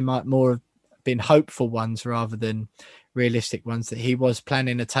think they might more have been hopeful ones rather than realistic ones, that he was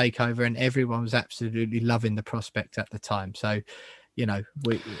planning a takeover, and everyone was absolutely loving the prospect at the time. So, I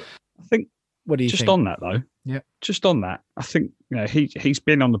think, what do you just think? On that though? Yeah. Just on that, I think he's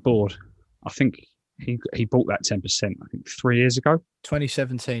been on the board. I think he bought that 10%, I think 3 years ago.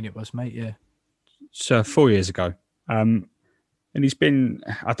 2017 it was, mate, yeah. So 4 years ago. And he's been,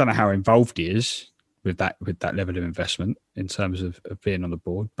 I don't know how involved he is with that level of investment in terms of being on the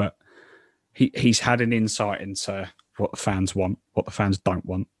board, but he's had an insight into what the fans want, what the fans don't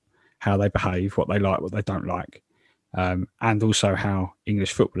want, how they behave, what they like, what they don't like, and also how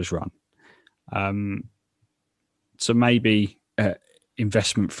English football is run. So maybe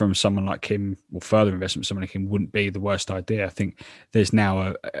investment from someone like him, or further investment from someone like him, wouldn't be the worst idea. I think there's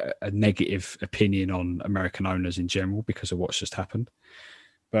now a negative opinion on American owners in general because of what's just happened.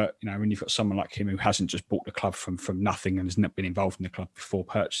 But, when you've got someone like him who hasn't just bought the club from nothing and has not been involved in the club before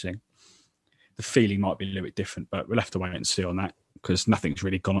purchasing, the feeling might be a little bit different, but we'll have to wait and see on that because nothing's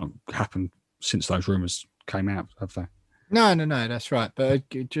really happened since those rumours came out, have they? No, that's right. But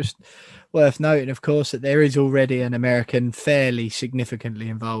just worth noting, of course, that there is already an American fairly significantly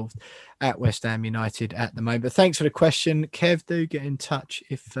involved at West Ham United at the moment. But thanks for the question, Kev. Do get in touch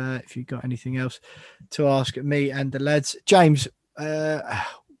if you've got anything else to ask me and the lads. James,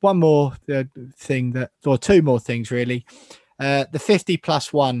 one more thing or two more things really. The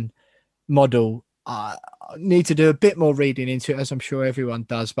 50+1 model, I need to do a bit more reading into it, as I'm sure everyone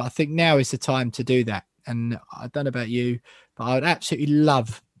does, but I think now is the time to do that. And I don't know about you, but I would absolutely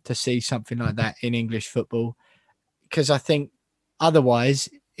love to see something like that in English football, because I think otherwise,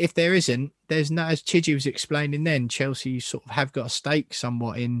 if there isn't, there's no, as Chidgey was explaining then, Chelsea sort of have got a stake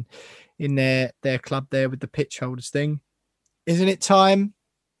somewhat in their club there with the pitch holders thing. Isn't it time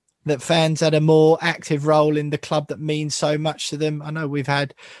that fans had a more active role in the club that means so much to them? I know we've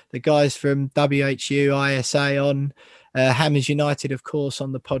had the guys from WHU, ISA on, Hammers United, of course,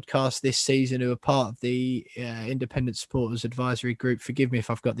 on the podcast this season, who are part of the Independent Supporters Advisory Group. Forgive me if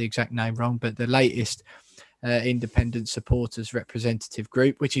I've got the exact name wrong, but the latest Independent Supporters Representative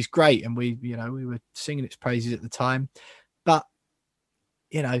Group, which is great. And we were singing its praises at the time. But,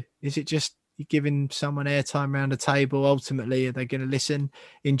 is it just giving someone airtime around a table? Ultimately, are they going to listen?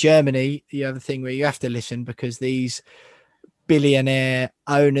 In Germany, you have a thing where you have to listen because these billionaire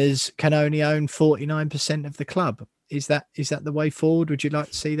owners can only own 49% of the club. Is that the way forward? Would you like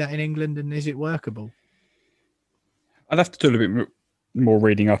to see that in England, and is it workable? I'd have to do a little bit more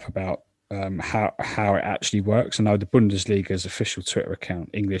reading up about how it actually works. I know the Bundesliga's official Twitter account,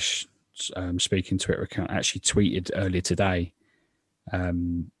 English speaking Twitter account, actually tweeted earlier today,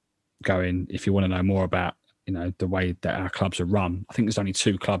 going, if you want to know more about the way that our clubs are run, I think there's only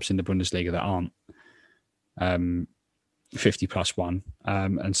 2 clubs in the Bundesliga that aren't 50+1,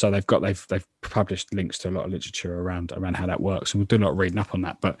 and so they've published links to a lot of literature around how that works, and we'll do a lot of reading up on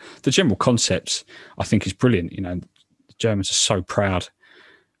that. But the general concept, I think, is brilliant. The Germans are so proud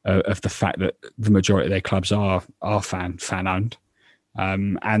of the fact that the majority of their clubs are fan owned,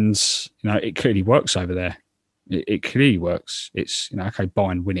 and it clearly works over there. It clearly works. It's okay,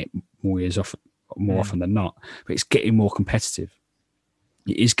 Bayern win it more often than not, but it's getting more competitive.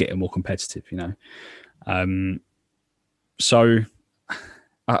 It is getting more competitive, So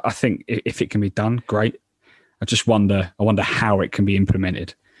I think if it can be done, great. I just wonder how it can be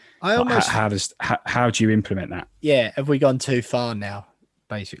implemented. How do you implement that? Yeah, have we gone too far now,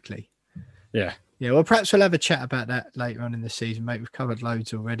 basically? Yeah. Yeah, well, perhaps we'll have a chat about that later on in the season, mate. We've covered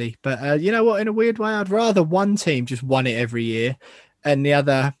loads already. But you know what? In a weird way, I'd rather one team just won it every year and the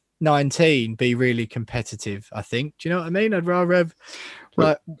other 19 be really competitive, I think. Do you know what I mean? I'd rather have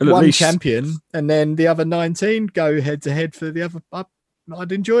one champion and then the other 19 go head-to-head for the other.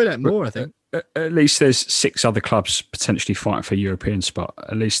 I'd enjoy that more, I think. At least there's 6 other clubs potentially fighting for a European spot.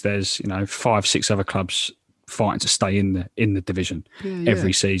 At least there's 5-6 other clubs fighting to stay in the division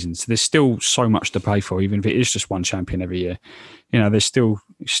every season. So there's still so much to play for, even if it is just one champion every year. There's still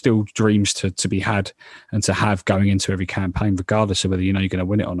dreams to be had and to have going into every campaign, regardless of whether you're going to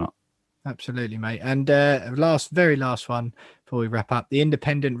win it or not. Absolutely, mate. And very last one before we wrap up. The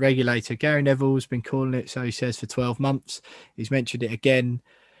independent regulator, Gary Neville's been calling it, so he says, for 12 months. He's mentioned it again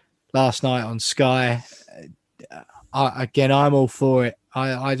last night on Sky. I'm all for it.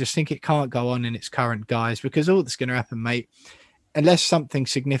 I just think it can't go on in its current guise, because all that's going to happen, mate, unless something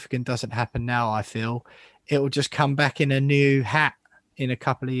significant doesn't happen now, I feel, it will just come back in a new hat in a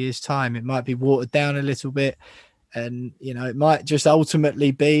couple of years' time. It might be watered down a little bit, and it might just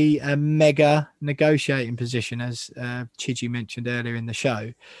ultimately be a mega negotiating position, as Chigi mentioned earlier in the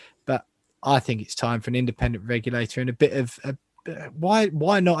show. But I think it's time for an independent regulator and a bit of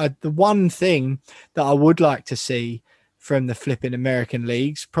why not? The one thing that I would like to see from the flipping American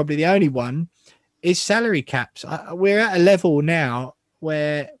leagues, probably the only one, is salary caps. We're at a level now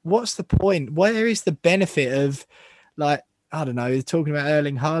where, what's the point? Where is the benefit of, I don't know, talking about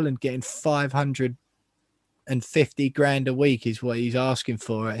Erling Haaland getting 550 grand a week is what he's asking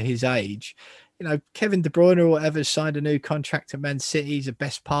for at his age. Kevin De Bruyne or whatever signed a new contract at Man City. He's the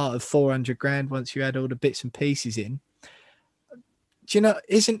best part of 400 grand once you add all the bits and pieces in.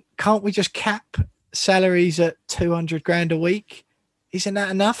 Can't we just cap salaries at 200 grand a week? Isn't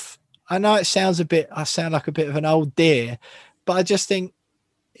that enough? I know I sound like a bit of an old dear, but I just think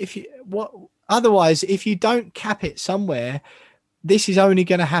otherwise, if you don't cap it somewhere, this is only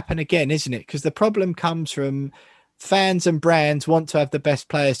going to happen again, isn't it? Because the problem comes from fans and brands want to have the best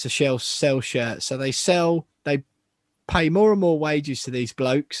players to sell shirts. So they pay more and more wages to these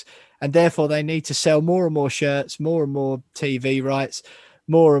blokes, and therefore they need to sell more and more shirts, more and more TV rights,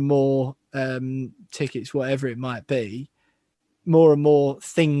 more and more tickets, whatever it might be, more and more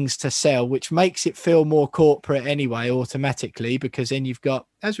things to sell, which makes it feel more corporate anyway, automatically, because then you've got,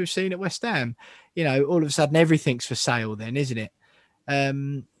 as we've seen at West Ham, all of a sudden everything's for sale then, isn't it?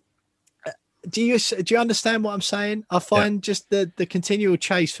 Do you understand what I'm saying? I find just the continual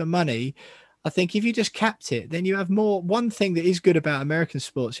chase for money. I think if you just capped it, then you have more. One thing that is good about American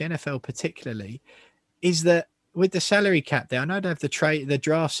sports, the NFL particularly, is that with the salary cap there, I know they have the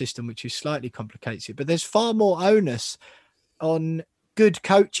draft system, which is slightly complicates it, but there's far more onus on good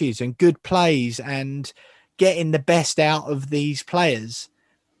coaches and good plays and getting the best out of these players.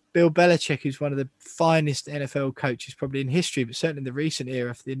 Bill Belichick, who's one of the finest NFL coaches probably in history, but certainly in the recent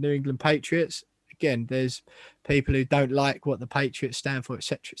era for the New England Patriots. Again, there's people who don't like what the Patriots stand for,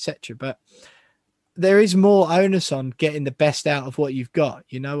 etc., etc. But there is more onus on getting the best out of what you've got.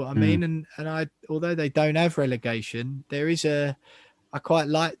 You know what I mean? And although they don't have relegation, there is I quite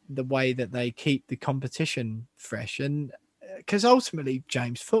like the way that they keep the competition fresh. And because ultimately,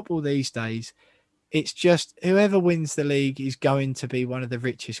 James, football these days, it's just whoever wins the league is going to be one of the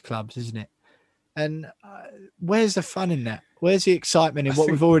richest clubs, isn't it? And where's the fun in that? Where's the excitement in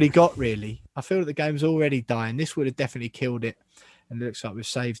what we've already got, really? I feel that the game's already dying. This would have definitely killed it, and it looks like we've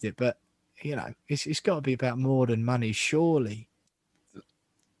saved it. But, it's got to be about more than money, surely.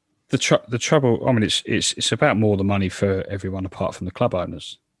 The trouble, I mean, it's about more than money for everyone apart from the club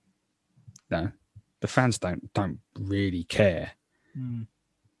owners. No, the fans don't really care.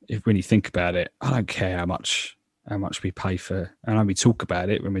 When you think about it, I don't care how much how much we pay for. I know we talk about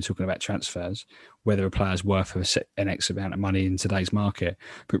it when we're talking about transfers, whether a player's worth an X amount of money in today's market.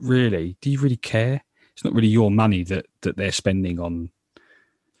 But really, do you really care? It's not really your money that they're spending on.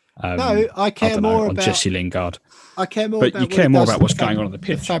 No, I care more on about Jesse Lingard. I care more But about you what care it more does about to what's going on the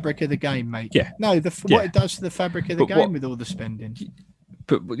pitch. The fabric of the game, mate. Yeah. No, what it does to the fabric of the game with all the spending.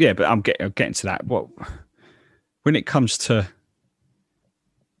 But I'm getting to that. When it comes to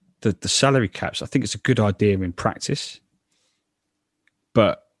the salary caps, I think it's a good idea in practice.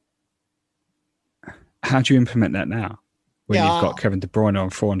 But how do you implement that now? When you've got Kevin De Bruyne on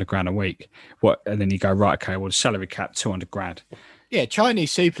 400 grand a week, and then you go, right, okay, well, the salary cap 200 grand. Yeah,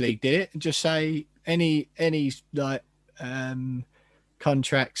 Chinese Super League did it and just say any like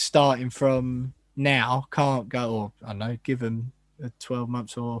contracts starting from now can't go, or I don't know, give them 12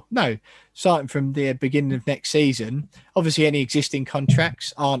 months or no, starting from the beginning of next season. Obviously, any existing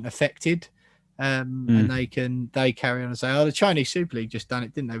contracts aren't affected, and they carry on and say, oh, the Chinese Super League just done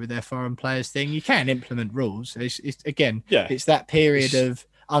it, didn't they, with their foreign players thing? You can implement rules. It's that period of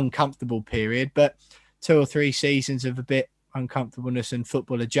uncomfortable period, but 2 or 3 seasons of a bit uncomfortableness and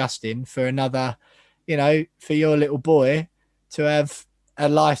football adjusting for another, for your little boy to have a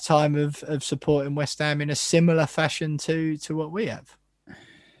lifetime of supporting West Ham in a similar fashion to what we have.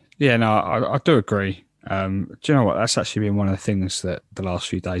 Yeah, no, I do agree. Do you know what? That's actually been one of the things that the last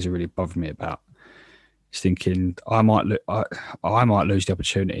few days have really bothered me about. Is thinking I might lose the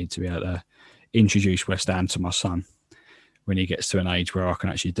opportunity to be able to introduce West Ham to my son when he gets to an age where I can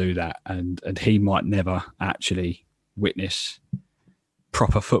actually do that, and he might never actually witness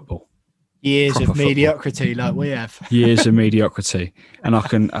proper football. Years of mediocrity like we have. Years of mediocrity. And I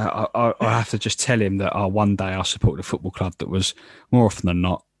have to just tell him that one day I supported a football club that was more often than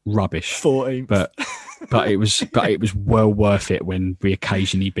not rubbish. 14th. But it was well worth it when we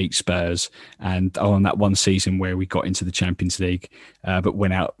occasionally beat Spurs, and on that one season where we got into the Champions League, but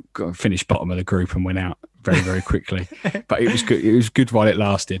went out, finished bottom of the group and went out very, very quickly. But it was good. It was good while it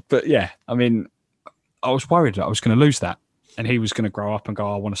lasted. But yeah, I mean, I was worried that I was going to lose that, and he was going to grow up and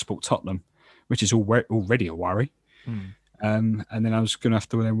go, I want to support Tottenham, which is already a worry. And then I was going to have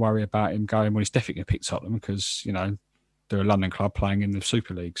to then worry about him going, well, he's definitely going to pick Tottenhm because, they're a London club playing in the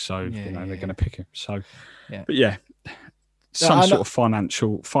Super League. So, they're going to pick him. So, but yeah, some sort of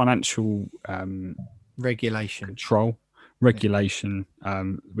financial regulation,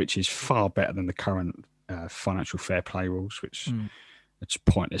 which is far better than the current financial fair play rules, which it's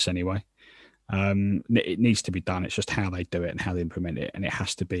pointless anyway. It needs to be done. It's just how they do it and how they implement it. And it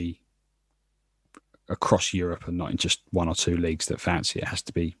has to be across Europe and not in just 1 or 2 leagues that fancy it. It has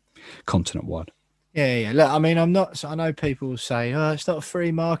to be continent wide. Yeah. Look, I mean, I know people say, oh, it's not a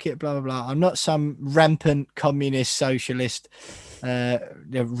free market, blah, blah, blah. I'm not some rampant communist, socialist,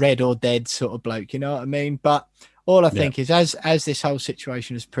 red or dead sort of bloke, you know what I mean? But all I think is as this whole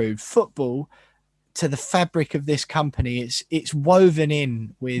situation has proved, football, to the fabric of this company, it's woven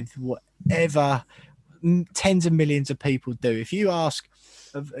in with whatever tens of millions of people do. If you ask,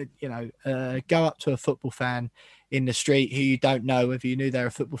 go up to a football fan in the street who you don't know whether you knew they're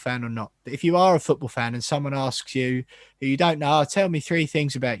a football fan or not. But if you are a football fan and someone asks you who you don't know, tell me 3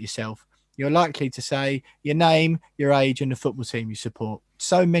 things about yourself, you're likely to say your name, your age, and the football team you support.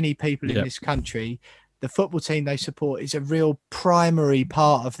 So many people in this country, the football team they support is a real primary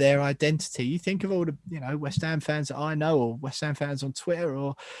part of their identity. You think of all the, West Ham fans that I know, or West Ham fans on Twitter,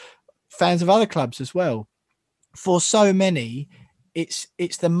 or fans of other clubs as well. For so many, it's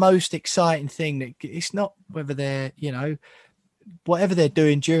the most exciting thing. That it's not whether they're, whatever they're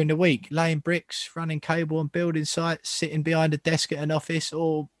doing during the week, laying bricks, running cable on building sites, sitting behind a desk at an office,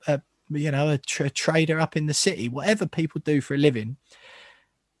 or a trader up in the city, whatever people do for a living.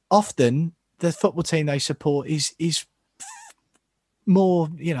 Often the football team they support is more,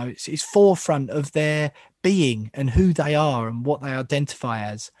 it's forefront of their being and who they are and what they identify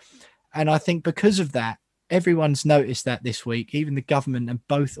as. And I think because of that, everyone's noticed that this week. Even the government and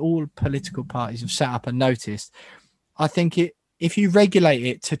all political parties have sat up and noticed. I think if you regulate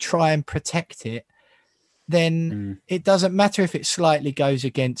it to try and protect it, then it doesn't matter if it slightly goes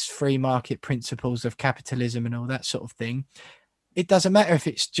against free market principles of capitalism and all that sort of thing. It doesn't matter if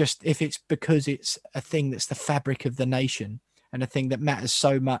it's because it's a thing that's the fabric of the nation and a thing that matters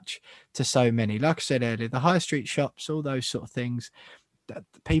so much to so many. Like I said earlier, the high street shops, all those sort of things,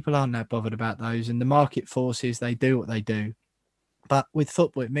 people aren't that bothered about those, and the market forces, they do what they do. But with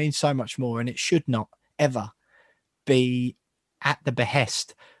football, it means so much more, and it should not ever be at the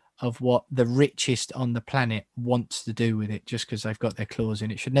behest of what the richest on the planet wants to do with it just because they've got their claws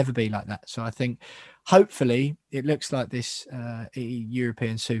in. It should never be like that. So I think hopefully it looks like this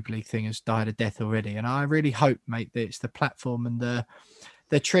European Super League thing has died a death already. And I really hope, mate, that it's the platform and the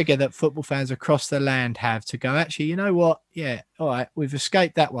trigger that football fans across the land have to go, actually, you know what? Yeah, all right, we've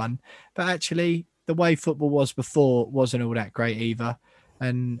escaped that one. But actually, the way football was before wasn't all that great either.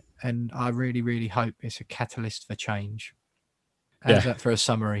 And I really, really hope it's a catalyst for change. How's that for a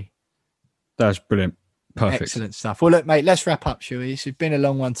summary? That's brilliant. Perfect. Excellent stuff. Well, look, mate, let's wrap up, shall we? It's been a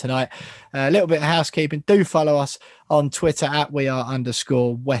long one tonight. A little bit of housekeeping. Do follow us on Twitter at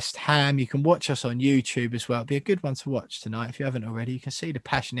 @WeAreWest Ham. You can watch us on YouTube as well. It'll be a good one to watch tonight. If you haven't already, you can see the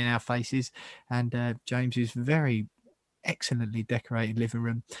passion in our faces and James's very excellently decorated living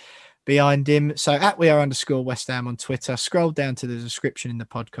room behind him. So at @WeAreWest Ham on Twitter. Scroll down to the description in the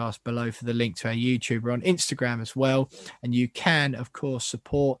podcast below for the link to our YouTube. We're on Instagram as well. And you can, of course,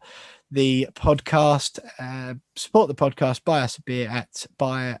 support the podcast, buy us a beer at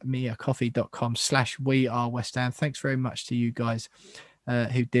buymeacoffee.com/wearewestham. Thanks very much to you guys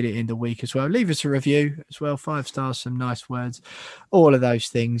who did it in the week as well. Leave us a review as well, 5 stars, some nice words, all of those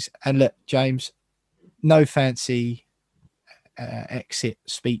things. And look, James, no fancy exit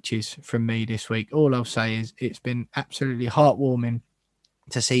speeches from me this week. All I'll say is it's been absolutely heartwarming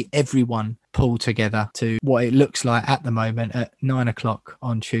to see everyone pull together to what it looks like at the moment at 9:00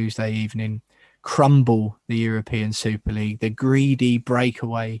 on Tuesday evening, crumble the European Super League, the greedy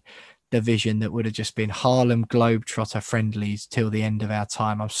breakaway division that would have just been Harlem Globetrotter friendlies till the end of our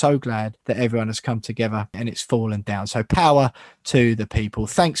time. I'm so glad that everyone has come together and it's fallen down. So power to the people.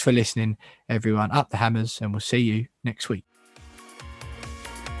 Thanks for listening, everyone. Up the hammers, and we'll see you next week.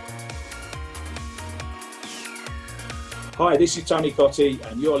 Hi, this is Tony Cotti,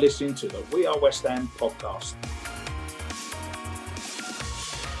 and you're listening to the We Are West Ham podcast.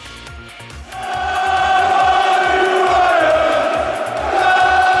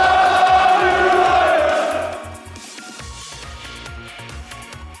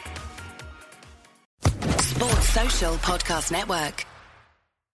 Sports Social Podcast Network.